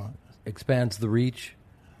before. Expands the reach,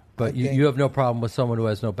 but you have no problem with someone who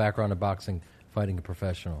has no background in boxing fighting a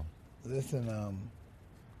professional. Listen,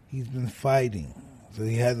 he's been fighting, so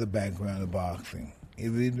he has a background in boxing.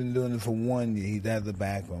 If he's been doing it for 1 year, he has a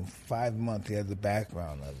background. 5 months, he has a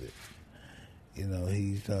background of it. You know,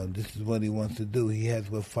 this is what he wants to do. He has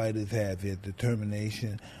what fighters have. He has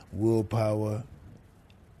determination, willpower,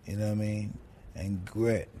 you know what I mean, and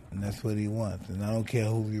grit, and that's what he wants. And I don't care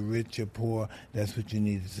who you're rich or poor, that's what you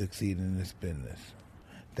need to succeed in this business.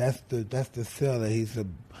 That's the seller. He's a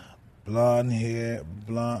blonde hair,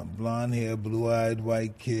 blue-eyed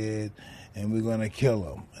white kid, and we're gonna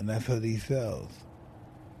kill him. And that's what he sells.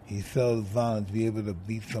 He sells violence, be able to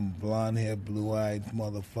beat some blonde-haired, blue-eyed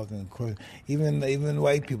motherfucking crush. Even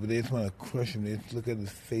white people, they just want to crush him. They just look at his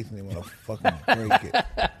face and they want to fucking break it.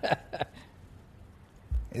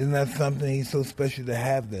 Isn't that something? He's so special to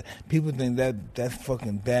have that. People think that's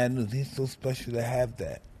fucking bad news. He's so special to have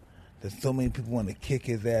that. That so many people want to kick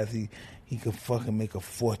his ass. He could fucking make a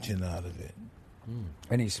fortune out of it.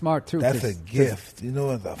 And he's smart, too. That's a gift. You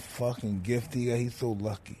know, it's a fucking gift he got. He's so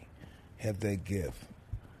lucky. Have that gift.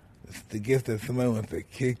 It's the gift that somebody wants to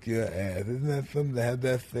kick your ass. Isn't that something to have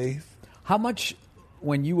that face? How much,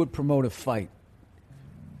 when you would promote a fight,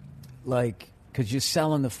 like, because you're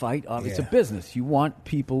selling the fight, it's a business. You want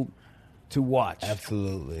people to watch.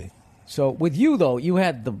 Absolutely. So with you though, you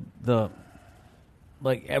had the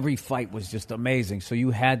like every fight was just amazing. So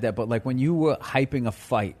you had that, but like when you were hyping a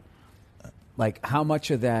fight, like how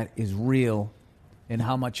much of that is real, and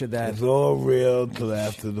how much of that It's all real till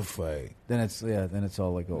after the fight. then it's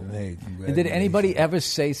all like over. Hey, And did anybody ever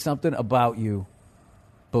say something about you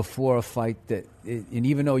before a fight and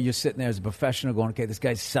even though you're sitting there as a professional going, okay, this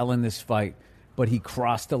guy's selling this fight, but he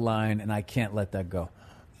crossed the line and I can't let that go?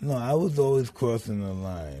 No, I was always crossing the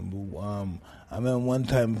line. But, I remember one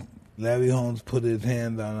time Larry Holmes put his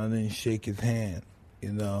hand down. I didn't shake his hand.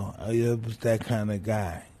 You know, I was that kind of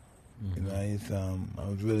guy. You know, I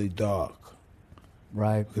was really dark.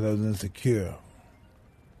 Right. Because I was insecure.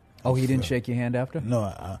 Oh, he didn't shake your hand after? No,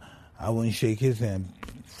 I wouldn't shake his hand.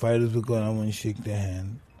 Fighters were going, I wouldn't shake their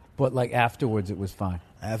hand. But like afterwards, it was fine.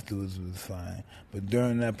 Afterwards, it was fine. But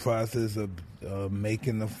during that process of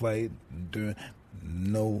making the fight,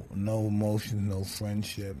 no emotion, no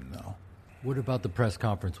friendship, no. What about the press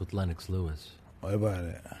conference with Lennox Lewis? What about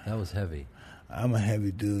it? That was heavy. I'm a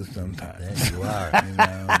heavy dude sometimes. There you are. You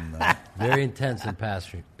know, Very intense and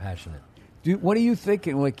passionate. Dude, what are you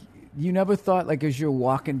thinking? Like, you never thought, like, as you're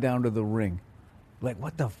walking down to the ring, like,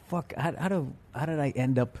 what the fuck? How did I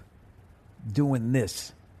end up doing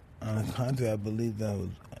this? On the contrary, I believe that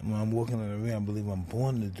when I'm walking in the ring, I believe I'm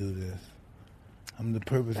born to do this. I'm the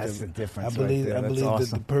purpose. That's the difference. I believe. Right there. I That's believe awesome.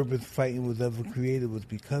 that the purpose fighting was ever created was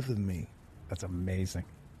because of me. That's amazing.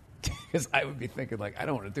 Because I would be thinking, like, I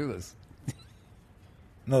don't want to do this.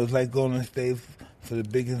 No, it's like going on stage for the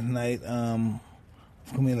biggest night.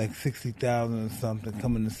 It's coming like 60,000 or something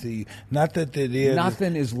coming to see you. Not that they're there.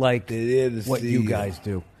 Nothing is like they're there to what see you you. guys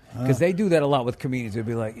do. Because they do that a lot with comedians. They'd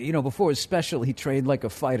be like, you know, before his special, he trained like a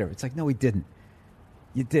fighter. It's like, no, he didn't.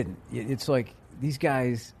 You didn't. It's like these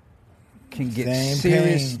guys can get Same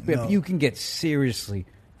serious. pain. No. You can get seriously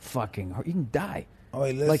fucking hurt. You can die. All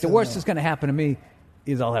right, Like the listen, worst that's going to happen to me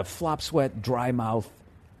is I'll have flop sweat, dry mouth,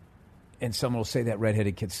 and someone will say that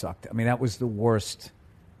redheaded kid sucked. I mean, that was the worst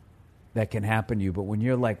that can happen to you. But when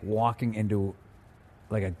you're like walking into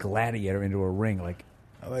like a gladiator into a ring, like,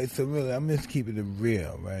 all right, so really, I'm just keeping it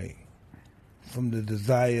real, right? From the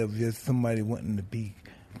desire of just somebody wanting to be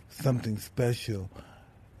something special,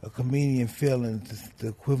 a comedian feeling is the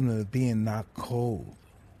equivalent of being knocked cold.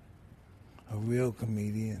 A real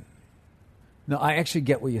comedian. no, I actually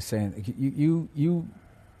get what you're saying. You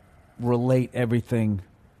relate everything.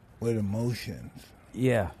 With emotions.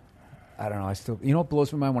 Yeah. I don't know. I still, you know what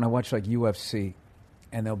blows my mind when I watch like UFC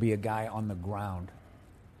and there'll be a guy on the ground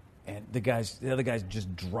and the other guy's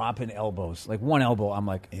just dropping elbows. Like one elbow, I'm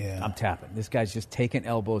like, Yeah. I'm tapping. This guy's just taking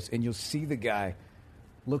elbows and you'll see the guy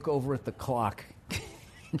look over at the clock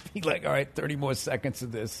and be like, all right, 30 more seconds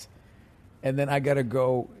of this. And then I got to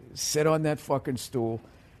go sit on that fucking stool.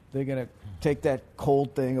 They're going to take that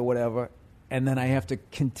cold thing or whatever. And then I have to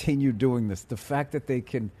continue doing this. The fact that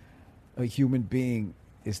a human being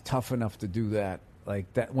is tough enough to do that.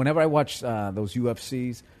 Like that. Whenever I watch those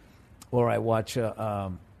UFCs or I watch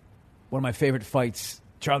one of my favorite fights,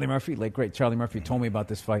 Charlie Murphy, late great Charlie Murphy told me about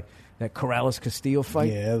this fight, that Corrales-Castillo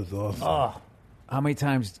fight. Yeah, that was awesome. Oh, how many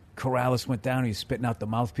times Corrales went down, he was spitting out the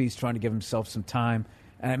mouthpiece, trying to give himself some time.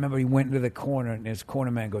 And I remember he went into the corner, and his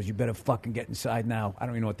corner man goes, you better fucking get inside now. I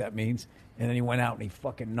don't even know what that means. And then he went out, and he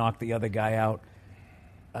fucking knocked the other guy out.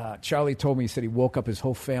 Charlie told me, he said he woke up his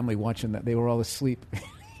whole family watching that. They were all asleep.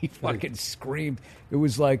 He fucking screamed. It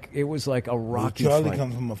was like a Rocky Charlie fight.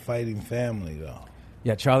 comes from a fighting family, though.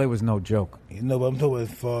 Yeah, Charlie was no joke. You know, but I'm talking about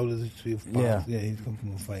his father. Yeah. Yeah, he's come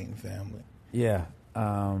from a fighting family. Yeah.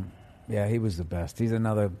 Yeah, he was the best. He's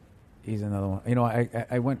another one. You know,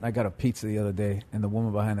 I got a pizza the other day, and the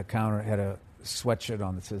woman behind the counter had a sweatshirt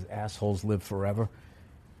on that says "Assholes Live Forever,"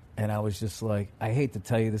 and I was just like, I hate to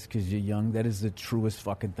tell you this because you're young. That is the truest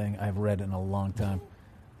fucking thing I've read in a long time.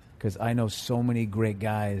 Because I know so many great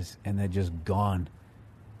guys, and they're just gone,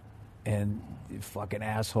 and fucking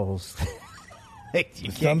assholes.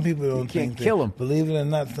 Some people don't think kill them. Believe it or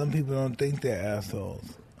not, some people don't think they're assholes,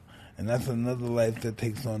 and that's another life that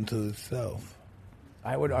takes on to itself.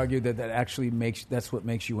 I would argue that actually that's what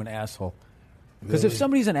makes you an asshole. Because Really? if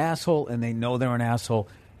somebody's an asshole and they know they're an asshole,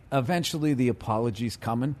 eventually the apology's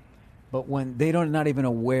coming. But when they don't, not even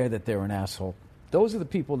aware that they're an asshole, those are the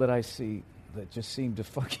people that I see that just seem to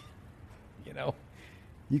fucking, you know,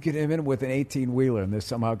 you could hit him with an 18-wheeler and they're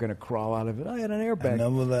somehow going to crawl out of it. I had an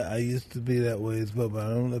airbag. I used to be that way as well, but I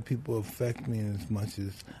don't let people affect me as much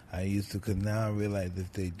as I used to. Because now I realize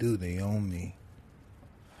if they do, they own me.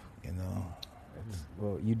 You know.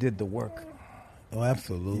 Well, you did the work. Oh,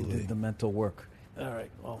 absolutely. You did the mental work. All right.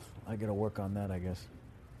 Well, I got to work on that, I guess.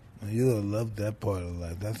 You'll love that part of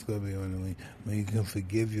life. That's gonna be when you can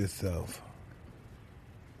forgive yourself.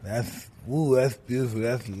 That's beautiful.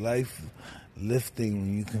 That's life lifting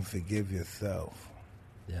when you can forgive yourself.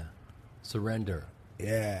 Yeah. Surrender.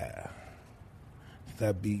 Yeah.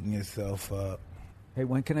 Stop beating yourself up. Hey,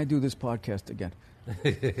 when can I do this podcast again?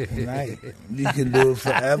 Tonight. You can do it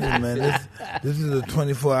forever, man. This is a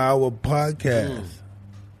 24-hour podcast.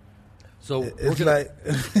 So It's like,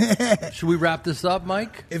 should we wrap this up,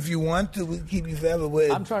 Mike? if you want to, we can keep you forever.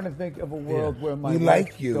 I'm trying to think of a world where my We wife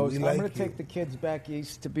like you. goes, We I'm like going to you. take the kids back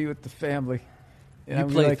east to be with the family. And You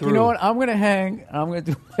I'm play like, through. you know what? I'm going to hang. I'm going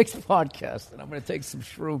to do Mike's podcast, and I'm going to take some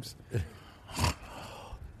shrooms.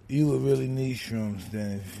 You would really need shrooms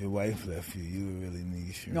then if your wife left you. You would really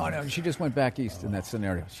need shrooms. No, she just went back east in that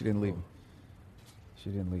scenario. She didn't leave me. She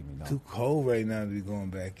didn't leave me, no. Too cold right now to be going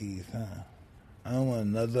back east, huh? I don't want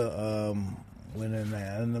another winter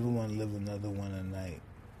night. I don't never want to live another winter night.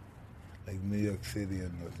 Like New York City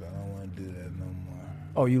and this. I don't want to do that no more.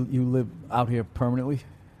 Oh, you live out here permanently?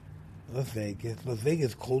 Las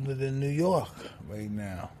Vegas colder than New York right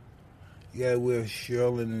now. You gotta wear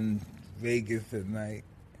Sherlin in Vegas at night.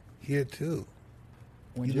 Here too.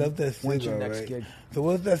 You love that When's cigar, your next right? gig? So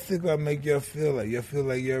what's that cigar make you feel like? You feel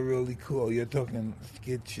like you're really cool. You're talking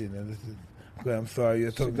skit shit. And this is, okay, I'm sorry,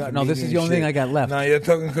 you're talking No, this is comedian the only shit. thing I got left. No, you're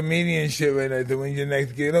talking comedian shit right now. So when your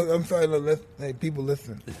next gig, no, I'm sorry, no, hey, people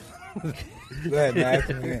listen. Go ahead, man. Ask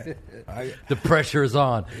me again. The pressure is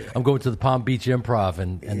on. I'm going to the Palm Beach Improv,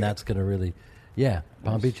 and that's going to really,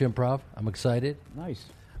 Palm Beach Improv. I'm excited. Nice.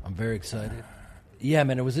 I'm very excited. Yeah,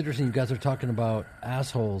 man, it was interesting. You guys are talking about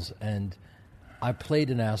assholes, and I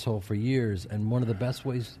played an asshole for years, and one of the best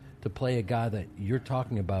ways to play a guy that you're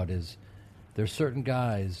talking about is there's certain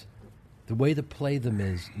guys, the way to play them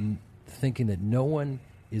is thinking that no one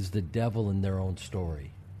is the devil in their own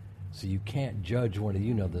story. So you can't judge one of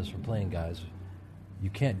you know this from playing guys.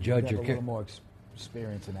 You can't judge I your have a little more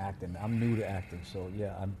experience in acting. I'm new to acting, so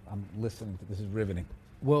yeah, I'm listening to this. Is riveting.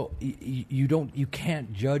 Well, you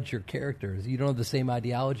can't judge your characters. You don't have the same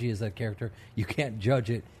ideology as that character. You can't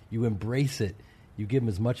judge it. You embrace it. You give them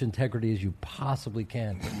as much integrity as you possibly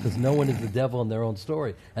can, because no one is the devil in their own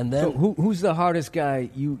story. And then, So who's the hardest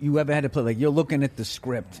guy you ever had to play? Like, you're looking at the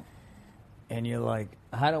script, and you're like,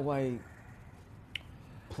 how do I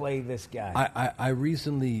play this guy? I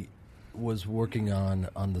recently was working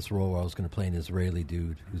on this role where I was going to play an Israeli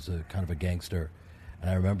dude who's a kind of a gangster,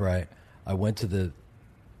 and I remember I went to the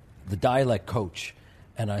dialect coach,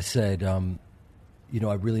 and I said, I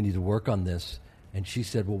really need to work on this. And she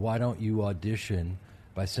said, well, why don't you audition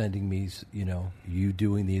by sending me, you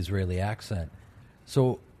doing the Israeli accent?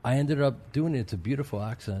 So I ended up doing it. It's a beautiful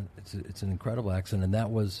accent. It's an incredible accent. And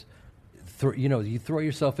that was, you throw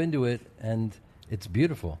yourself into it, and it's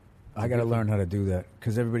beautiful. I got to learn how to do that,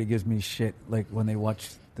 because everybody gives me shit. Like, when they watch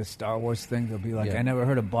the Star Wars thing, they'll be like, Yeah. I never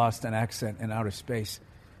heard a Boston accent in outer space.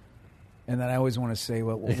 And then I always want to say,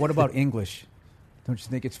 well, what about English? Don't you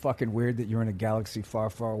think it's fucking weird that you're in a galaxy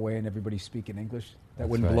far, far away and everybody's speaking English? That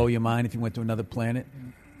wouldn't right. blow your mind if you went to another planet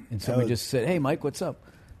and somebody just said, hey, Mike, what's up?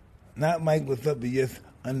 Not Mike, what's up, but just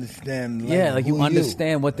understand. Like who you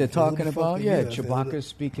understand what they're I said, who the talking fuck about. are Yeah, you? I said, Chewbacca's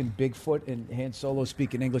speaking Bigfoot and Han Solo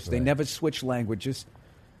speaking English. They Right. never switch languages,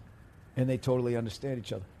 and they totally understand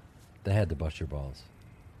each other. They had to bust your balls.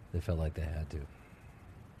 They felt like they had to.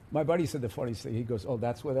 My buddy said the funniest thing. He goes, "Oh,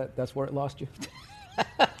 that's where it lost you."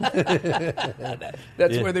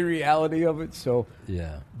 That's where the reality of it. So,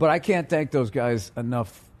 Yeah. but I can't thank those guys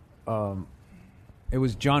enough. It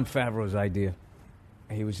was Jon Favreau's idea.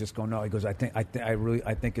 He was just going, no. He goes, I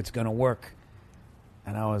think it's going to work.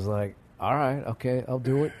 And I was like, all right, okay, I'll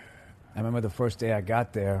do it. I remember the first day I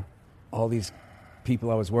got there, all these people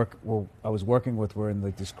I was working with were in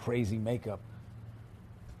like this crazy makeup,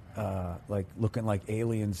 like looking like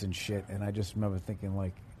aliens and shit. And I just remember thinking,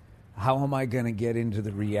 like, how am I going to get into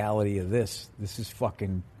the reality of this? This is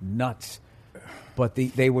fucking nuts. But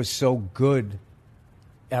they were so good.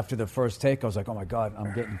 After the first take, I was like, oh my God,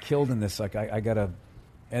 I'm getting killed in this. Like, I got to.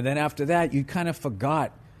 And then after that, you kind of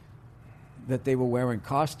forgot that they were wearing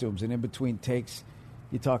costumes. And in between takes,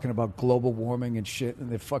 you're talking about global warming and shit, and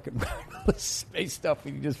they're fucking wearing all this space stuff,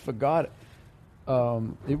 and you just forgot it.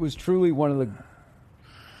 It was truly one of the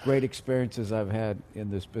great experiences I've had in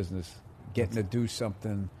this business, getting to do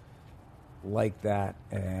something like that.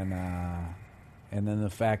 And then the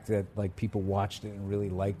fact that, like, people watched it and really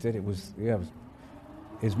liked it. It was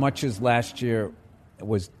as much as last year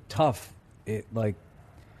was tough,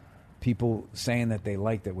 people saying that they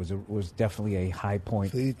liked it was definitely a high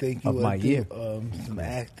point So you think you of my want to year. do some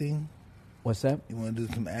acting? What's that? You want to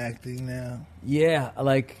do some acting now? Yeah,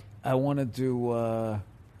 like I want to do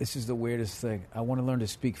This is the weirdest thing. I want to learn to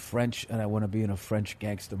speak French, and I want to be in a French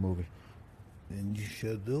gangster movie. Then you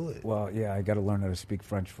should do it. Well, yeah, I got to learn how to speak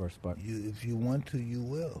French first, but If you want to, you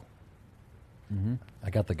will. I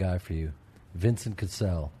got the guy for you. Vincent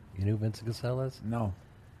Cassel. You know who Vincent Cassel is? no.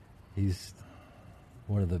 He's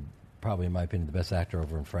one of the, probably in my opinion, the best actor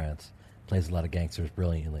over in France. Plays a lot of gangsters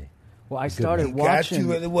brilliantly. Well, I started Got watching.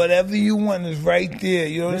 you. Whatever you want is right there.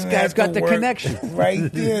 You don't This even guy's have to got the work. connection.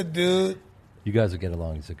 Right there, dude. You guys will get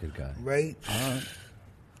along. He's a good guy. Right.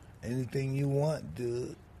 Anything you want,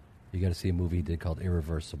 dude. You got to see a movie he did called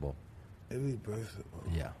Irreversible. Irreversible.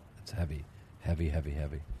 Yeah, it's heavy. Heavy.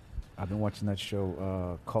 I've been watching that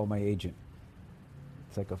show, Call My Agent.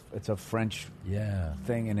 It's a French Yeah.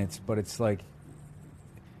 thing, and it's like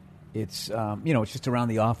it's it's just around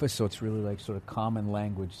the office, so it's really like sort of common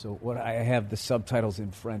language. So what I have the subtitles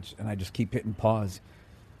in French, and I just keep hitting pause,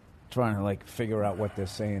 trying to like figure out what they're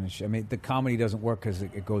saying and shit. I mean, the comedy doesn't work because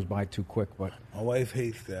it goes by too quick. But My wife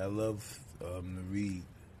hates that. I love to read.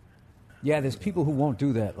 yeah, there's people who won't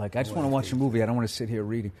do that. Like I just want to watch a movie. I don't want to sit here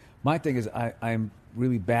reading. My thing is I'm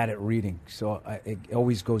really bad at reading, so it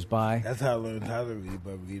always goes by. That's how I learned how to read,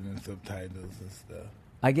 by reading subtitles and stuff.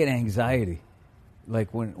 I get anxiety.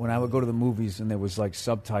 Like when I would go to the movies and there was like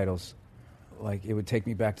subtitles, like it would take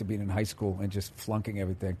me back to being in high school and just flunking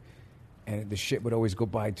everything. And the shit would always go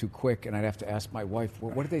by too quick, and I'd have to ask my wife,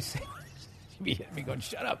 well, what did they say? She'd be at me going,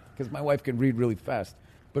 shut up, because my wife can read really fast.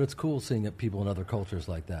 But it's cool seeing that people in other cultures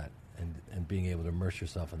like that and being able to immerse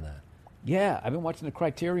yourself in that. Yeah, I've been watching the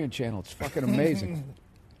Criterion Channel. It's fucking amazing.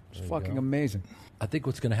 It's fucking amazing. I think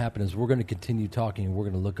what's going to happen is we're going to continue talking and we're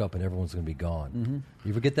going to look up and everyone's going to be gone. Mm-hmm.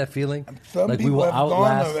 You ever get that feeling? Some like we people will have gone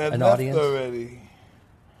outlast already, an left audience? already.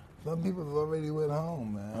 Some people have already went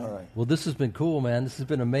home, man. All right. Well, this has been cool, man. This has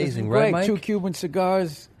been This amazing, is right, great. Mike? 2 Cuban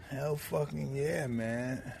cigars. Hell fucking yeah,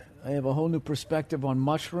 man. I have a whole new perspective on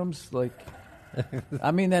mushrooms. Like,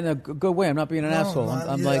 I mean that in a good way. I'm not being an asshole.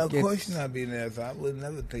 I'm like, of course you're not being an asshole. I would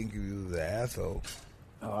never think of you as an asshole.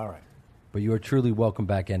 Oh, all right. But you are truly welcome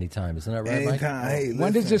back anytime. Isn't that right, Mike? Anytime. Hey,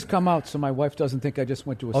 When does listen. this come out so my wife doesn't think I just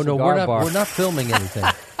went to a Oh, cigar no, bar? we're not filming anything.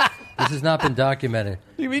 This has not been documented.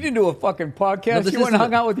 You didn't do a fucking podcast. this You went and isn't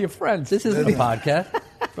hung a- out with your friends. This isn't a podcast.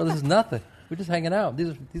 Bro, this is nothing. We're just hanging out.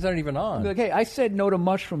 These aren't even on. Like, hey, I said no to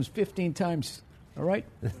mushrooms 15 times. All right?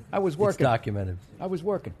 I was It's working. documented. I was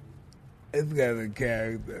working. It's got a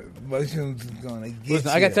character. Mushrooms is going to get Listen,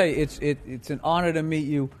 you. I got to tell you, it's an honor to meet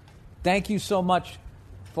you. Thank you so much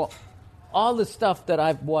for all the stuff that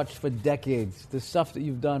I've watched for decades. The stuff that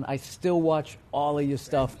you've done, I still watch all of your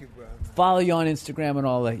stuff. you, brother. Follow you on Instagram and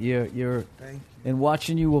all that. You're Thank you. and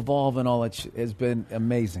watching you evolve and all that has been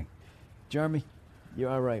amazing. Jeremy, you're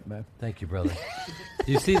all right, man. Thank you, brother.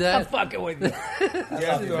 Do you see I'm that? fucking with you.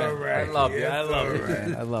 Yes, all right. I love you. Yes, I love all you.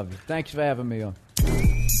 right. I love you. Thanks for having me on.